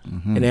are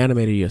an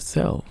animator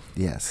yourself.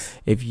 Yes.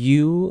 If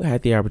you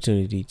had the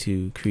opportunity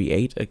to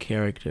create a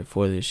character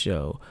for this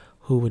show,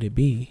 who would it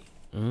be?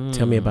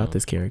 Tell me about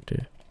this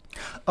character.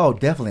 Oh,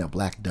 definitely a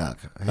black duck.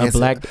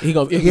 He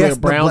gonna wear a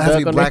brown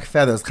duck on black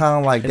feathers, kind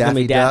of like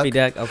Daffy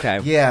Duck. Okay.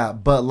 Yeah,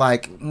 but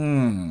like,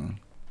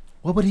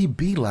 what would he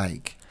be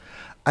like?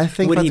 I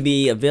think. Would he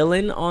be a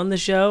villain on the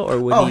show, or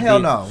would he be? Oh hell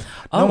no!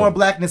 No more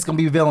blackness gonna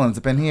be villains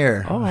up in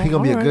here. He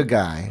gonna be a good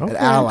guy, an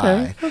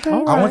ally. Okay.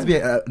 I want to be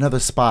another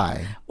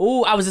spy.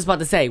 Oh, I was just about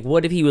to say,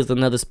 what if he was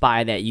another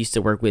spy that used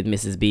to work with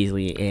Mrs.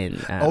 Beasley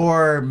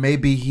or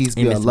maybe he's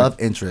be a love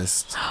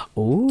interest.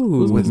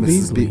 Ooh, with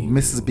Mrs.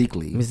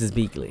 Beakley. Mrs.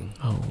 Beakley.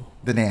 Oh,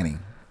 the nanny.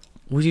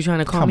 Was you trying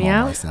to call me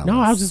out? Marcellus. No,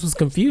 I just was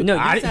confused. No,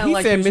 he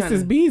said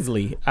Mrs.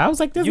 Beasley. I was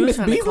like, "There's Miss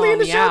Beasley in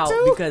the show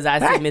too." Because I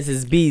said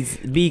Mrs.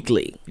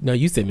 Beakley. No,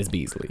 you said Miss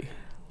Beasley.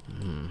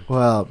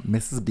 Well,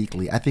 Mrs.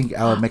 Beakley, I think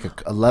I would make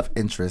a love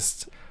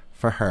interest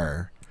for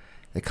her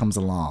that comes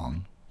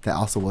along that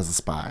also was a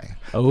spy.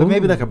 Oh. But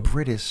maybe like a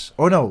British.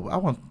 Oh, no, I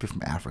want to be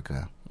from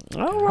Africa.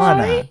 All Why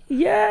right. not?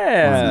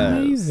 Yeah.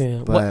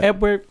 Amazing. But- Well,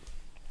 Edward,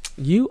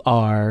 you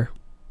are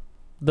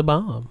the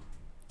bomb.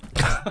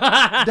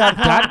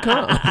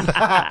 .com.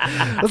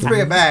 Let's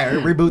bring it back.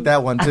 Reboot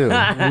that one too. We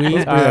Let's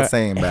bring are that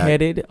same back.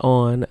 headed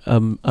on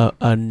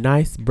a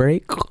nice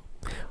break.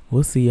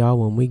 We'll see y'all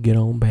when we get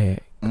on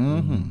back.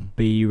 Mm-hmm.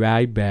 Be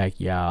right back,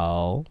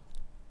 y'all.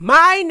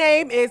 My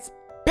name is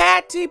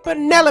Patty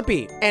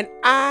Penelope, and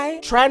I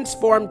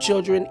transform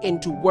children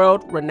into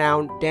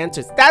world-renowned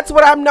dancers. That's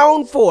what I'm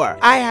known for.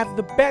 I have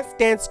the best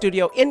dance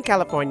studio in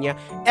California.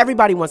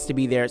 Everybody wants to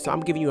be there, so I'm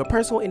giving you a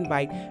personal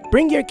invite.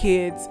 Bring your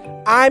kids.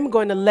 I'm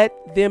going to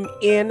let them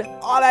in.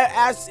 All I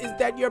ask is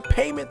that your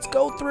payments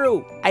go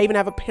through. I even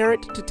have a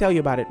parent to tell you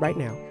about it right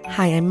now.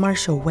 Hi, I'm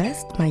Marsha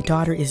West. My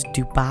daughter is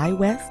Dubai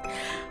West.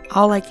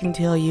 All I can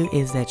tell you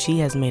is that she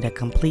has made a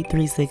complete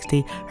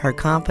 360. Her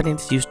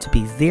confidence used to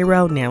be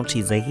 0. Now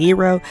she's a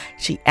hero.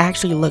 She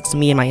actually looks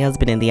me and my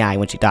husband in the eye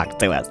when she talks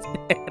to us.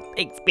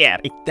 Thanks,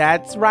 Patty.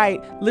 That's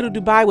right. Little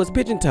Dubai was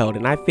pigeon-toed,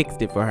 and I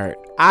fixed it for her.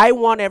 I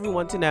want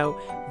everyone to know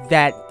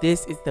that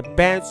this is the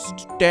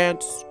best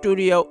dance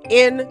studio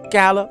in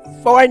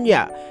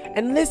California.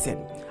 And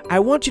listen, I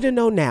want you to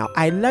know now,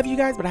 I love you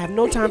guys, but I have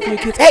no time for your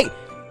kids. Hey,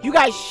 you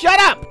guys shut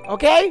up,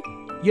 okay?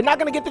 You're not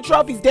going to get the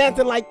trophies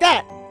dancing like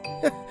that.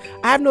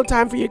 I have no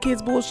time for your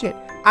kids' bullshit.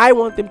 I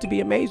want them to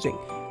be amazing.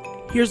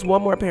 Here's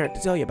one more parent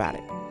to tell you about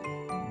it.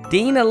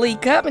 Dina Lee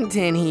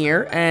Covington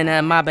here,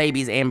 and my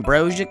baby's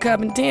Ambrosia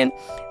Covington.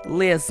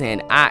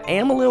 Listen, I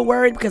am a little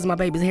worried because my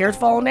baby's hair's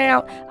falling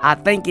out. I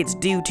think it's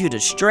due to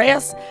the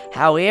stress.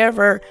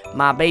 However,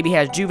 my baby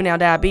has juvenile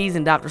diabetes,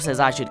 and doctor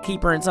says I should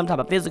keep her in some type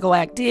of physical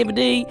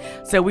activity.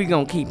 So we're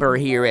gonna keep her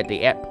here at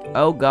the.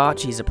 Oh God,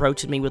 she's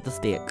approaching me with a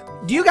stick.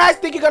 Do you guys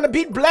think you're gonna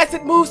beat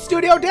Blessed Move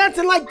Studio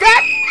dancing like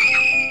that?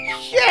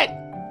 Shit!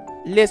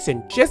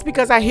 Listen, just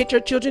because I hit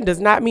your children does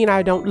not mean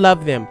I don't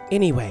love them.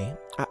 Anyway,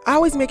 I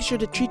always make sure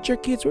to treat your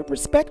kids with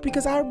respect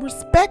because I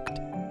respect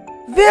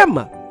them.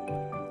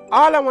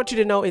 All I want you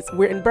to know is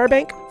we're in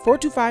Burbank,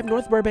 425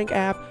 North Burbank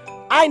Ave.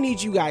 I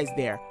need you guys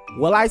there.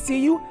 Will I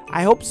see you?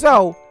 I hope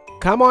so.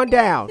 Come on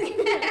down.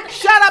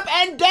 Shut up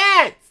and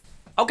dance!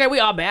 Okay, we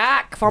are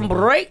back from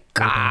break.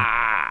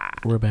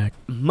 We're back.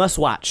 Must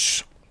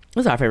watch.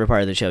 This is our favorite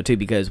part of the show, too,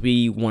 because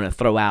we want to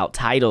throw out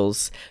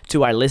titles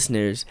to our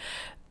listeners.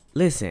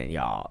 Listen,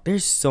 y'all,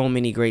 there's so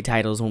many great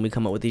titles when we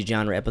come up with these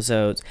genre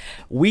episodes.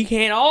 We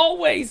can't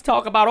always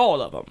talk about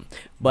all of them,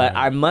 but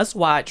our must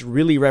watch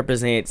really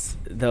represents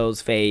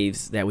those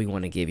faves that we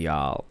want to give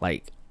y'all.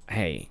 Like,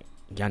 hey,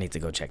 y'all need to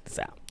go check this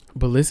out.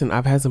 But listen,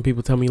 I've had some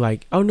people tell me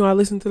like, oh no, I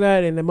listened to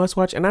that and I must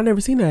watch, and I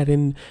never seen that,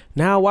 and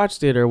now I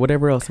watched it or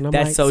whatever else. And I'm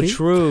That's like, so see?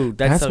 true.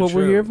 That's so what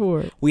true. we're here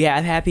for. We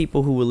have had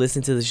people who will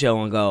listen to the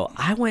show and go,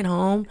 I went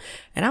home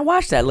and I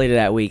watched that later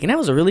that week, and that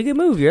was a really good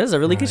movie. That was a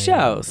really good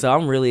show. So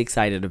I'm really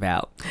excited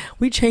about.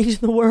 We changing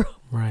the world.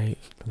 Right.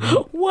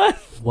 What?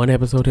 One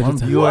episode at a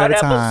time. One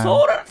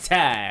episode at a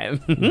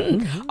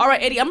time. All right,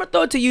 Eddie, I'm going to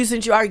throw it to you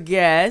since you're our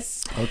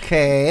guest.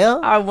 Okay.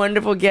 Our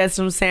wonderful guest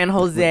from San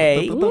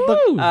Jose.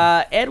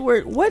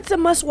 Edward, what's a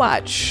must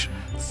watch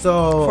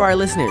So for our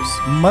listeners?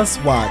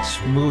 must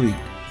watch movie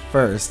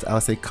first. I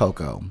would say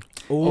Coco.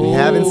 If you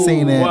haven't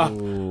seen it,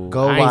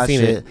 go I ain't watch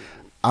seen it.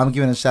 I'm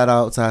giving a shout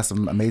out to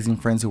some amazing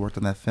friends who worked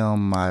on that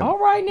film. My All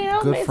right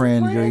now. good amazing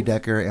friend Yuri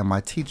Decker and my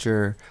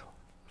teacher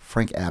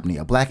Frank Abney,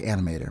 a black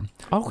animator.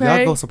 Okay.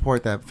 Y'all go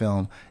support that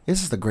film. It's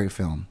just a great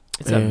film.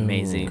 It's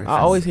amazing. I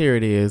always hear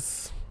it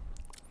is.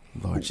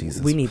 Lord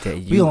Jesus. We need to.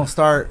 We gonna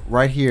start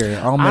right here.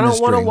 On I don't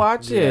Ministry. want to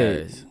watch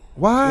it. Yes.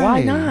 Why?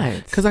 Why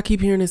not? Because I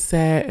keep hearing it's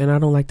sad and I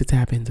don't like to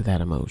tap into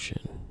that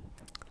emotion.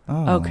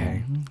 Oh,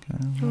 Okay.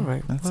 All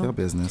right. That's your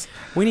business.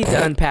 We need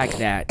to unpack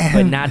that,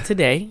 but not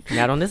today.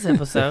 Not on this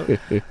episode.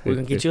 We're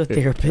gonna get you a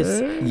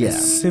therapist Yeah.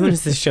 as soon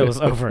as the show is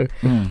over,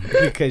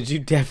 because you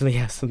definitely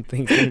have some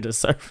things under the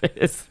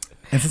surface.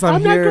 And since I'm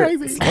I'm not here,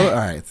 crazy. all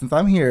right. Since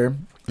I'm here,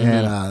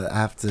 and I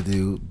have to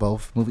do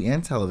both movie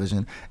and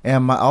television,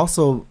 and I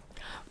also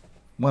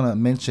want to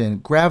mention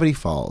Gravity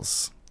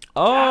Falls.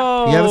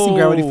 Oh, You haven't seen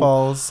Gravity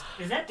Falls?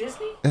 Is that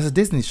Disney? It's a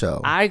Disney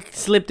show. I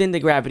slipped into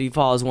Gravity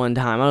Falls one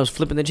time. I was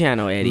flipping the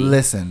channel, Eddie.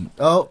 Listen,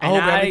 and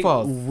Gravity I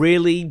Falls.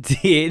 really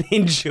did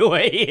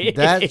enjoy it.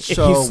 that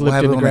show will slipped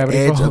have you into on the Gravity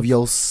edge Falls. of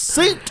your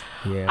seat.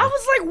 Yeah. I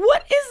was like,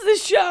 "What is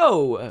this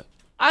show?"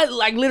 I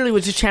like literally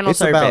was just channel It's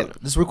surfing.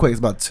 about, just real quick, it's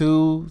about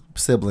two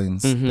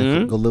siblings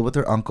that go live with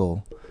their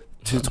uncle,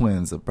 two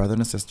twins, a brother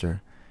and a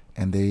sister,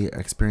 and they are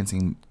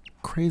experiencing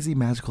crazy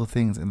magical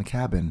things in the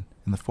cabin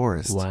in the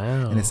forest.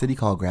 Wow. In a city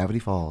called Gravity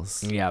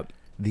Falls. Yep.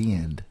 The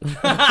end.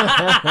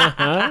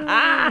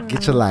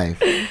 Get your life.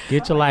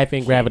 Get your life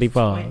in Gravity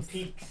Twin Falls.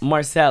 Peaks.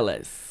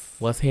 Marcellus,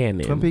 What's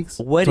happening? Twin Peaks?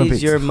 what Twin is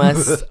Peaks. your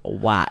must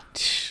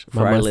watch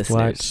for our listeners.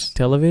 Watch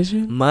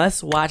television?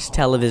 Must watch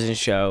television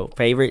show.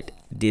 Favorite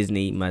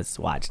Disney must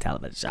watch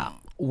television show.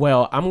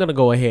 Well, I'm going to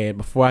go ahead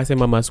before I say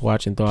my must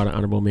watch and throw out an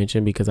honorable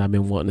mention because I've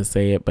been wanting to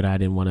say it, but I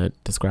didn't want to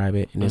describe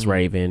it. And it's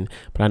Raven.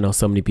 But I know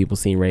so many people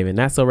seen Raven.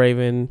 That's So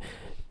Raven.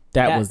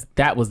 That was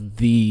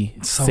the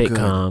so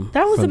sitcom. Good.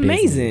 That was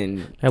amazing.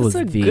 Disney. That was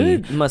a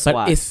good must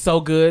watch. It's so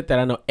good that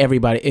I know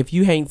everybody. If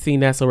you ain't seen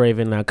That's So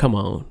Raven, now come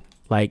on.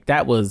 Like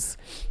that was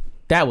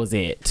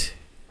it.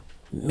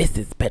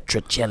 Mrs.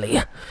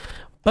 Petrocelli.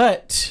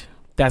 But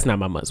that's not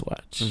my must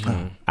watch.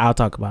 Mm-hmm. I'll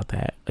talk about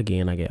that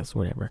again, I guess,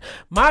 whatever.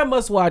 My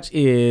must watch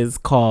is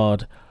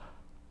called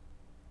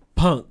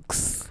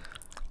Punks.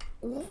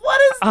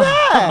 What is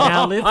that?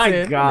 Now listen.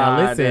 My God.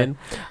 Now listen.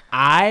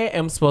 I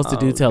am supposed to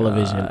do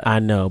television. God. I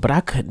know, but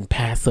I couldn't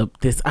pass up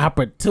this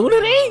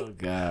opportunity. Oh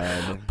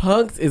God.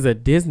 Punks is a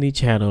Disney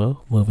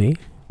Channel movie.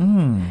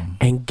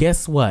 And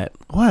guess what?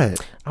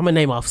 What? I'm gonna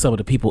name off some of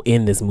the people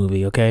in this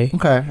movie. Okay.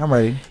 Okay, I'm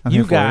ready.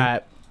 You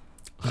got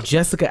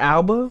Jessica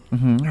Alba. I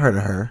heard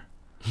of her.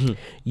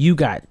 You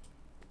got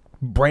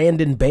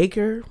Brandon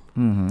Baker.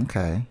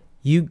 Okay.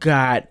 You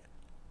got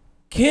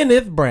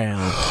Kenneth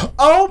Brown.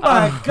 Oh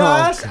my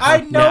gosh,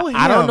 I know him.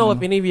 I don't know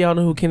if any of y'all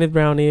know who Kenneth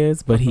Brown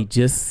is, but he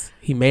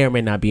may or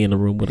may not be in the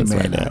room with us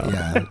right now.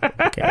 Yeah.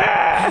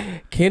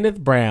 Okay. Kenneth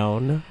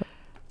Brown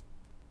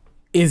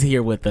is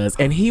here with us,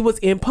 and he was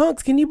in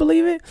Punks. Can you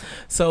believe it?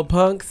 So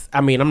Punks,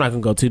 I mean, I'm not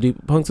gonna go too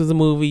deep. Punks was a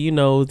movie, you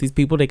know, these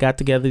people, they got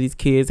together, these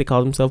kids, they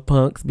called themselves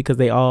punks because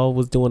they all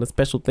was doing a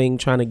special thing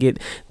trying to get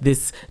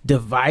this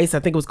device. I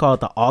think it was called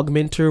the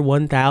Augmenter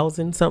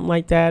 1000, something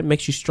like that.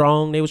 Makes you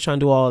strong. They was trying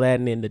to do all that,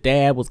 and then the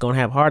dad was gonna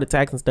have heart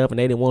attacks and stuff, and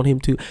they didn't want him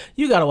to.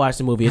 You gotta watch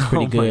the movie. It's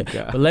pretty good.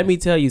 But let me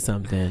tell you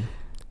something.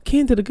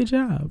 Ken did a good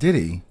job. Did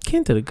he?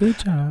 Ken did a good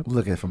job.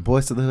 Look at From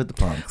Boys to the Hood to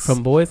Punks.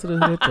 From Boys to the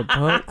Hood to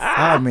Punks.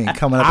 I mean,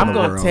 coming up in the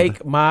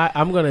world.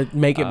 I'm gonna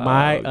make it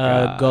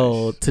my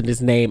goal to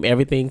just name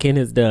everything Ken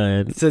has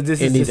done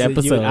in these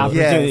episodes.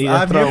 Yes,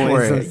 I'm here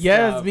for it.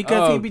 Yes,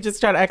 because he'd be just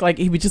trying to act like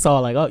he'd be just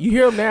all like, oh, you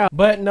hear him now.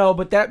 But no,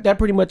 but that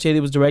pretty much it.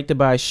 It was directed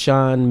by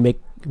Sean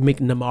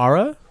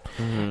McNamara.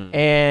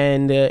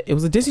 And it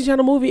was a Disney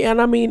Channel movie, and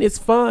I mean, it's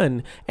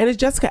fun, and it's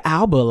Jessica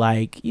Alba.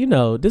 Like, you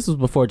know, this was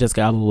before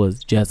Jessica Alba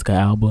was Jessica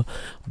Alba,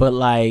 but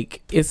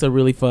like, it's a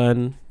really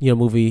fun, you know,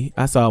 movie.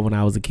 I saw it when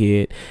I was a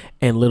kid,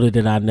 and little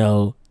did I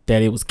know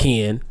that it was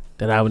Ken.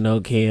 That I would know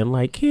Ken.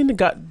 Like, Ken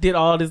did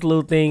all these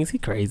little things. He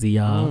crazy,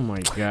 y'all. Oh my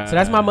God. So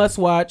that's my must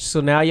watch.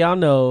 So now y'all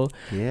know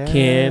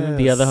Ken,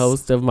 the other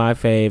host of My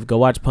Fave. Go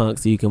watch Punk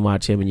so you can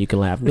watch him and you can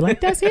laugh and be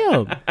like, that's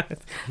him.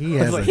 He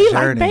has a he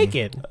journey. like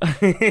bacon.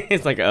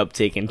 It's like an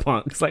uptick in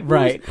Punks. Like,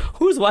 right.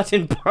 Who's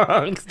watching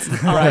Punks?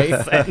 Right.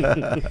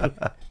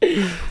 I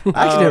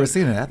actually never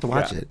seen it. I have to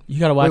watch it. You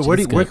gotta watch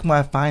it. Where can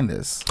I find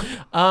this?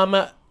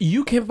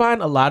 You can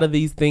find a lot of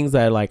these things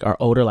that are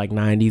older, like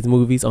 90s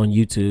movies on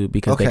YouTube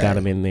because they got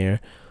them in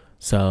there.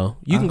 So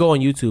you can go on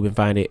YouTube and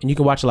find it, and you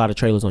can watch a lot of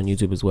trailers on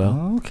YouTube as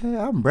well. Okay,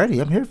 I'm ready.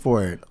 I'm here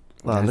for it.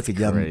 Wow, look at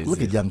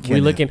young Ken.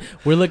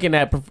 We're looking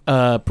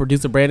at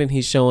producer Brandon.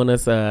 He's showing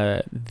us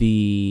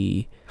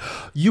the.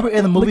 You were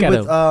in the movie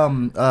with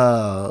not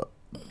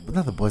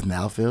The Boys in the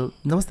Outfield.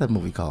 No, what's that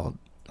movie called?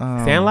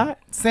 Sandlot.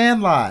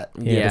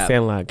 Yeah, the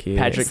Sandlot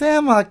kid.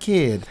 Sandlot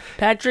kid.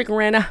 Patrick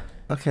Renna.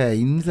 Okay,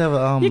 you need to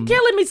have You're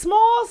killing me,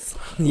 Smalls.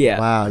 Yeah.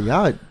 Wow,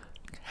 y'all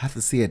have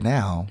to see it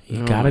now.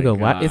 You gotta go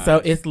watch.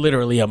 It's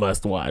literally a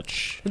must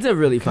watch. It's a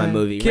really fun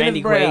movie. Kenneth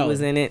Randy Brown Quaid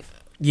was in it.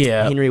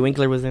 Yeah. Henry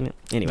Winkler was in it.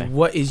 Anyway.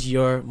 What is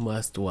your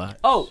must watch?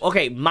 Oh,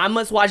 okay. My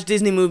must watch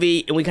Disney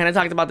movie, and we kind of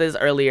talked about this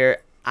earlier.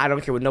 I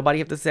don't care what nobody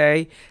have to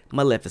say.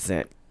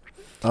 Maleficent.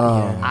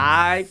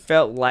 I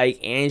felt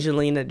like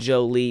Angelina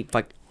Jolie,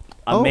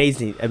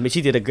 amazing. I mean,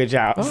 she did a good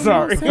job.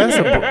 Sorry.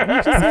 Professor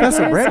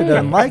Brandon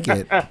doesn't like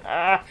it.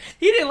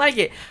 He didn't like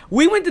it.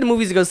 We went to the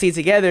movies to go see it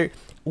together.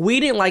 We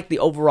didn't like the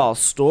overall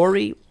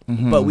story,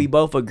 but we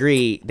both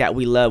agreed that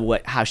we love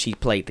how she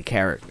played the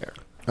character.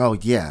 Oh,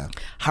 yeah.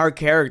 Her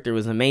character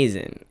was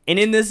amazing. And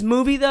in this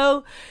movie,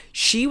 though,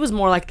 she was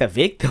more like the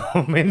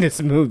victim in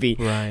this movie.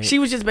 Right. She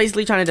was just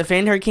basically trying to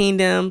defend her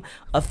kingdom.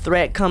 A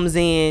threat comes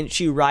in.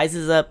 She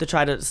rises up to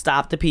try to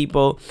stop the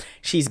people.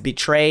 She's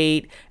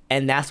betrayed.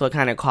 And that's what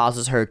kind of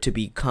causes her to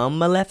become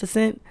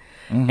Maleficent.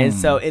 And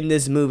so in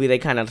this movie, they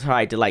kind of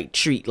tried to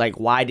treat,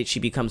 why did she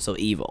become so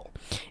evil?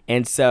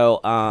 And so,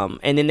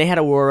 and then they had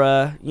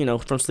Aurora,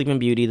 from Sleeping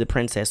Beauty, the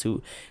princess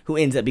who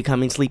ends up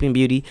becoming Sleeping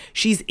Beauty.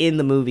 She's in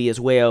the movie as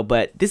well,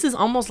 but this is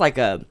almost like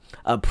a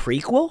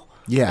prequel.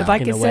 Yeah. If I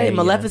can say,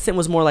 Maleficent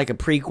was more like a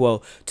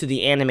prequel to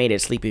the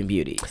animated Sleeping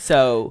Beauty.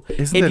 So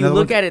if you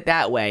look at it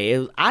that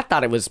way, I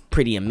thought it was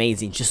pretty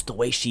amazing. Just the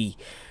way she,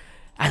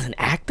 as an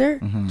actor,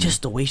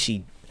 just the way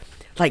she,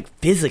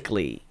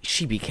 physically,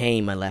 she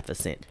became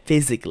Maleficent.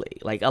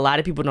 Physically. A lot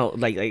of people don't,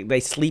 they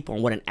sleep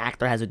on what an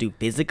actor has to do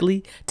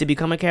physically to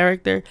become a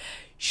character.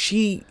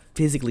 She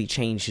physically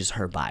changes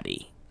her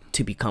body.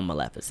 to become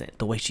Maleficent.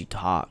 The way she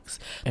talks,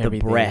 the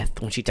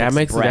breath when she takes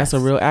that's a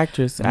real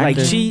actress. Like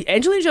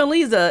Angelina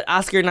Jolie is a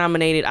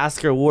Oscar-nominated,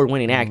 Oscar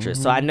award-winning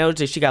actress. So I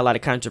noticed she got a lot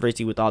of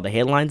controversy with all the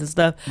headlines and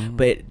stuff,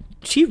 but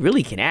she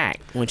really can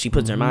act when she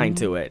puts her mind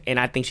to it, and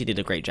I think she did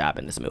a great job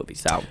in this movie.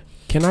 So,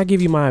 can I give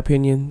you my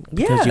opinion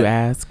because you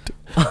asked?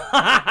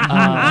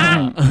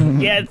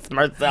 Yes,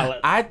 Marcella.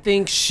 I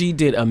think she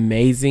did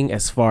amazing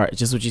as far as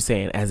just what you're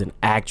saying as an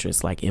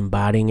actress, like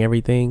embodying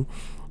everything.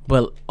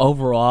 But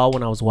overall,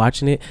 when I was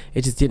watching it,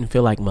 it just didn't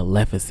feel like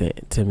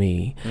Maleficent to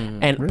me.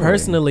 And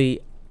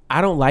personally,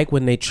 I don't like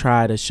when they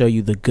try to show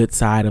you the good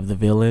side of the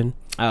villain.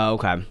 Oh,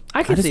 okay.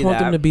 I just want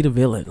them to be the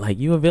villain. Like,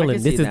 you a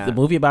villain. This is the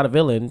movie about a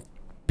villain.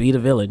 Be the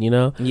villain, you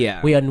know?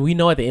 Yeah. We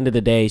know at the end of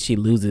the day she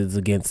loses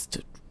against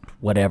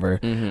whatever.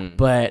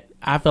 But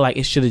I feel like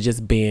it should have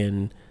just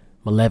been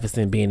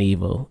Maleficent being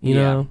evil, you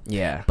know?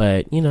 Yeah.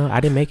 But, you know,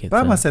 I didn't make it.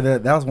 But I must say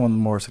that was one of the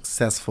more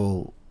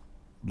successful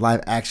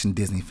live action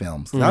Disney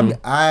films.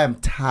 I'm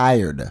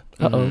tired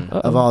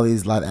of all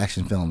these live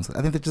action films.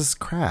 I think they're just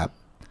crap.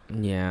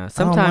 Yeah,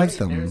 sometimes I don't like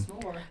them.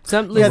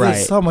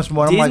 There's so much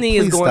more. Disney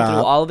is going through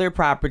all their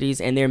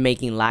properties, and they're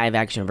making live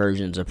action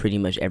versions of pretty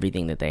much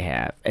everything that they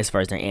have as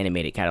far as their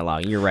animated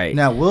catalog. You're right.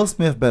 Now Will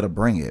Smith better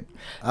bring it.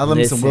 I love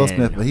me some Will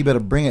Smith, but he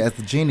better bring it as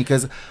the genie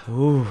because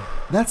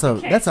that's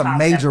a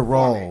major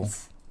role.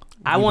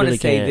 I want to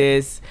say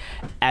this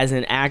as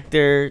an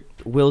actor,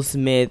 Will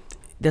Smith.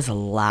 There's a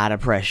lot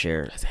of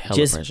pressure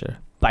just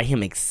by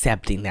him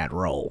accepting that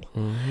role,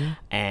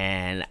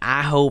 and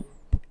I hope.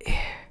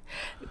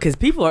 Because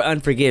people are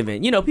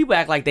unforgiving. You know, people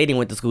act like they didn't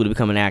went to school to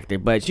become an actor.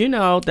 But, you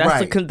know,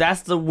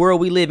 that's the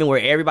world we live in where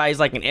everybody's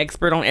like an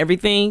expert on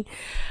everything.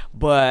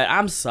 But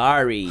I'm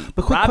sorry.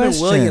 But Robin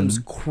Williams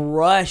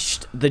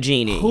crushed the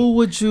genie. Who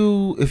would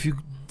you, if you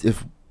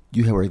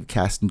were a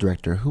casting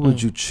director, who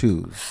would you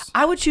choose?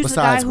 I would choose the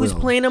guy who's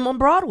playing him on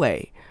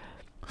Broadway.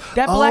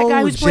 That black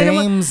guy who's playing him.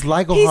 James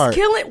Legelhardt. He's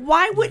killing.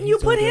 Why wouldn't you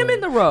put him in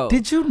the role?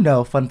 Did you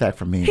know? Fun fact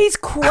for me. He's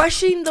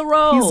crushing the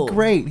role. He's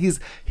great. He's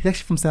actually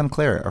from Santa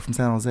Clara or from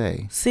San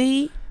Jose.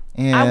 See,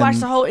 I watched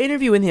the whole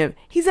interview with him.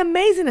 He's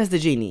amazing as the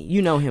genie.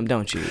 You know him,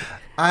 don't you?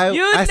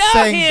 I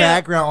sang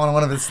background on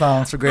one of his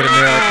songs for Great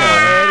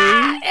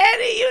America.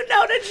 Eddie, you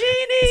know the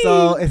genie.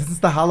 So it's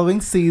the Halloween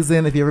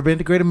season. If you've ever been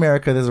to Great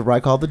America, there's a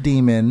ride called The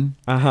Demon.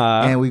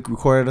 And we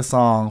recorded a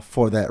song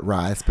for that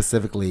ride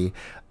specifically.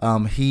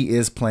 He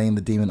is playing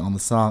the demon on the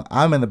song.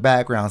 I'm in the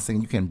background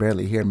singing. You can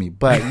barely hear me,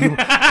 but you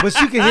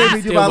can hear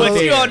me do my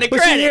little.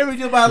 But you hear me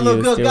do my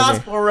little good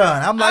gospel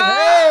run. I'm like,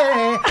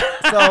 hey.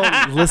 So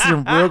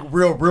listen,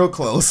 real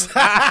close.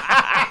 Can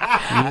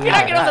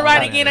I get on the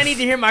ride again? I need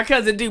to hear my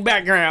cousin do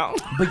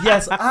background. But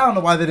yes, I don't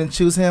know why they didn't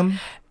choose him.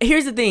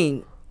 Here's the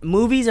thing: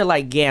 movies are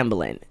like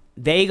gambling.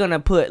 They gonna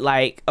put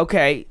like,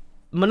 okay,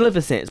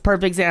 Maleficent is a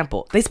perfect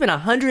example. They spent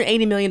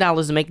 $180 million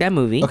to make that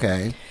movie.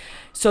 Okay.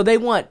 So they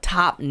want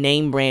top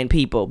name brand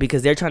people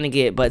because they're trying to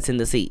get butts in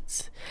the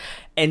seats.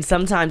 And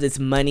sometimes it's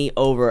money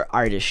over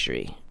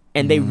artistry.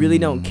 And they really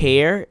don't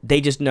care. They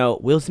just know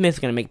Will Smith's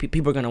going to make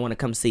people are going to want to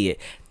come see it.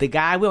 The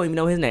guy, we don't even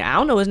know his name. I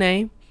don't know his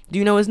name. Do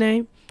you know his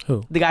name?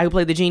 Who? The guy who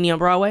played the genie on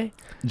Broadway?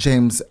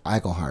 James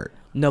Eichelhart.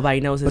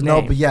 Nobody knows his name.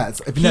 No, but yeah,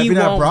 if you're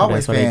not a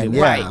Broadway fan,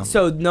 yeah. Right.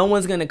 So no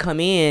one's going to come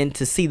in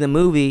to see the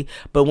movie,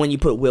 but when you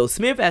put Will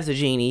Smith as a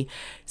genie,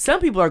 some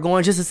people are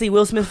going just to see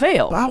Will Smith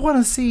fail. But I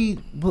want to see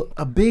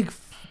a big,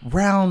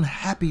 round,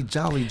 happy,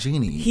 jolly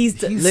genie. He's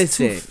too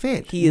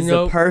fit. He is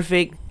the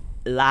perfect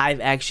live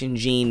action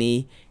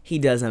genie. He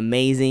does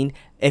amazing.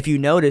 If you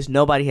notice,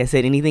 nobody has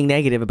said anything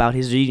negative about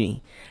his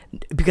genie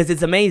because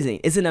it's amazing.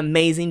 It's an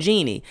amazing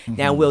genie.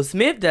 Now Will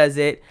Smith does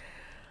it.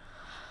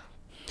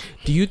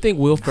 Do you think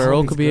Will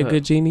Ferrell could be a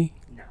good genie?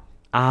 No.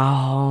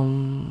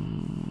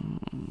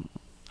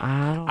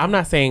 I'm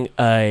not saying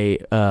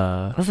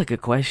that's a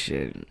good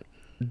question.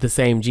 The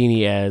same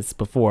genie as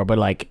before, but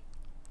like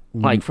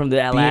from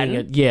the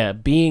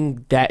Aladdin.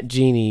 Being that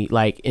genie,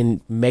 like in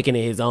making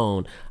it his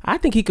own. I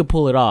think he could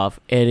pull it off,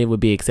 and it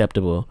would be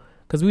acceptable.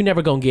 Because we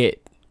never gonna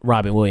get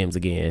Robin Williams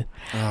again.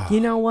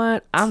 You know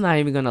what? I'm not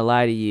even gonna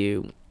lie to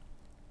you.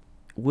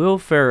 Will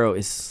Ferrell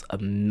is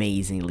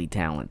amazingly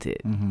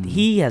talented.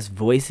 He has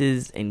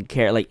voices and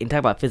care. Like, and talk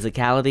about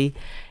physicality,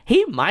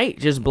 he might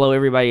just blow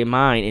everybody in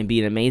mind and be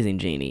an amazing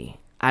genie.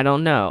 I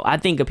don't know. I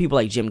think of people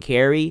like Jim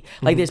Carrey.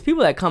 Like, there's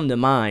people that come to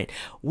mind.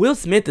 Will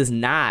Smith is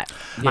not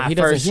my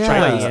first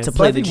choice to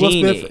play the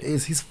genie. Will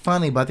Smith he's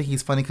funny, but I think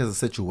he's funny because of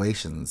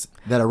situations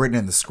that are written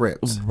in the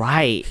scripts.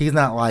 Right. He's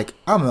not like,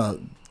 I'm gonna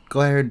go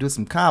ahead and do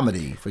some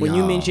comedy for when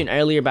y'all. You mentioned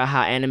earlier about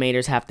how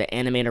animators have to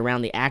animate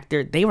around the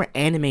actor, they were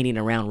animating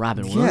around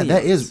Robin Williams. Yeah,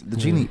 that is the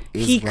genie.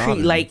 Is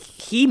Robin.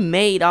 He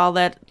made all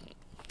that.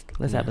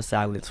 Let's have a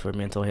silence for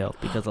mental health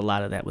because a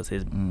lot of that was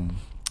his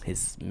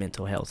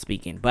mental health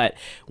speaking. But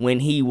when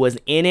he was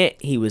in it,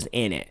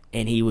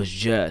 and he was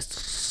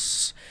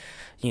just,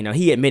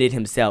 he admitted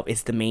himself.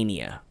 It's the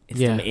mania.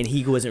 And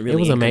he wasn't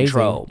really in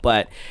control,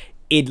 but.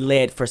 It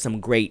led for some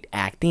great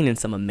acting and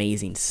some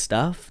amazing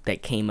stuff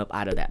that came up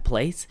out of that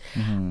place.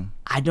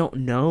 I don't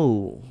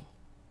know.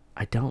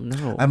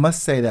 I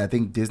must say that I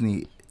think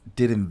Disney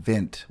did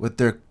invent with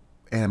their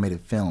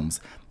animated films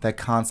that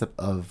concept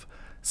of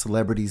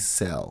celebrities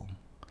sell.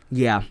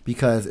 Yeah.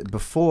 Because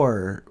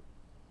before,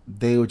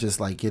 they were just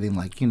like getting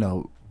like, you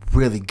know,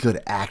 really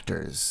good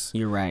actors.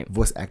 You're right.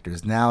 Voice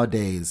actors.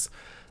 Nowadays,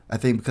 I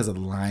think because of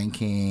The Lion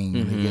King,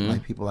 they get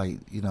like people like,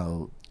 you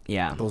know,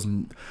 those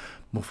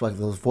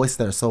voices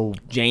that are so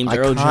James iconic.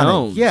 Earl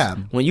Jones. Yeah.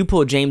 When you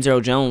pull James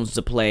Earl Jones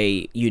to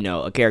play, you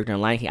know, a character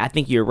in Lion King, I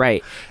think you're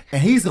right. And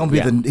he's gonna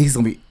be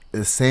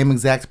the same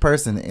exact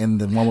person in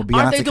the one with Beyonce coming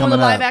up. Aren't they doing the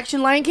live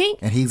action Lion King?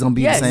 And he's gonna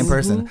be the same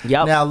person.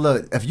 Yep. Now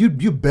look, if you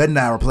better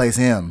not replace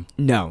him.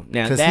 No,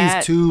 now because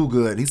he's too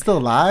good. He's still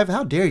alive.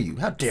 How dare you?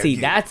 How dare you? See,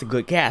 that's a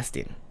good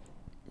casting.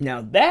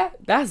 Now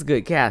that's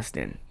good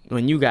casting.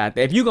 When you got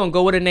that, if you're gonna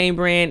go with a name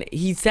brand,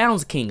 he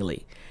sounds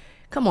kingly.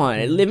 Come on,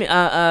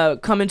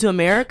 Coming to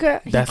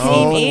America. He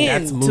came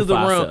into the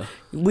room.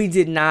 We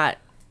did not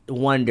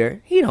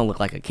wonder. He don't look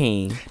like a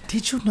king.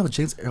 Did you know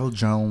James Earl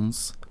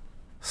Jones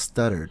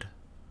stuttered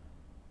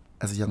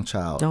as a young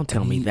child? Don't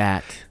tell me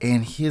that.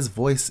 And his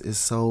voice is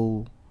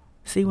so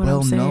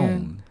I'm saying?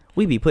 Known.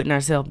 We be putting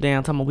ourselves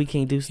down, talking about we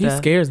can't do stuff. He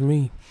scares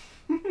me.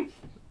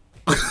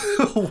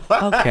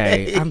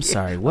 Okay, I'm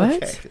sorry.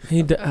 What?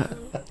 Okay.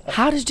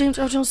 How does James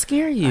Earl Jones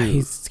scare you?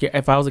 He's scared.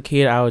 If I was a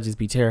kid, I would just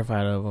be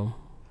terrified of him.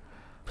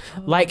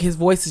 Like his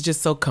voice is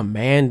just so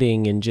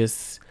commanding and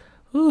just,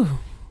 I'm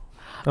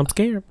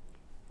scared.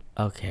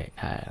 Okay.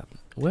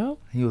 Well,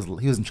 he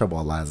was in trouble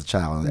a lot as a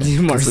child.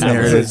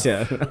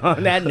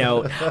 On that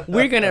note,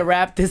 we're gonna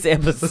wrap this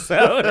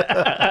episode.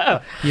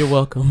 You're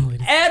welcome,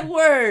 ladies.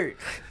 Edward,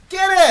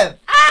 get it.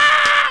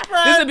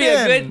 This would be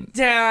a good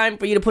time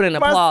for you to put in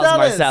applause,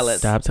 Marcellus.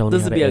 Stop telling me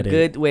this how would to be edit. A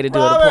good way to do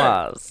an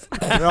applause.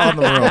 They're all in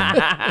the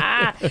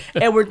room.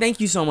 Edward, thank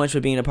you so much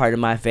for being a part of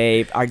My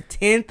Fave, our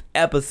 10th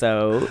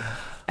episode.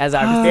 As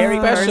our very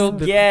special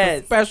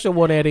guest. Special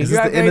one, Eddie. Is this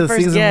the end of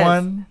season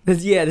 1?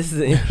 This is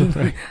the end.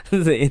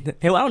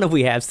 Hey, well, I don't know if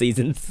we have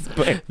seasons,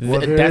 but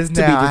that's to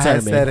be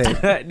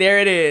determined. There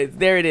it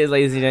is,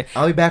 ladies and gentlemen.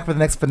 I'll be back for the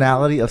next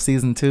finale of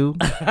season 2.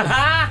 We're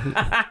going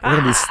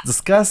to be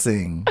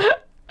discussing.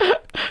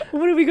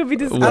 What are we going to be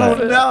discussing? I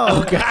don't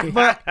know. Okay.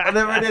 But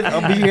whatever it is,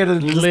 I'll be here to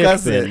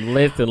discuss it.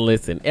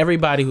 Listen.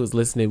 Everybody who's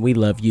listening, we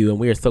love you, and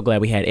we are so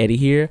glad we had Eddie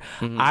here.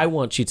 I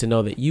want you to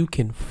know that you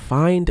can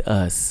find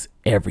us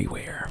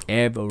everywhere.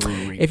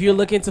 If you're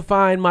looking to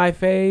find My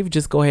Fave,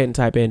 just go ahead and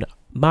type in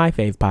My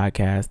Fave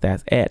Podcast.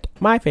 That's at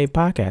My Fave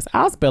Podcast.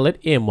 I'll spell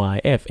it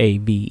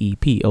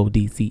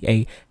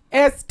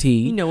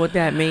MyFavepodcast. You know what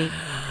that means?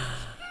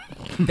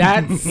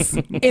 That's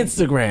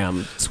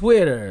Instagram,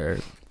 Twitter,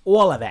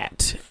 all of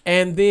that.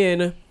 And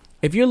then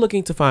if you're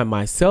looking to find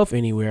myself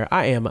anywhere,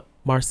 I am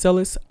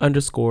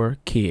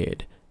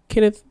Marcellus_kid.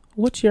 Kenneth,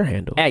 what's your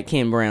handle? At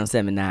Ken Brown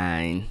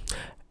 79.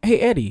 Hey,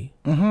 Eddie,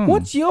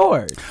 what's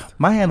yours?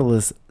 My handle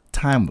is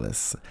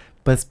Timeless,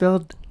 but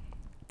spelled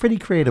pretty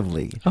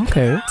creatively.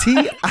 Okay.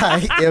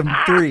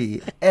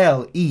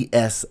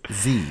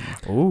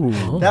 TIM3LESZ. Ooh.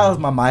 That was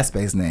my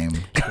MySpace name.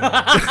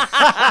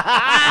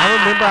 I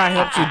remember I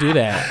helped you do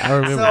that. I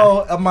remember.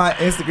 So on my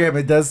Instagram,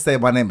 it does say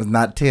my name is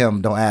not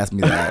Tim. Don't ask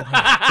me that.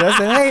 So I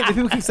said, hey, the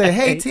people keep saying,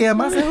 hey, Tim.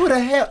 I said, who the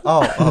hell?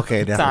 Oh,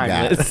 okay.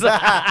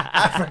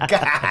 I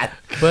forgot.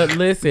 But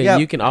listen,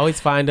 you can always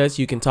find us.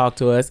 You can talk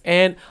to us.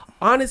 And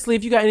honestly,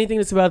 if you got anything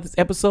that's about this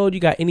episode, you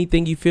got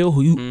anything you feel,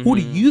 who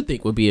do you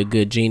think would be a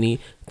good genie,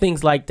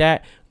 things like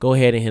that, go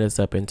ahead and hit us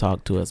up and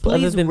talk to us. But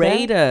please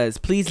rate us.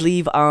 Please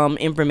leave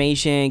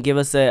information. Give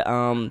us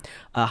a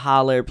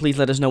holler. Please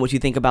let us know what you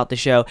think about the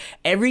show.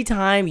 Every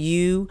time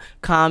you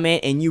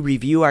comment and you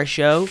review our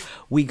show,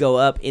 we go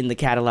up in the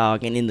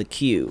catalog and in the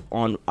queue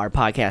on our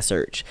podcast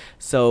search.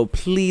 So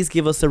please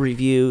give us a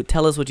review.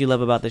 Tell us what you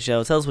love about the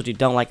show. Tell us what you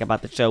don't like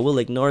about the show. We'll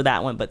ignore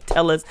that one, but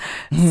tell us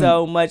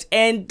so much.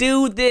 And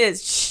do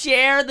this.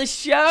 Share the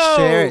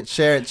show.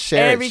 Share it.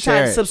 Every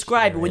time.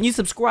 Subscribe. When you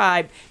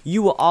subscribe,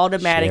 you will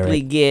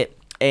automatically get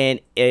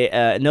a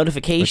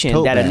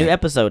notification that a new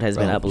episode has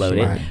been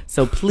uploaded. Right.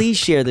 So please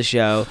share the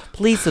show.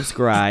 Please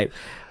subscribe.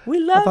 We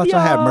love y'all. I thought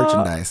y'all had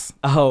merchandise.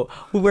 Oh,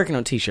 we're working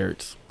on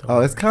t-shirts. Oh,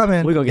 it's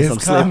coming. We're gonna get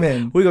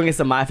We're gonna get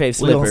some My Fave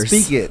slippers. We're gonna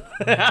speak it.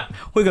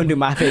 We're gonna do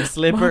My Fave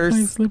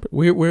slippers.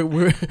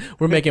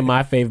 We're making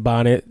My Fave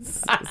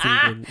bonnets. So you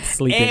can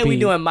sleep and we're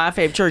doing My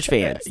Fave church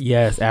fans.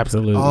 Yes,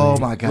 absolutely. Oh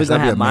my gosh, we're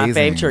gonna have My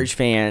Fave church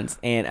fans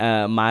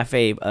and My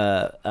Fave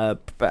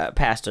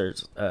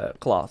pastors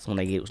cloths when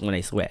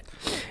they sweat.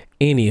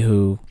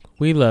 Anywho,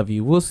 we love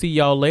you. We'll see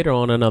y'all later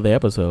on another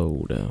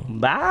episode.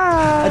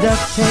 Bye.